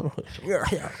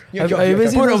you been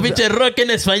seeing Puro those- pinche rock en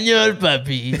español,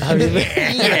 papi.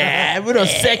 Yeah, puro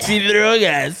sexy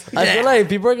drogas. I feel like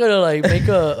people are gonna like make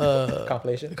a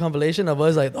Compilation. compilation of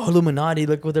us like, oh, Illuminati.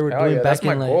 Look what they were Hell doing yeah, back that's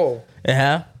my in like goal.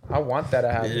 Yeah. I want that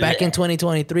to happen. back in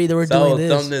 2023. They were So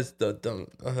doing this. dumb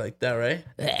like that, right?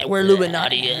 We're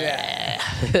Illuminati.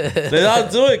 Let's all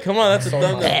do it. Come on, that's a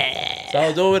thumbnail. So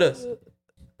I'll do it with us.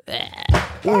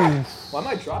 Why am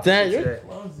I dropping Damn, this you're shit?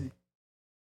 clumsy.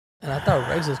 And I thought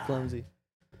Rex was clumsy.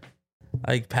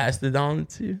 I passed it on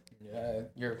to you. Yeah,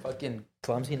 your fucking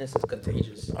clumsiness is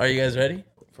contagious. Are you guys ready?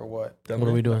 For what? What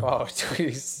are we doing? Oh,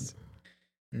 jeez.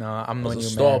 No, I'm a new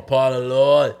Stop, man. Paul,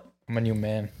 Lord. I'm a new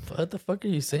man. What the fuck are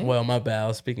you saying? Well, my bad. I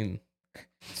was speaking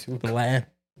the land.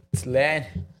 It's land.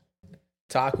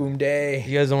 Takum day.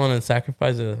 You guys don't want to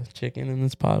sacrifice a chicken in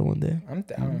this pot one day? I'm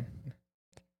down.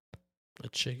 A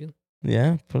chicken?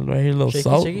 Yeah, put it right here, a little Shaky,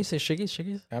 salt. shaky, say shaky,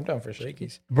 shaky. I'm down for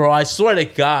shakies. Bro, I swear to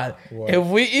God, What? if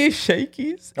we eat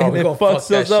shakies Oh, and we it gonna fuck fucks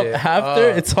that us up shit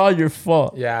after, up. it's all your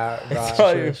fault. Yeah, It's bro.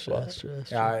 all your Sure, fault. sure.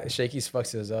 Yeah, shakies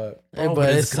fucks us up. Hey, Oh, but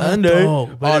it's good Sunday. though.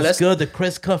 But Oh, it's let's- good. The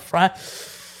crisp cut fry.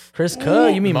 Chris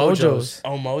Cut, you mean Mojo's?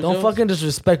 Oh, Mojo. Don't fucking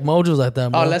disrespect Mojo's like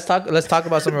that, bro. Oh, let's talk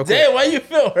about something real quick. Damn, why you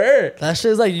feel hurt? That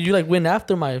shit is like you like went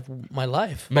after my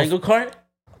life. Mango cart?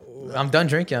 I'm done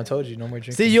drinking. I told you, no more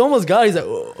drinking. See, you almost got. It. He's like,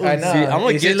 oh, I know. See, I'm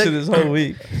gonna You see, get to look- this whole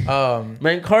week.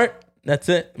 Mango cart? That's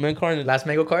it. Mango cart. And, Last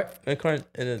mango cart, mango cart.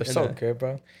 they're so good,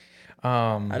 bro.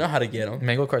 I know how to get them.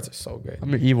 Mango carts are so good. I'm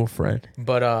your evil friend.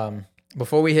 But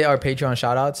before we hit our Patreon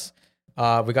shout outs,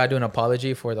 we gotta do an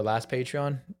apology for the last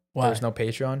Patreon. Why? There's no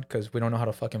Patreon because we don't know how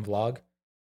to fucking vlog.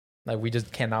 Like we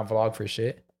just cannot vlog for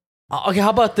shit. okay, how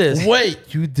about this? Wait,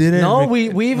 you didn't? No, we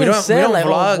even said like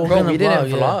vlog, we're bro. gonna We didn't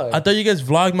yeah. vlog. I thought you guys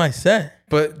vlogged my set.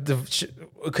 But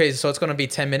okay, so it's gonna be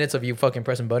 10 minutes of you fucking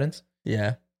pressing buttons.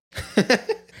 Yeah.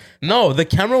 No, the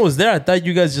camera was there. I thought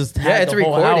you guys just had Yeah, it's the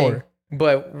whole recording. hour.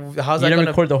 But how's You that didn't gonna?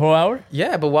 record the whole hour?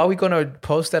 Yeah, but why are we gonna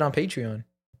post that on Patreon?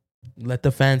 Let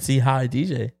the fans see how I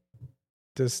DJ.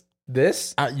 Just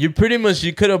this? You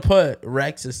could have put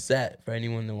Rex's set for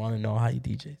anyone that want to know how he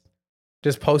DJs.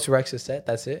 Just post Rex's set.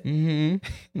 That's it.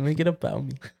 Mm-hmm. Make it about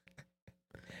me.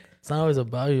 It's not always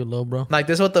about you, little bro. Like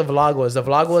this is what the vlog was. The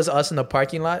vlog was us in the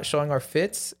parking lot showing our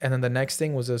fits, and then the next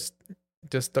thing was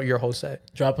just your whole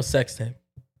set. Drop a sex tape.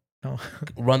 No,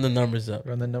 Run the numbers up.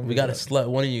 run the numbers. We gotta up. slut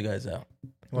one of you guys out.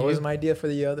 What was my idea for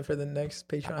the next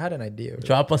Patreon? I had an idea. bro.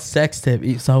 Drop a sex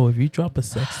tape. So if you drop a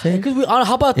sex tape, Because we,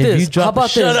 how about If this? you drop how a- about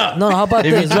shut this? up. No, how about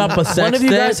If you this? drop a One sex of you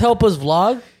guys tape- help us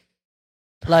vlog.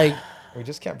 Like, We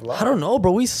just can't vlog. I don't know,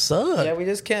 bro. We suck. Yeah, we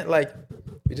just can't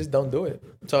we just don't do it.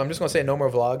 So I'm just gonna say no more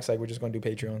vlogs. Like we're just gonna do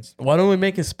Patreons. why don't we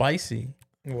make it spicy?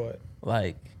 What?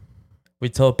 Like, we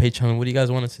tell Patreon, what do you guys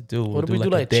want us to do? What if we do a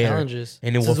like dare. challenges?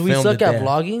 and then Since we'll we film suck the at dare.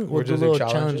 vlogging, we'll We'll do just do little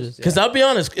challenges. challenges. Because I'll be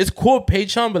honest, it's cool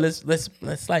Patreon, but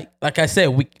let's like I said,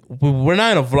 we're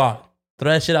not in a vlog.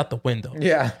 Throw that shit out the window.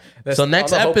 Yeah. So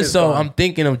next episode, I'm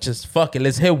thinking of just fuck it.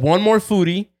 Let's hit one more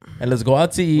foodie and let's go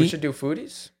out to eat. we should do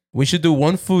foodies. We should do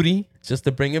one foodie just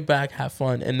to bring it back, have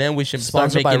fun, and then we should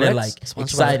start Sponsored by making it Rex. like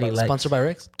Sponsored exciting. By, Like sponsored by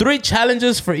Rex. 3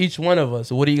 challenges for each one of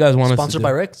us. What do you guys want Sponsored us by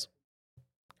to do? Rex.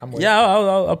 I'm with Yeah,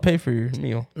 I'll pay for your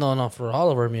meal. No, for all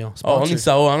of our meal. Oh, only Sponsored.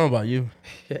 Saul. I don't know about you.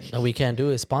 No, we can't do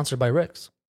it. Sponsored by Rex.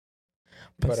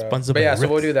 But, Sponsored but by yeah, so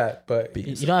we'll Ritz. do that. But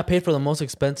You know, I paid for the most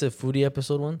expensive foodie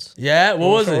episode once. Yeah,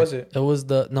 what which was it? It was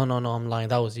the no. I'm lying.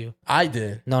 That was you. I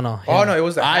did. No. Oh him. no, it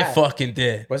was the I hat. fucking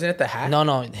did. Wasn't it the hat?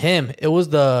 No, him. It was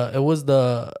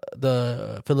the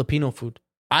Filipino food.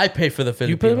 I paid for the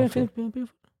You paid Filipino for food. Filipino food?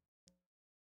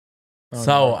 Oh,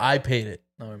 So no. I paid it.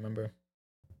 I don't remember.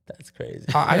 That's crazy.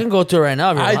 I can go to it right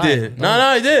now. If you're I lying. did. No,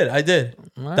 I did.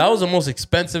 Alright. That was the most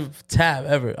expensive tab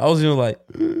ever. I was even like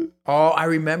Oh, I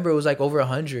remember it was like over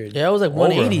 100. Yeah, it was like over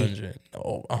 180. 100.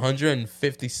 Oh,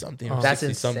 150 something. Or That's 60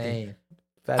 insane. something.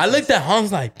 That's I looked at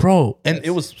Hans like, bro, and it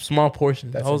That's- was small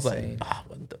portions. that's I was insane. like,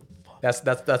 what the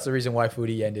fuck? That's the reason why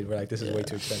foodie ended. We're like, this is way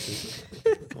too expensive.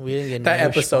 We didn't get That no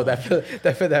episode, shit.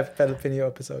 that Filipino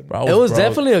episode. Bro, I It was broke.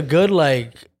 definitely a good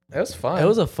like It was fun. It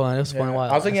was fun Yeah.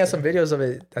 while. I was looking at some videos of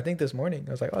it. I think this morning.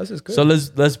 I was like, oh, this is good. So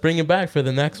let's bring it back for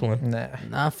the next one. Nah.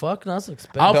 Nah, fuck, no, it's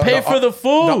expensive. I'll pay for the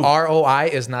food. The ROI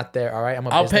is not there. All right, I'm a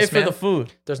I'll pay for businessman. the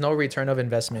food. There's no return of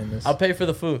investment in this. I'll pay for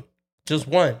the food. Just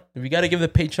one. We got to give the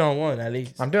Patreon one at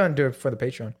least. I'm doing do it for the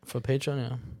Patreon. For Patreon, yeah.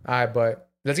 All right, but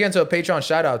let's get into a Patreon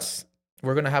shout outs.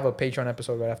 We're gonna have a Patreon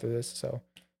episode right after this. So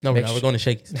No, we're Make not. sure- We're going to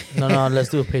Shakey's. No, let's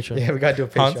do a Patreon. yeah, we gotta do a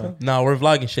Patreon. No, we're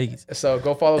vlogging Shakey's. So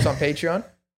go follow us on Patreon.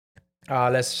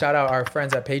 Let's shout out our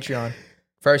friends at Patreon.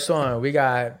 First one, we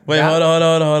got. Wait, hold on.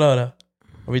 Are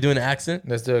we doing an accent?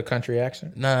 Let's do a country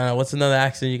accent. No. What's another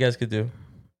accent you guys could do?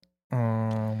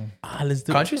 Let's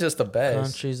do. Country's just the best.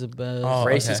 Country's the best. Oh,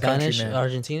 Racist okay. country, Spanish, man.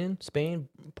 Argentinian, Spain.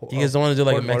 You guys don't want to do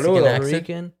like a Por Mexican boludo. accent?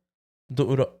 Rican.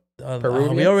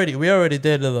 Peruvian? We already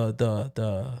did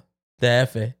the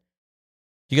F.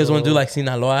 You guys want to do like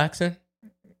Sinaloa accent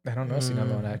I don't know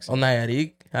Sinaloan or accent.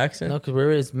 Nayarit accent? No,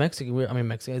 because it's Mexican.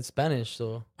 Mexican. It's Spanish,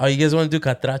 so Oh, you guys want to do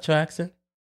Catracho accent?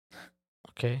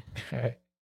 okay. All right.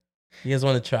 You guys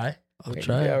want to try? I'll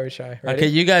try. Yeah, we're shy. Okay,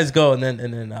 you guys go and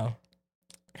then I'll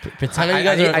pretend you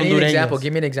guys are I need an example. Hondureños.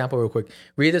 Give me an example real quick.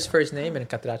 Read his first name and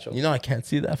Catracho. You know I can't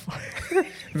see that far.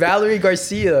 Valerie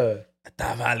Garcia.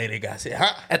 Está Valerie Garcia.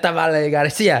 Huh? Esta Valerie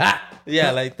Garcia. Ah.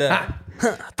 Yeah, like that.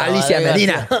 Alicia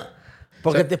Medina.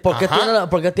 Porque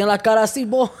tiene la cara así,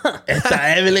 vos.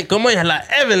 Esta Evelyn, ¿cómo es la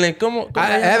Evelyn? ¿Cómo se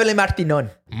llama? Evelyn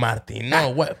Martinón. Martín,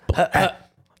 no, güey.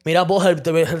 Mira, vos,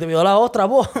 te vio la otra,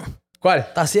 vos. ¿Cuál?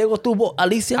 ¿Estás ciego tú, vos?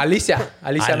 Alicia. Alicia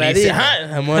Alicia, Medina. ajá,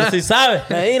 la mujer sí sabe.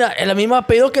 Medina, es el mismo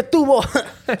apellido que tú, vos.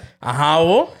 Ajá,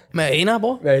 vos. Medina,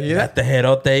 vos. Medina. Este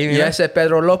jerote ahí, Y mira. ese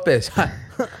Pedro López.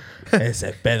 Ese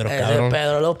es Pedro, Ese es cabrón.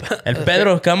 Pedro López. El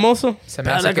Pedro Escamoso. Se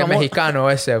me hace que es ¿Cómo?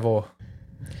 mexicano ese, vos.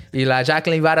 Y la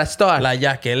Jacqueline Varastar. La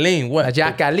Jacqueline, güey. La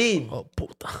Jacqueline. Oh,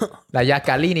 puta. La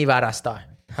Jacqueline y Varastar.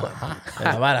 Ajá,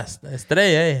 la vara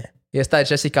estrella, Y esta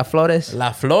Jessica Flores.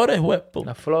 Las flores, güey.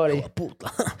 La Flores.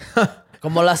 Puta.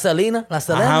 Como la Selena. La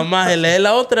Selena. Ajá, más, lee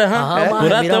la otra, ajá. Ajá, maje,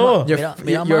 Curate mira, vos. Your,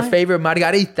 Mira, your maje. favorite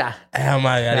Margarita. Esa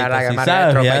Margarita, La sí Margarita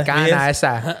sabes, ya, tropicana sí,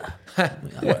 esa.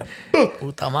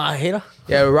 Puta madre, mira.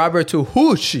 Y el Robert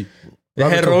Tuhushi.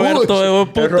 Ese Roberto, hijo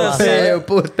de puta, sí.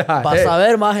 puta. Vas a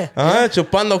ver, maje. Ajá,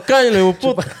 chupando caña, hijo de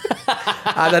puta.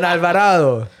 Adán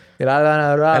Alvarado. El Adán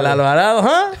Alvarado. El Alvarado,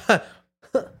 ajá.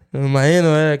 Me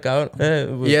imagino, cabrón.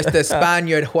 Y este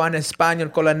español, Juan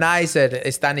Español Colonizer,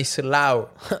 Stanislao.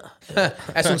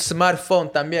 Es un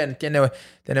smartphone también.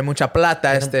 Tiene mucha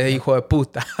plata este hijo de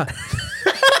puta.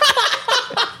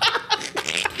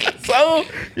 So,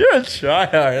 you're a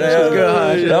tryhard.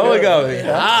 That one got me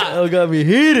hot. That got me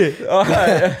heated. All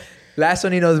right. Lazo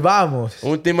y nos vamos.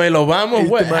 Última y lo vamos,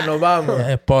 güey. Última nos vamos.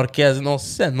 Porque no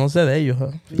sé de ellos.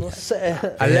 No sé.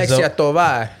 Alexia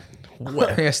Tovar.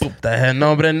 Puta, ese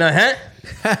nombre no es.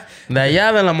 De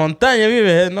allá de la montaña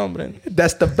vive ese nombre.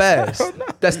 That's the best.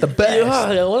 That's the best.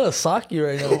 I want to sock you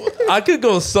right now. I could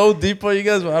go so deep on you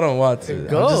guys, but I don't want to.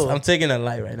 Go. I'm taking a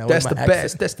light right now. That's with the my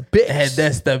best. accent. That's the best.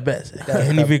 That's the best. ¿Qué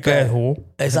significa eso?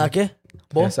 ¿Esa qué?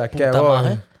 ¿Vos? Esa qué, Puta vos.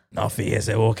 maje. No,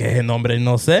 fíjese vos que ese nombre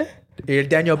no sé. Y el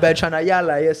Daniel Beltran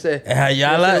Ayala y ese. Es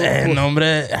Ayala, Ese- el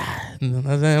nombre.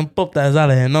 No sé, un puta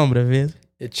sale ese nombre, fíjese.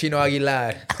 El Chino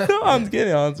Aguilar. I'm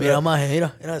kidding, I'm Mira, sorry. maje,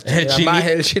 mira. Mira, Es el, Además,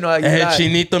 el Chino es el Aguilar.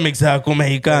 chinito mixado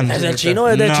mexicano. ¿Es el chino?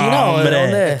 ¿Es de No, China o de hombre.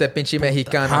 dónde? Este pinche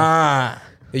mexicano. Ah,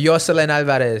 Y Jocelyn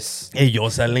Álvarez. y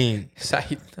Jocelyn.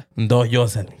 Sajita. Dos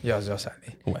Jocelyn.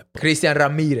 Jocelyn. Huepo. Cristian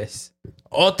Ramírez.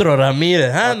 Otro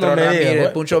Ramírez. Ah, Otro no me Ramírez.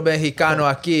 digas. Mucho mexicano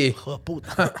aquí. Hijo de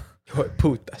puta. Hijo de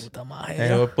putas. Puta maje. Eh,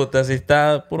 mira. puta, si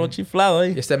está puro chiflado Y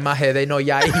ahí. este maje de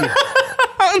Noyair.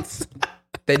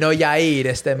 De Noyair,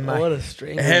 este What maje. a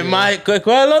stranger. Es más, ¿cuál es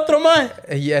el otro más?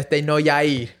 Y este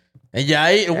Noyair. Ella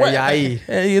ahí, güey. ahí.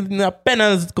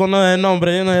 Apenas conoce el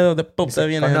nombre. Yo no sé de dónde puta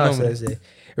viene el nombre. Conoces.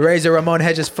 Razor Ramón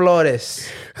Hedges Flores.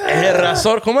 Es el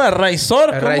razor, ¿cómo es? Raizor.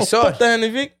 El ¿Cómo raizor. puta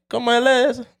significa? ¿Cómo él es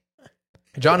eso?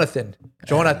 Jonathan.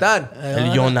 Jonathan.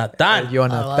 El Jonathan. El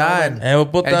Jonathan.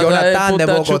 Puta, El Jonathan de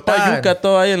puta, chupa Bogotá. yuca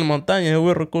todo ahí en la montaña. Ese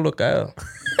güey culo cagado.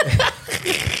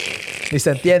 Ni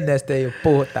se entiende este hijo de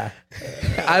puta.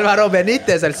 Álvaro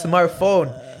Benítez, el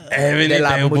smartphone. Benítez,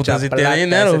 De puta, si tiene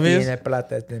dinero, ese ¿ves? tiene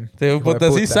plata. Este Este hijo de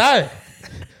puta sí sabe.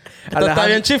 Está Alejandro-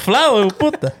 bien chiflado, hijo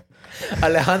puta.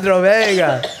 Alejandro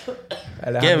Vega.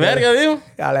 Qué verga, digo.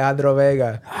 Alejandro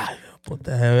Vega.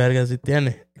 Puta, ese verga sí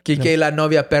tiene. Quique y la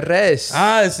novia Perrez.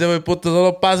 Ah, ese güey puta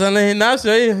solo pasa en el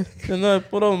gimnasio ahí.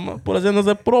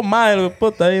 Haciéndose puro mal, güey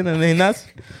puta, ahí en el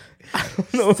gimnasio.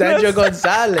 No, Sergio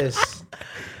González.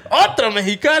 Otra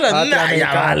mexicana. Otra Nah, ya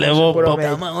mexicana, vale, vos, puro papá.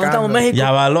 mexicano. ¿Dónde estamos en México?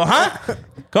 Ya vale. ¿Ah?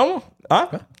 ¿Cómo? ¿Ah?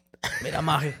 Mira,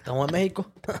 maje. Estamos en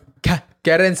México. ¿Qué?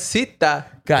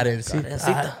 Karencita.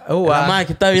 Karencita. Oh, La madre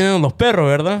que está viniendo los perros,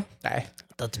 ¿verdad? Ay.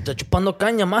 Está chupando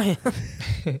caña, maje.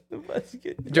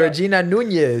 Georgina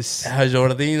Núñez.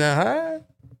 Jordina,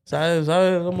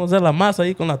 ¿sabe cómo hacer la masa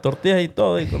ahí con las tortillas y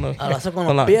todo? Y con Ahora hace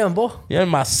con los pies, vos. Y el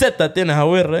maceta tienes a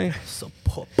ver, ¿eh? So,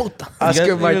 puta. Oscar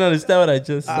You don't understand what I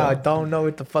just said. I don't know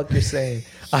what the fuck you're saying.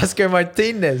 Oscar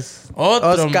Martínez.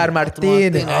 Otro. Oscar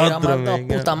Martínez. Otro, No, man.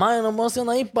 puta madre, no me hacen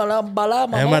ahí para la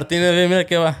mamá. Martínez, mira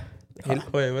que va.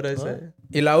 Oye, mira ese.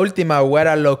 Y la última,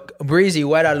 Breezy,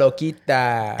 güera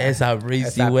loquita. Esa Breezy,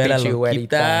 Esa güera pinche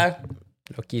loquita.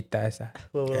 Loquita esa.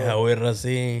 Esa güera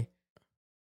así.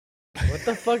 What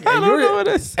the fuck? I don't know what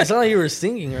it is. It sounded like you were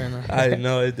singing right now. I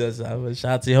know it does. I was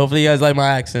shouty. Hopefully you guys like my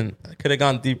accent. I could have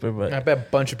gone deeper, but I bet a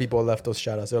bunch of people left those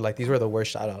shout outs. They're like, these were the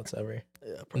worst shout outs ever.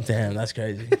 damn, that's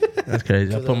crazy. That's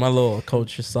crazy. I put my little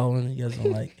culture salt in. You guys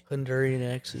don't like it.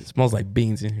 Honduran accent. Smells like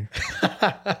beans in here.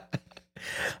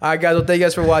 All right, guys. Well, thank you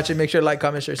guys for watching. Make sure to like,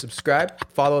 comment, share, subscribe.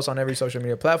 Follow us on every social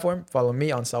media platform. Follow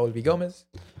me on Saul V. Gomez.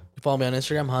 Follow me on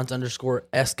Instagram,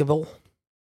 Hans_Esquivel.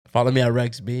 Follow me at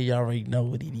Rex B. Y'all already know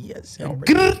what it is. I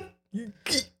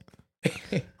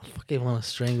fucking want to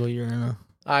strangle you right now.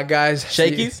 All right, guys.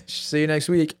 Shakies? See you next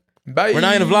week. Bye. We're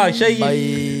not in the vlog. Shaky.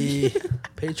 Bye.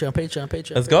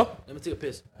 Patreon. Let's go. Let me take a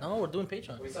piss. No, we're doing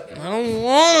Patreon. I don't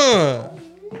wanna.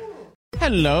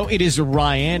 Hello, it is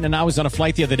Ryan, and I was on a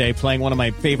flight the other day playing one of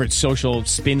my favorite social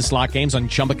spin slot games on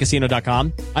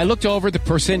ChumbaCasino.com. I looked over at the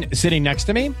person sitting next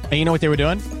to me, and you know what they were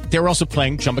doing? They were also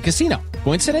playing Chumba Casino.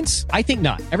 Coincidence? I think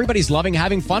not. Everybody's loving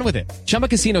having fun with it. Chumba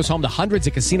Casino is home to hundreds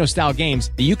of casino-style games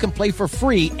that you can play for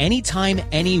free anytime,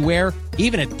 anywhere,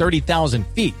 even at 30,000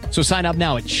 feet. So sign up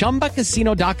now at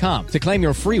ChumbaCasino.com to claim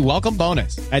your free welcome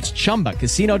bonus. That's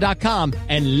ChumbaCasino.com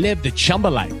and live the Chumba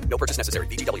life. No purchase necessary.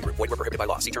 VGW Group. Void where prohibited by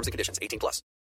law. See terms and conditions. 18+.